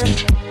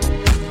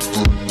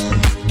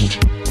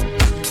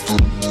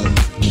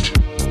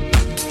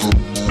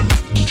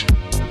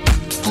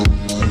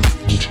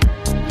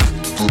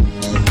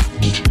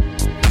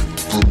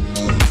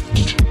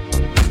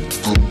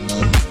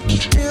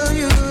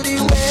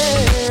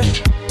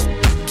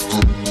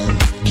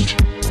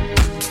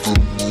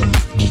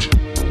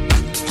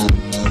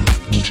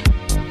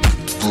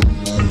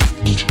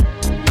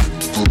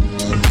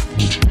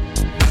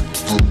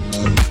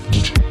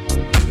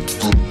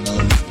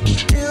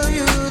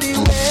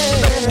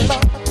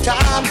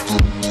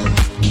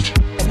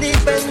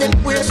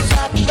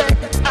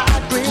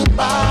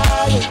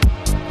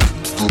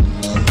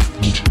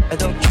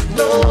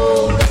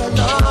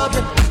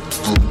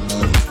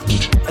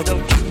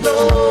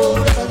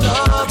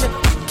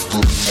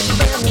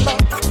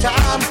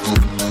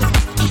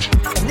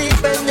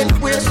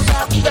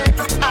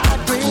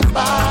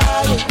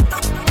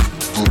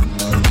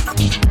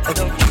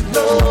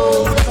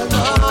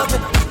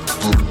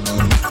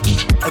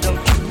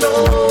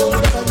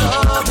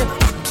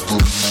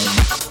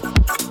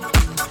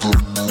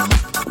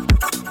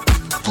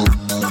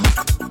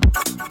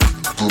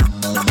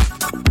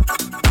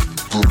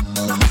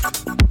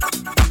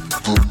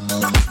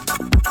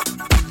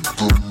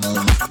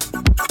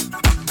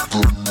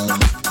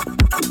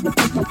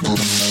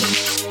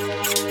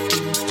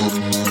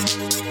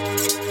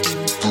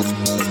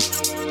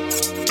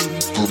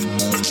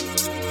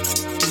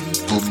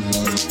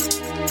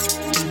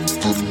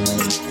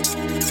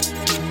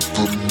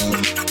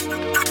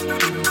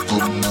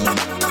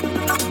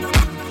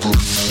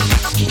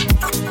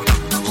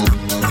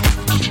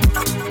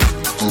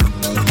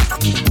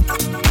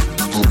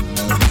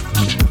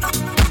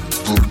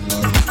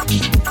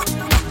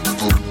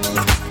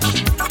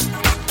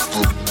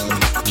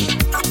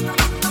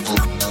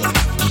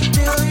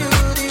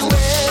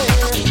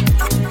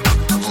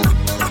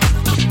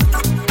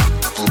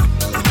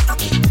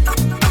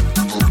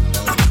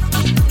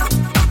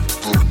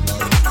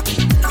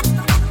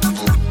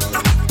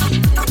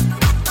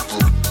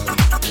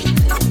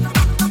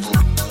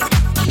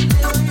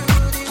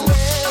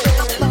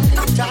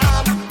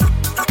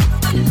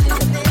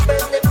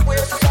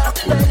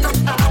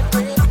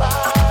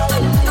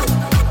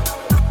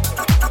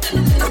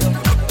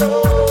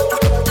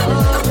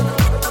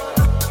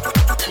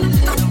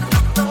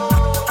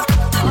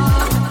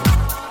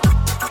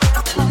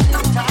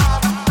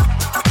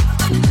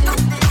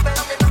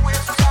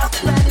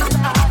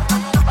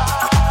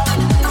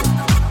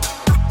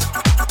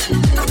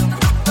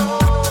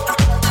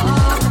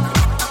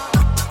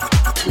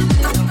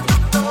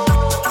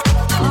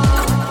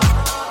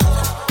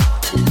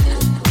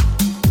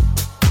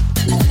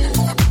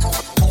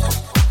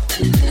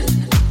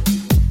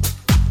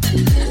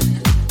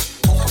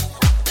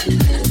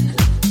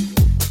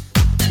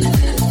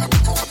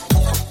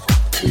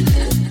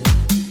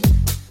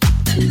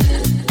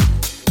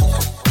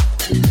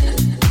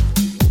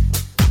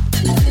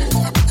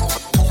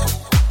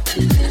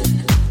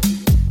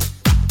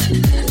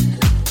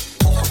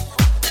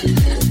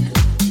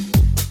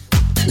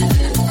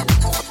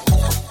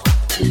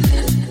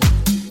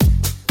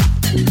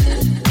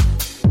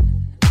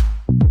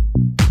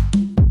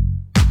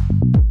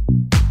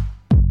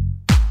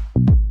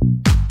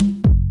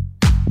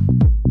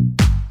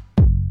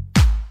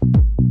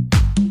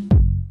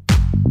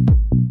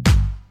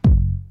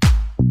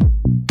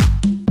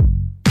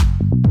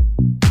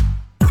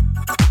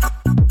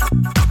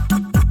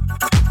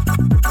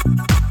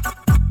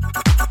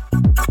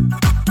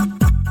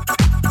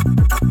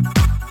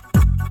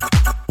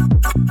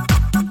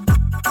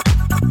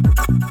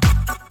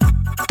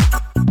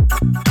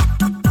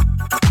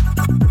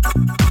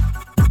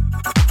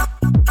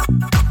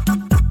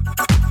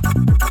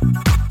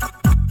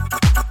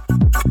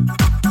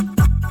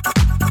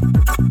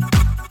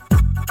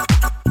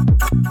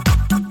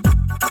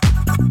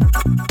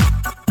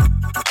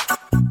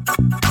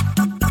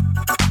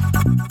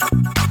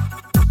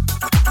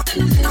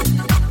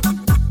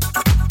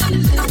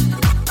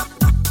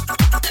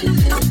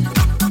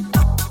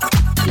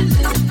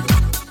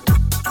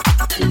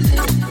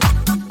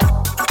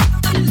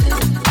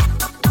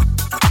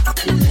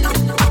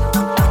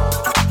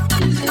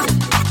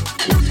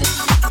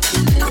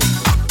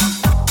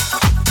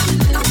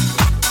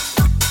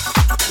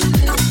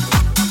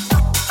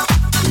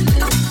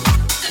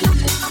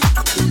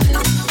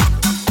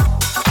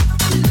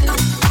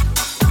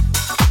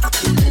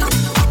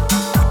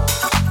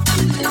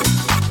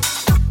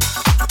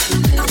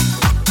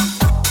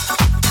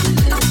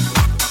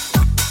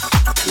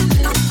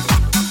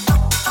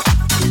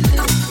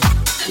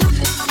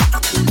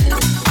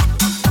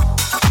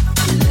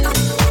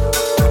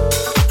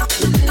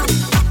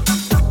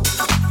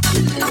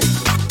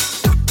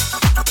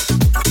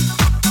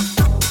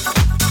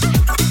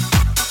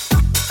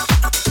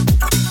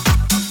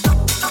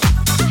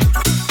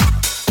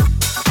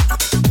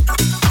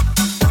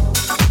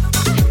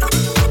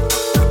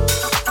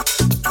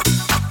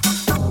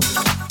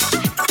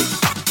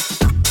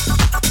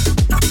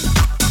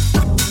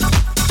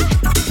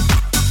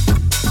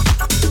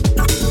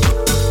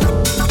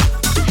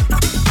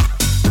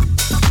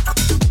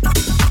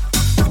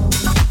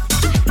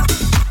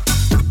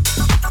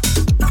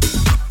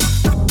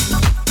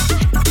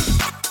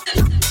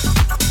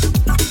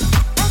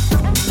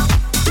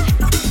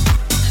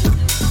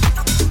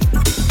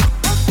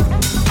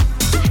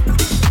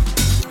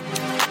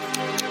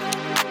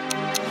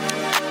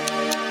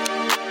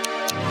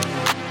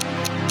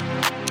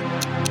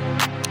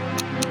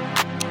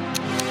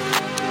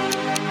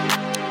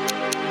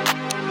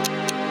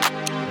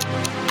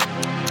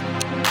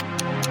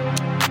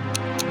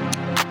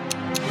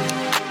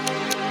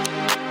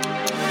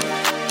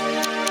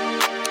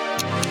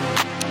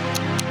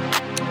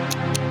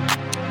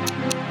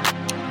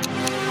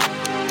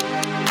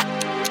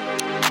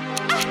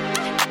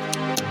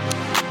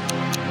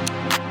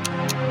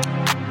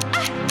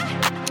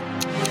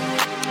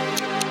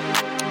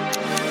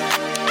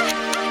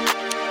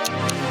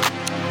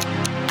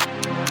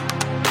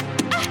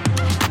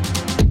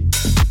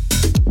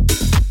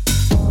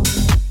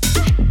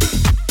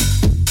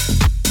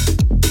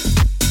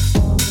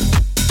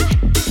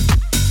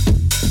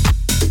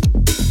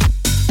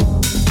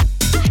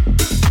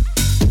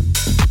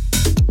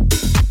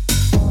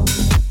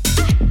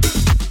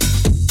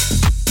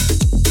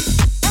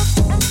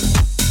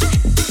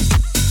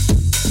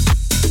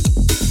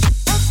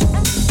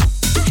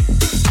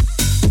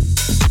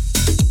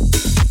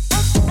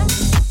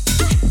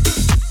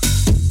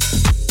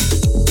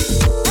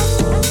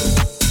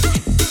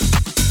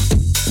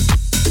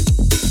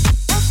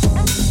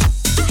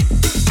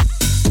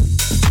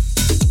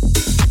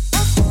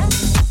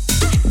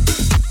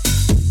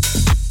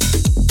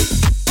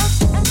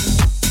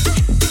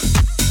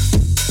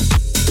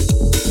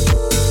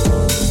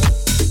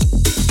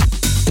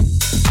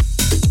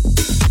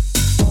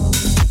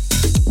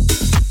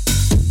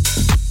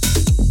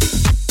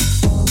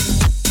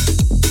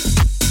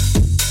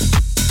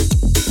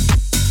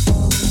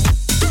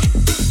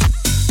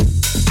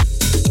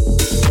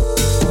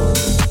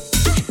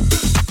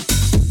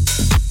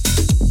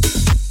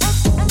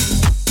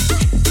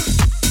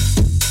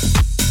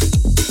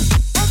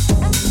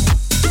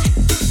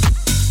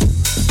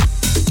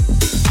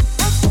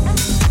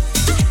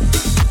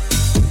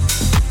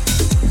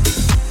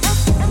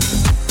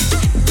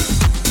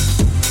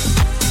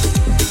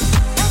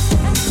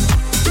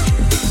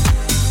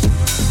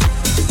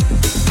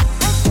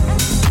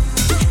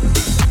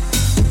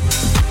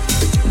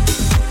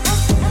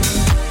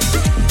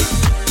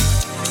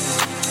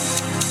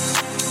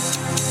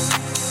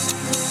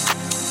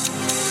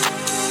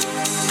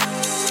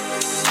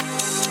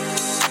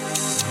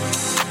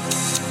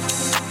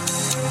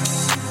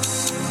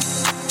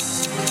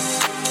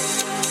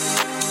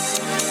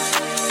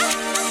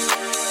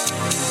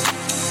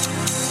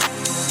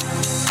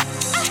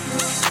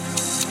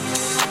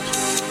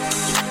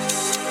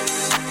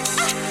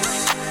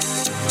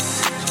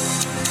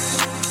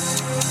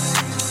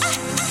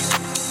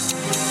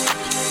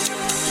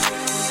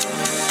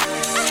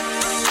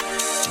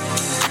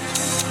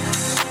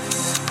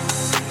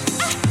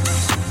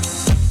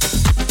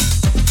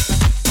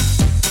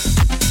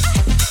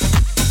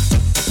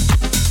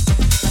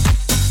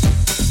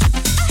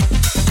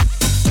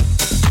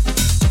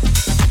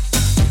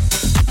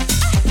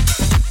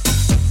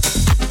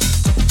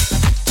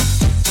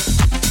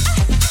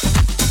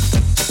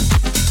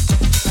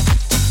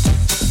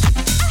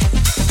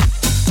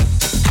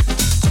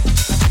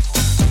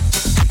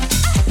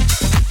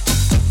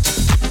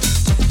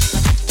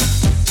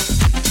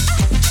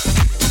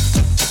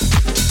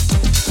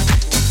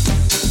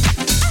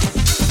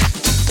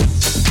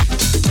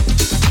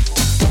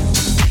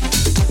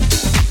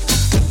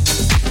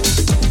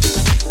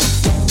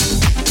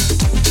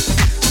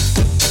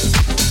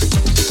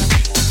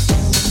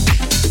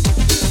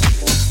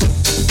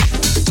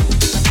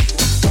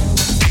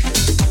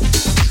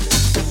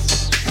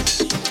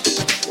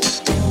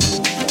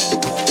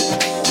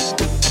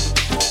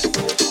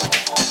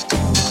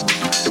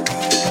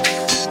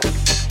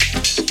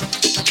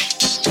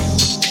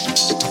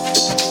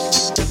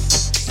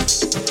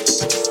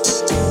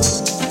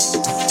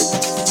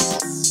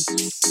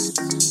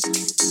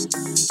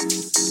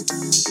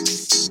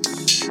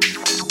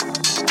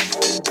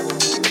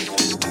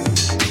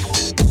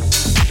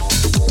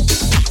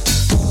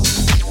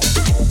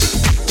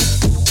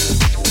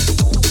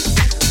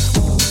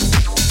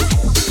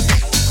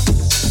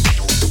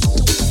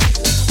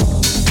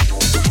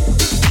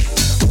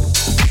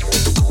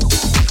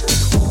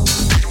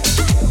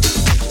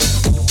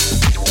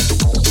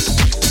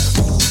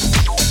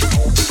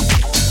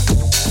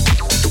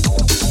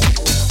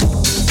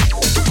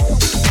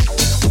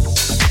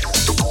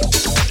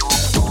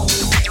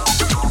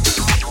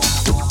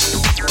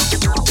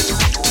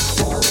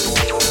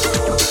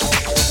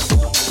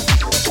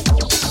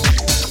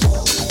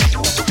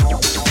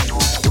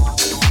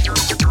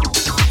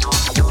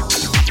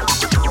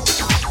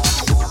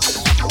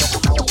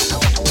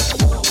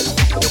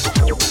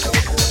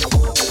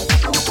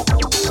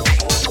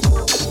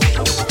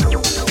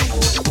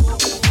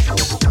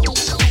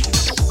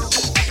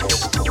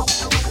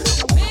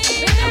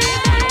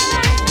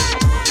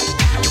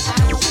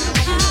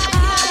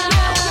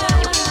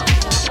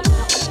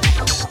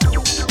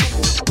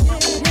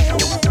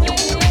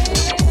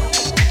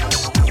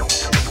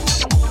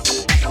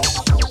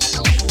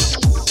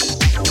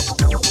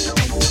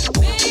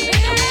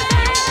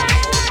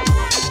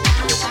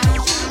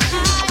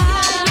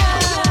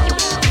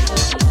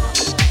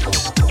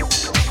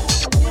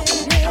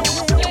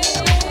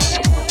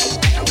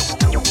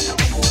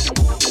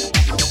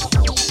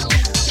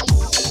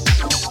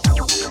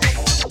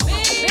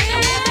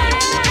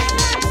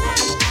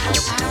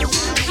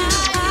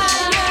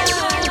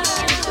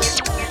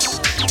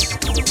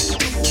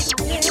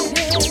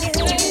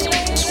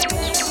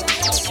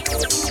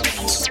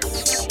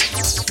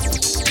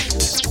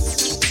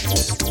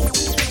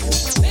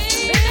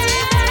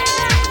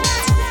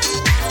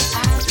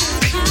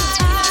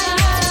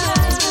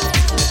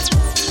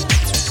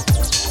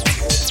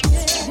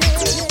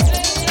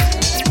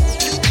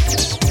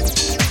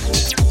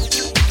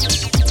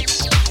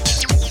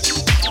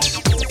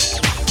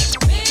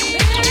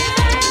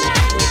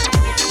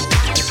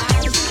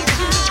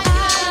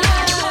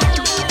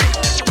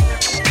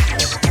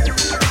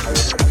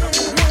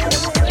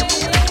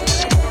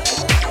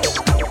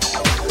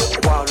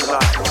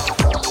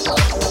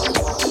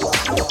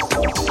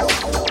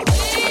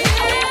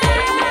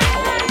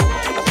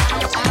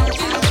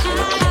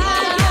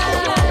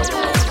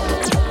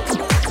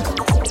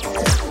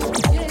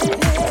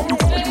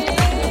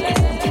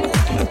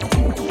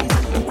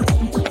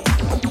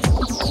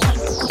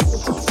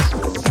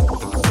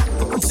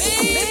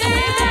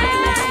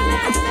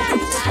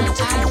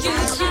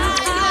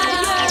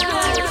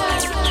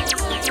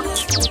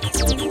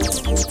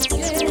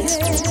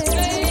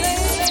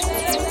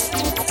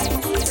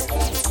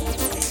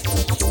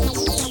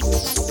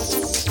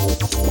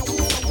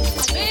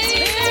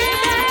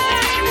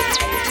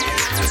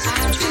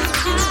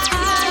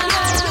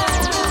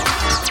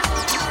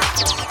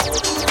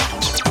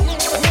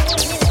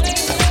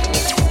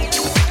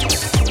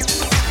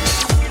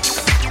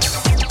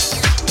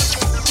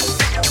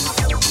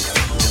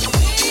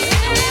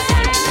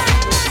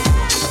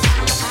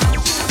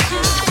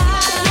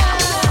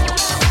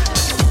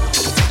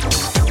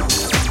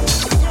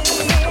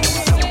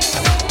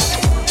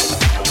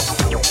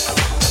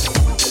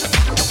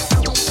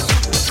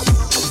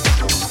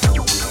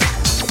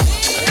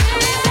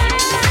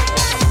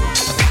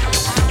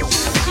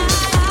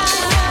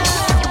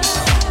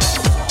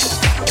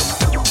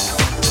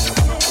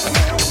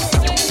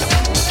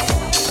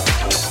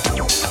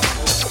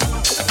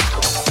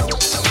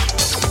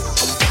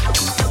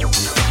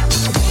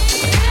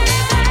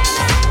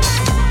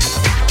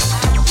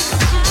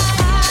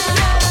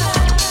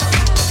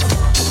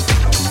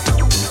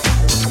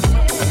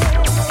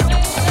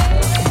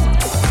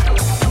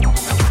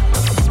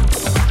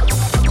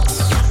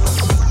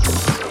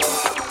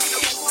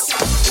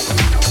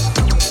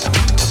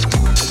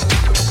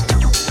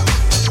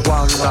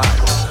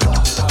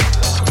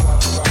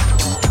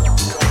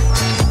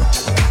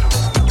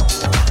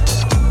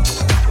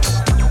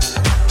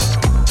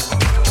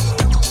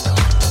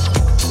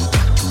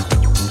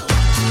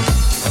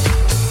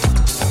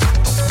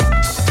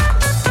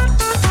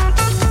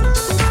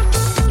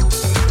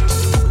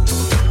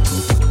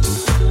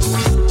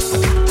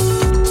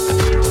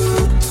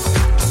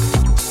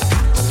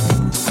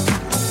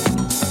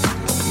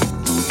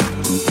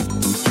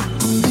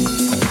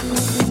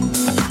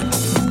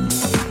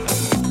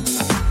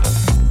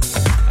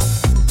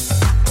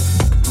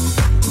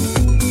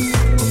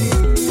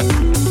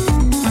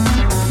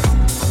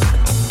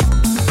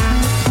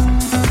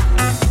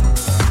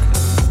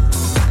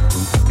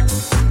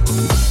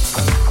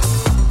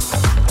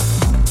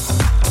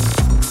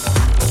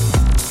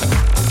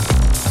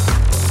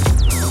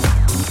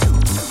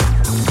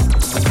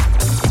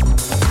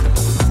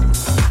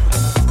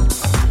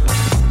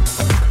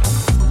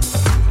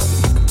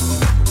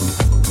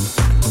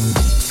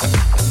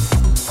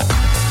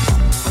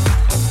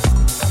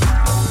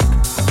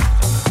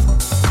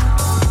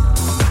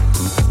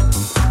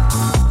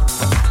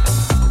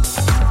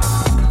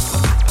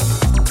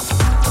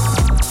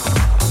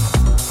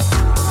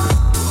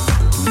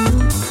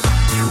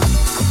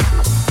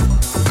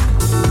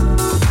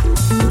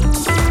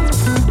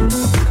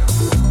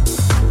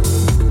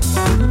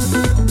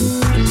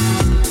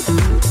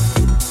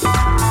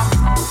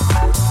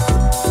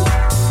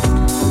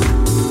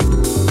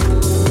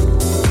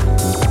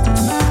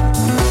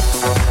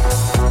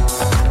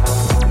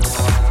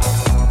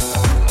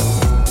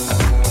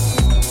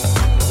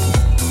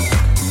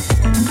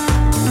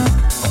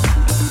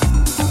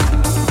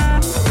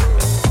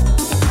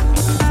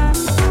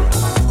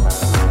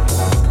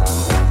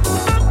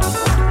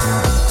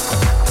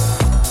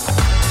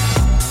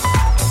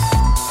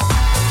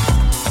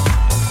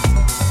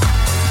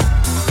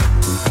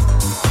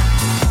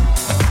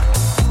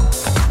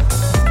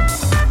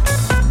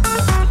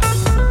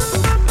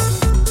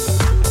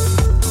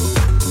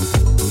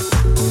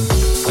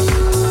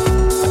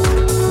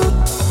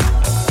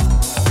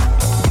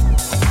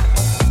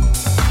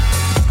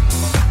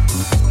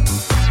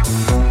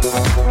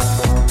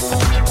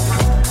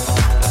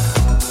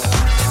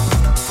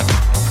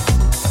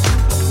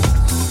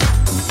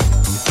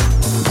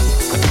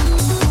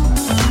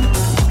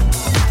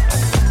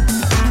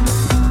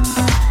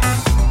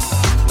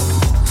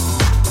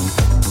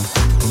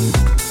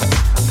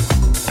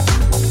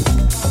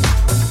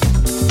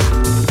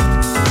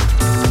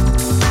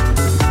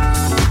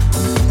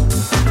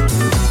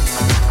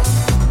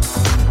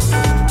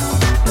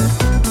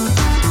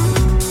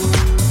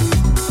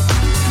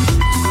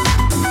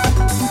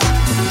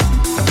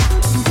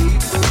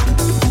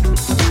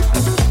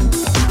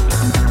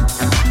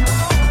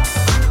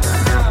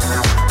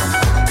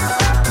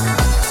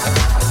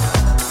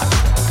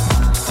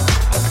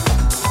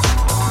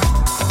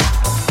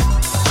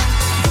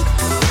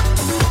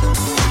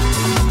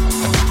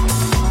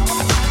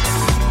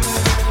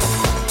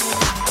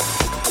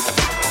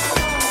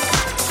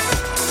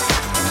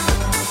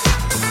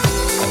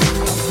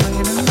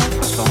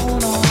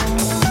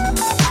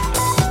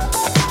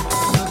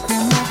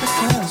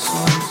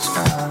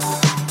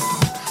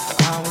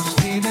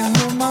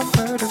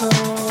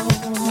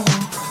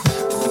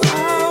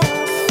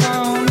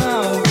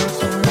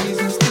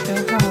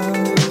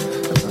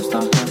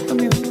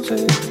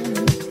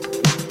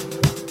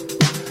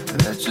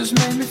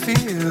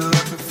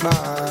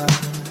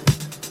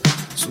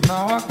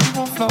 now I keep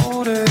on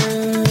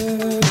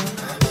floating.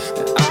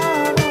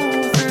 I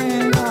don't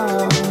think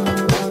I'll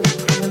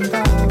come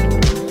down.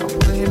 I'm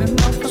playing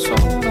enough for so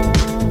long.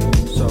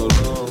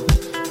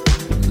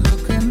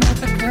 Looking at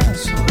the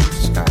castle in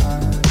the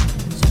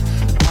skies.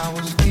 I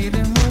was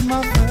dealing with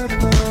my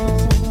vertigo.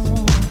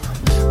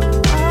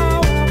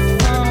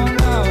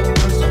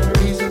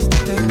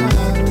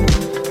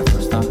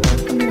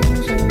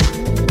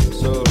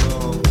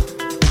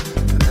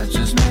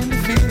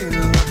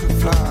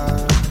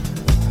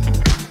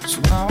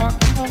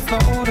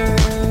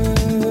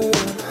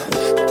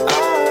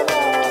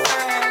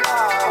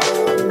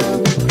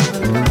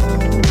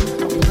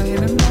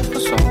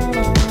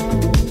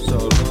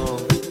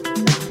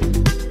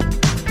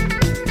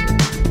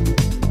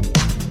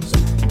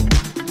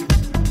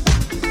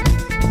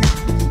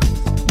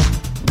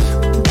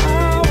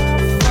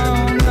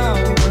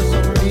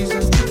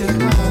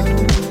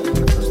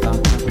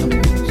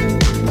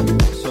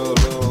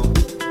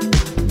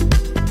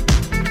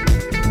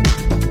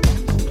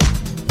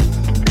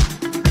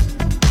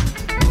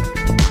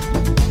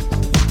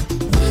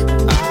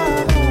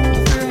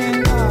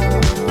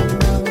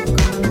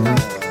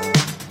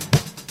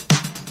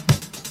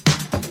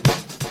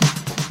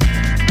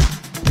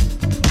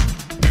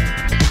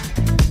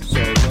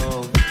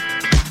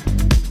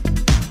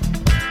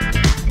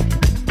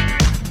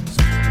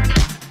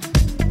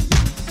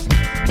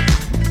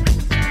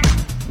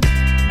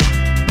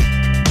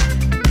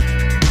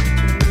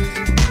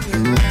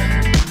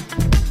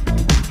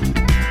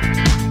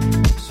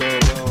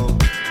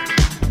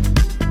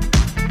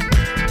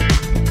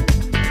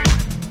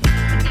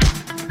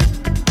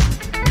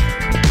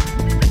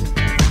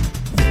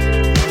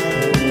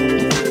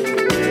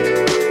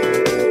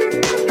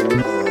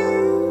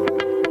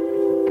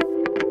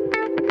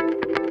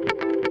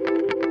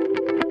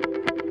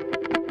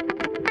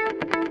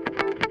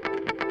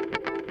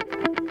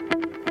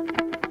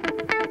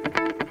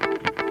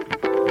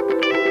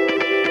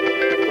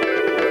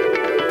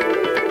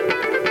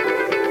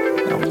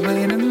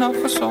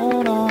 For so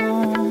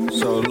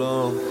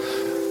long,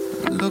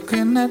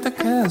 looking at the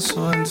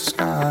castle in the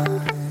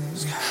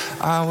skies.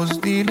 I was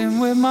dealing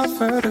with my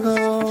vertigo,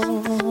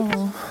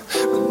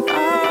 but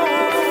now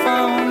I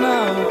found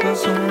out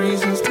there's some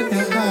reasons to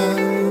get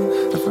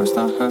high. At first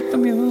I heard the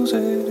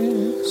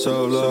music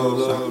so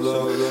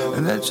low,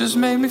 and that just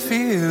made me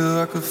feel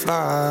I could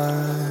fly.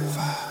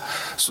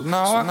 So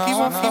now I keep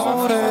on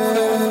floating,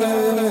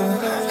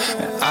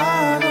 and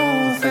I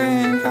don't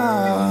think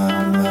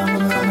I'm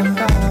ever coming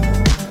down.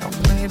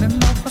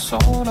 So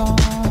long,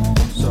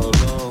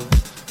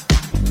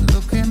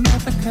 looking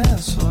at the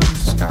castle in the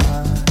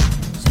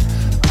skies.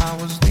 I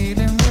was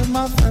dealing with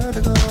my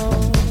vertigo,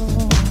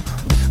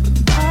 but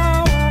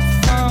now I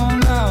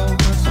found out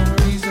there's some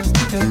reasons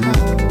to get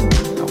low.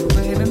 I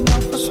played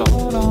enough for so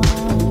long,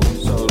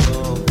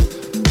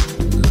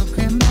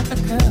 looking at the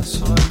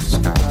castle in the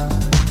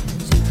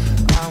skies.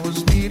 I was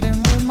dealing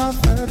with my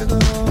vertigo.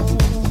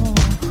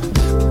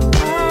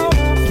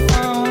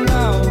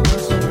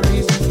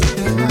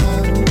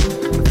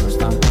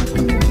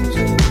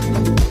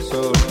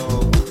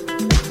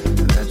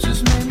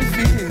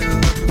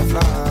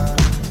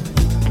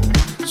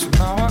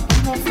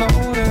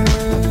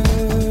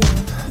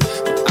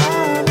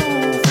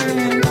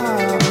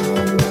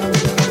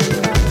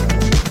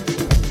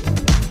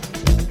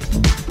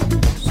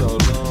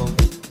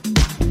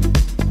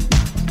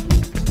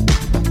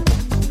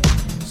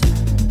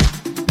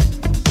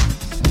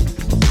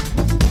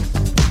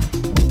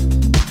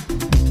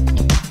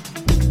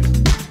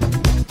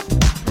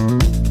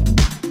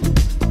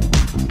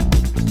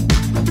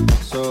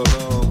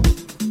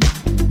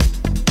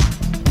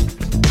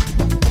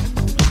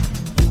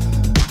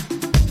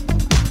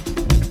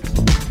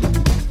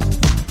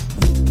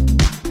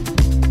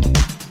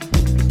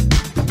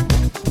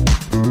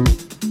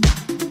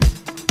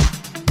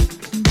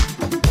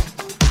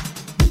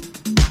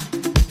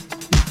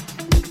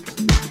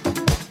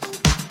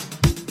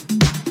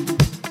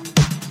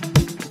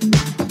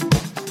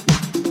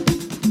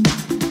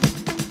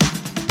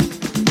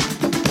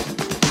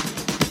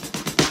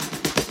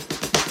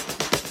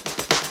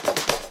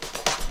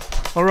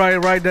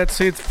 Right,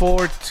 that's it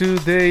for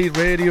today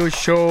radio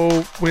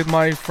show with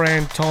my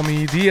friend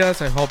Tommy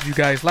Diaz. I hope you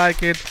guys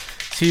like it.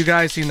 See you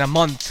guys in a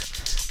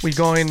month. We're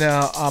going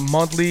a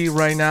monthly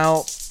right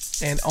now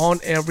and on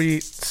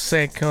every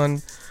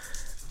second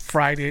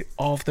Friday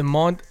of the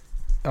month.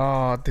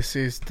 This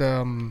is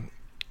the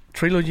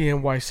Trilogy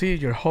NYC,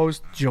 your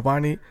host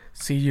Giovani.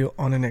 See you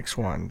on the next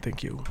one.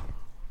 Thank you.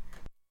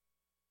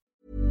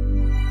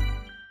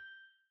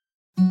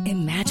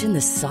 Imagine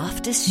the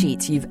softest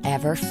sheets you've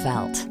ever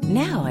felt.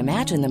 Now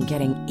imagine them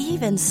getting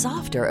even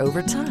softer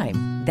over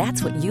time.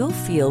 That's what you'll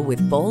feel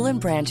with Boll &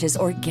 Branch's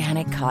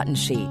organic cotton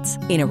sheets.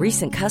 In a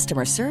recent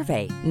customer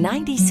survey,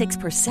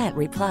 96%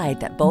 replied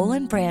that Boll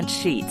 & Branch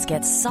sheets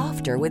get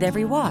softer with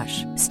every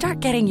wash. Start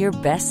getting your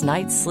best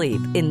night's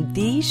sleep in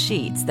these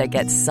sheets that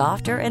get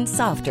softer and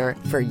softer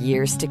for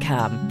years to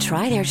come.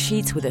 Try their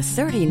sheets with a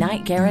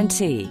 30-night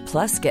guarantee.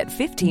 Plus, get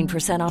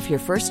 15% off your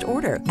first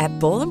order at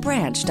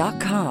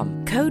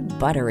bollandbranch.com. Code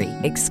BUTTERY.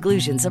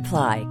 Exclusions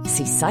apply.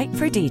 See site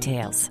for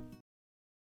details.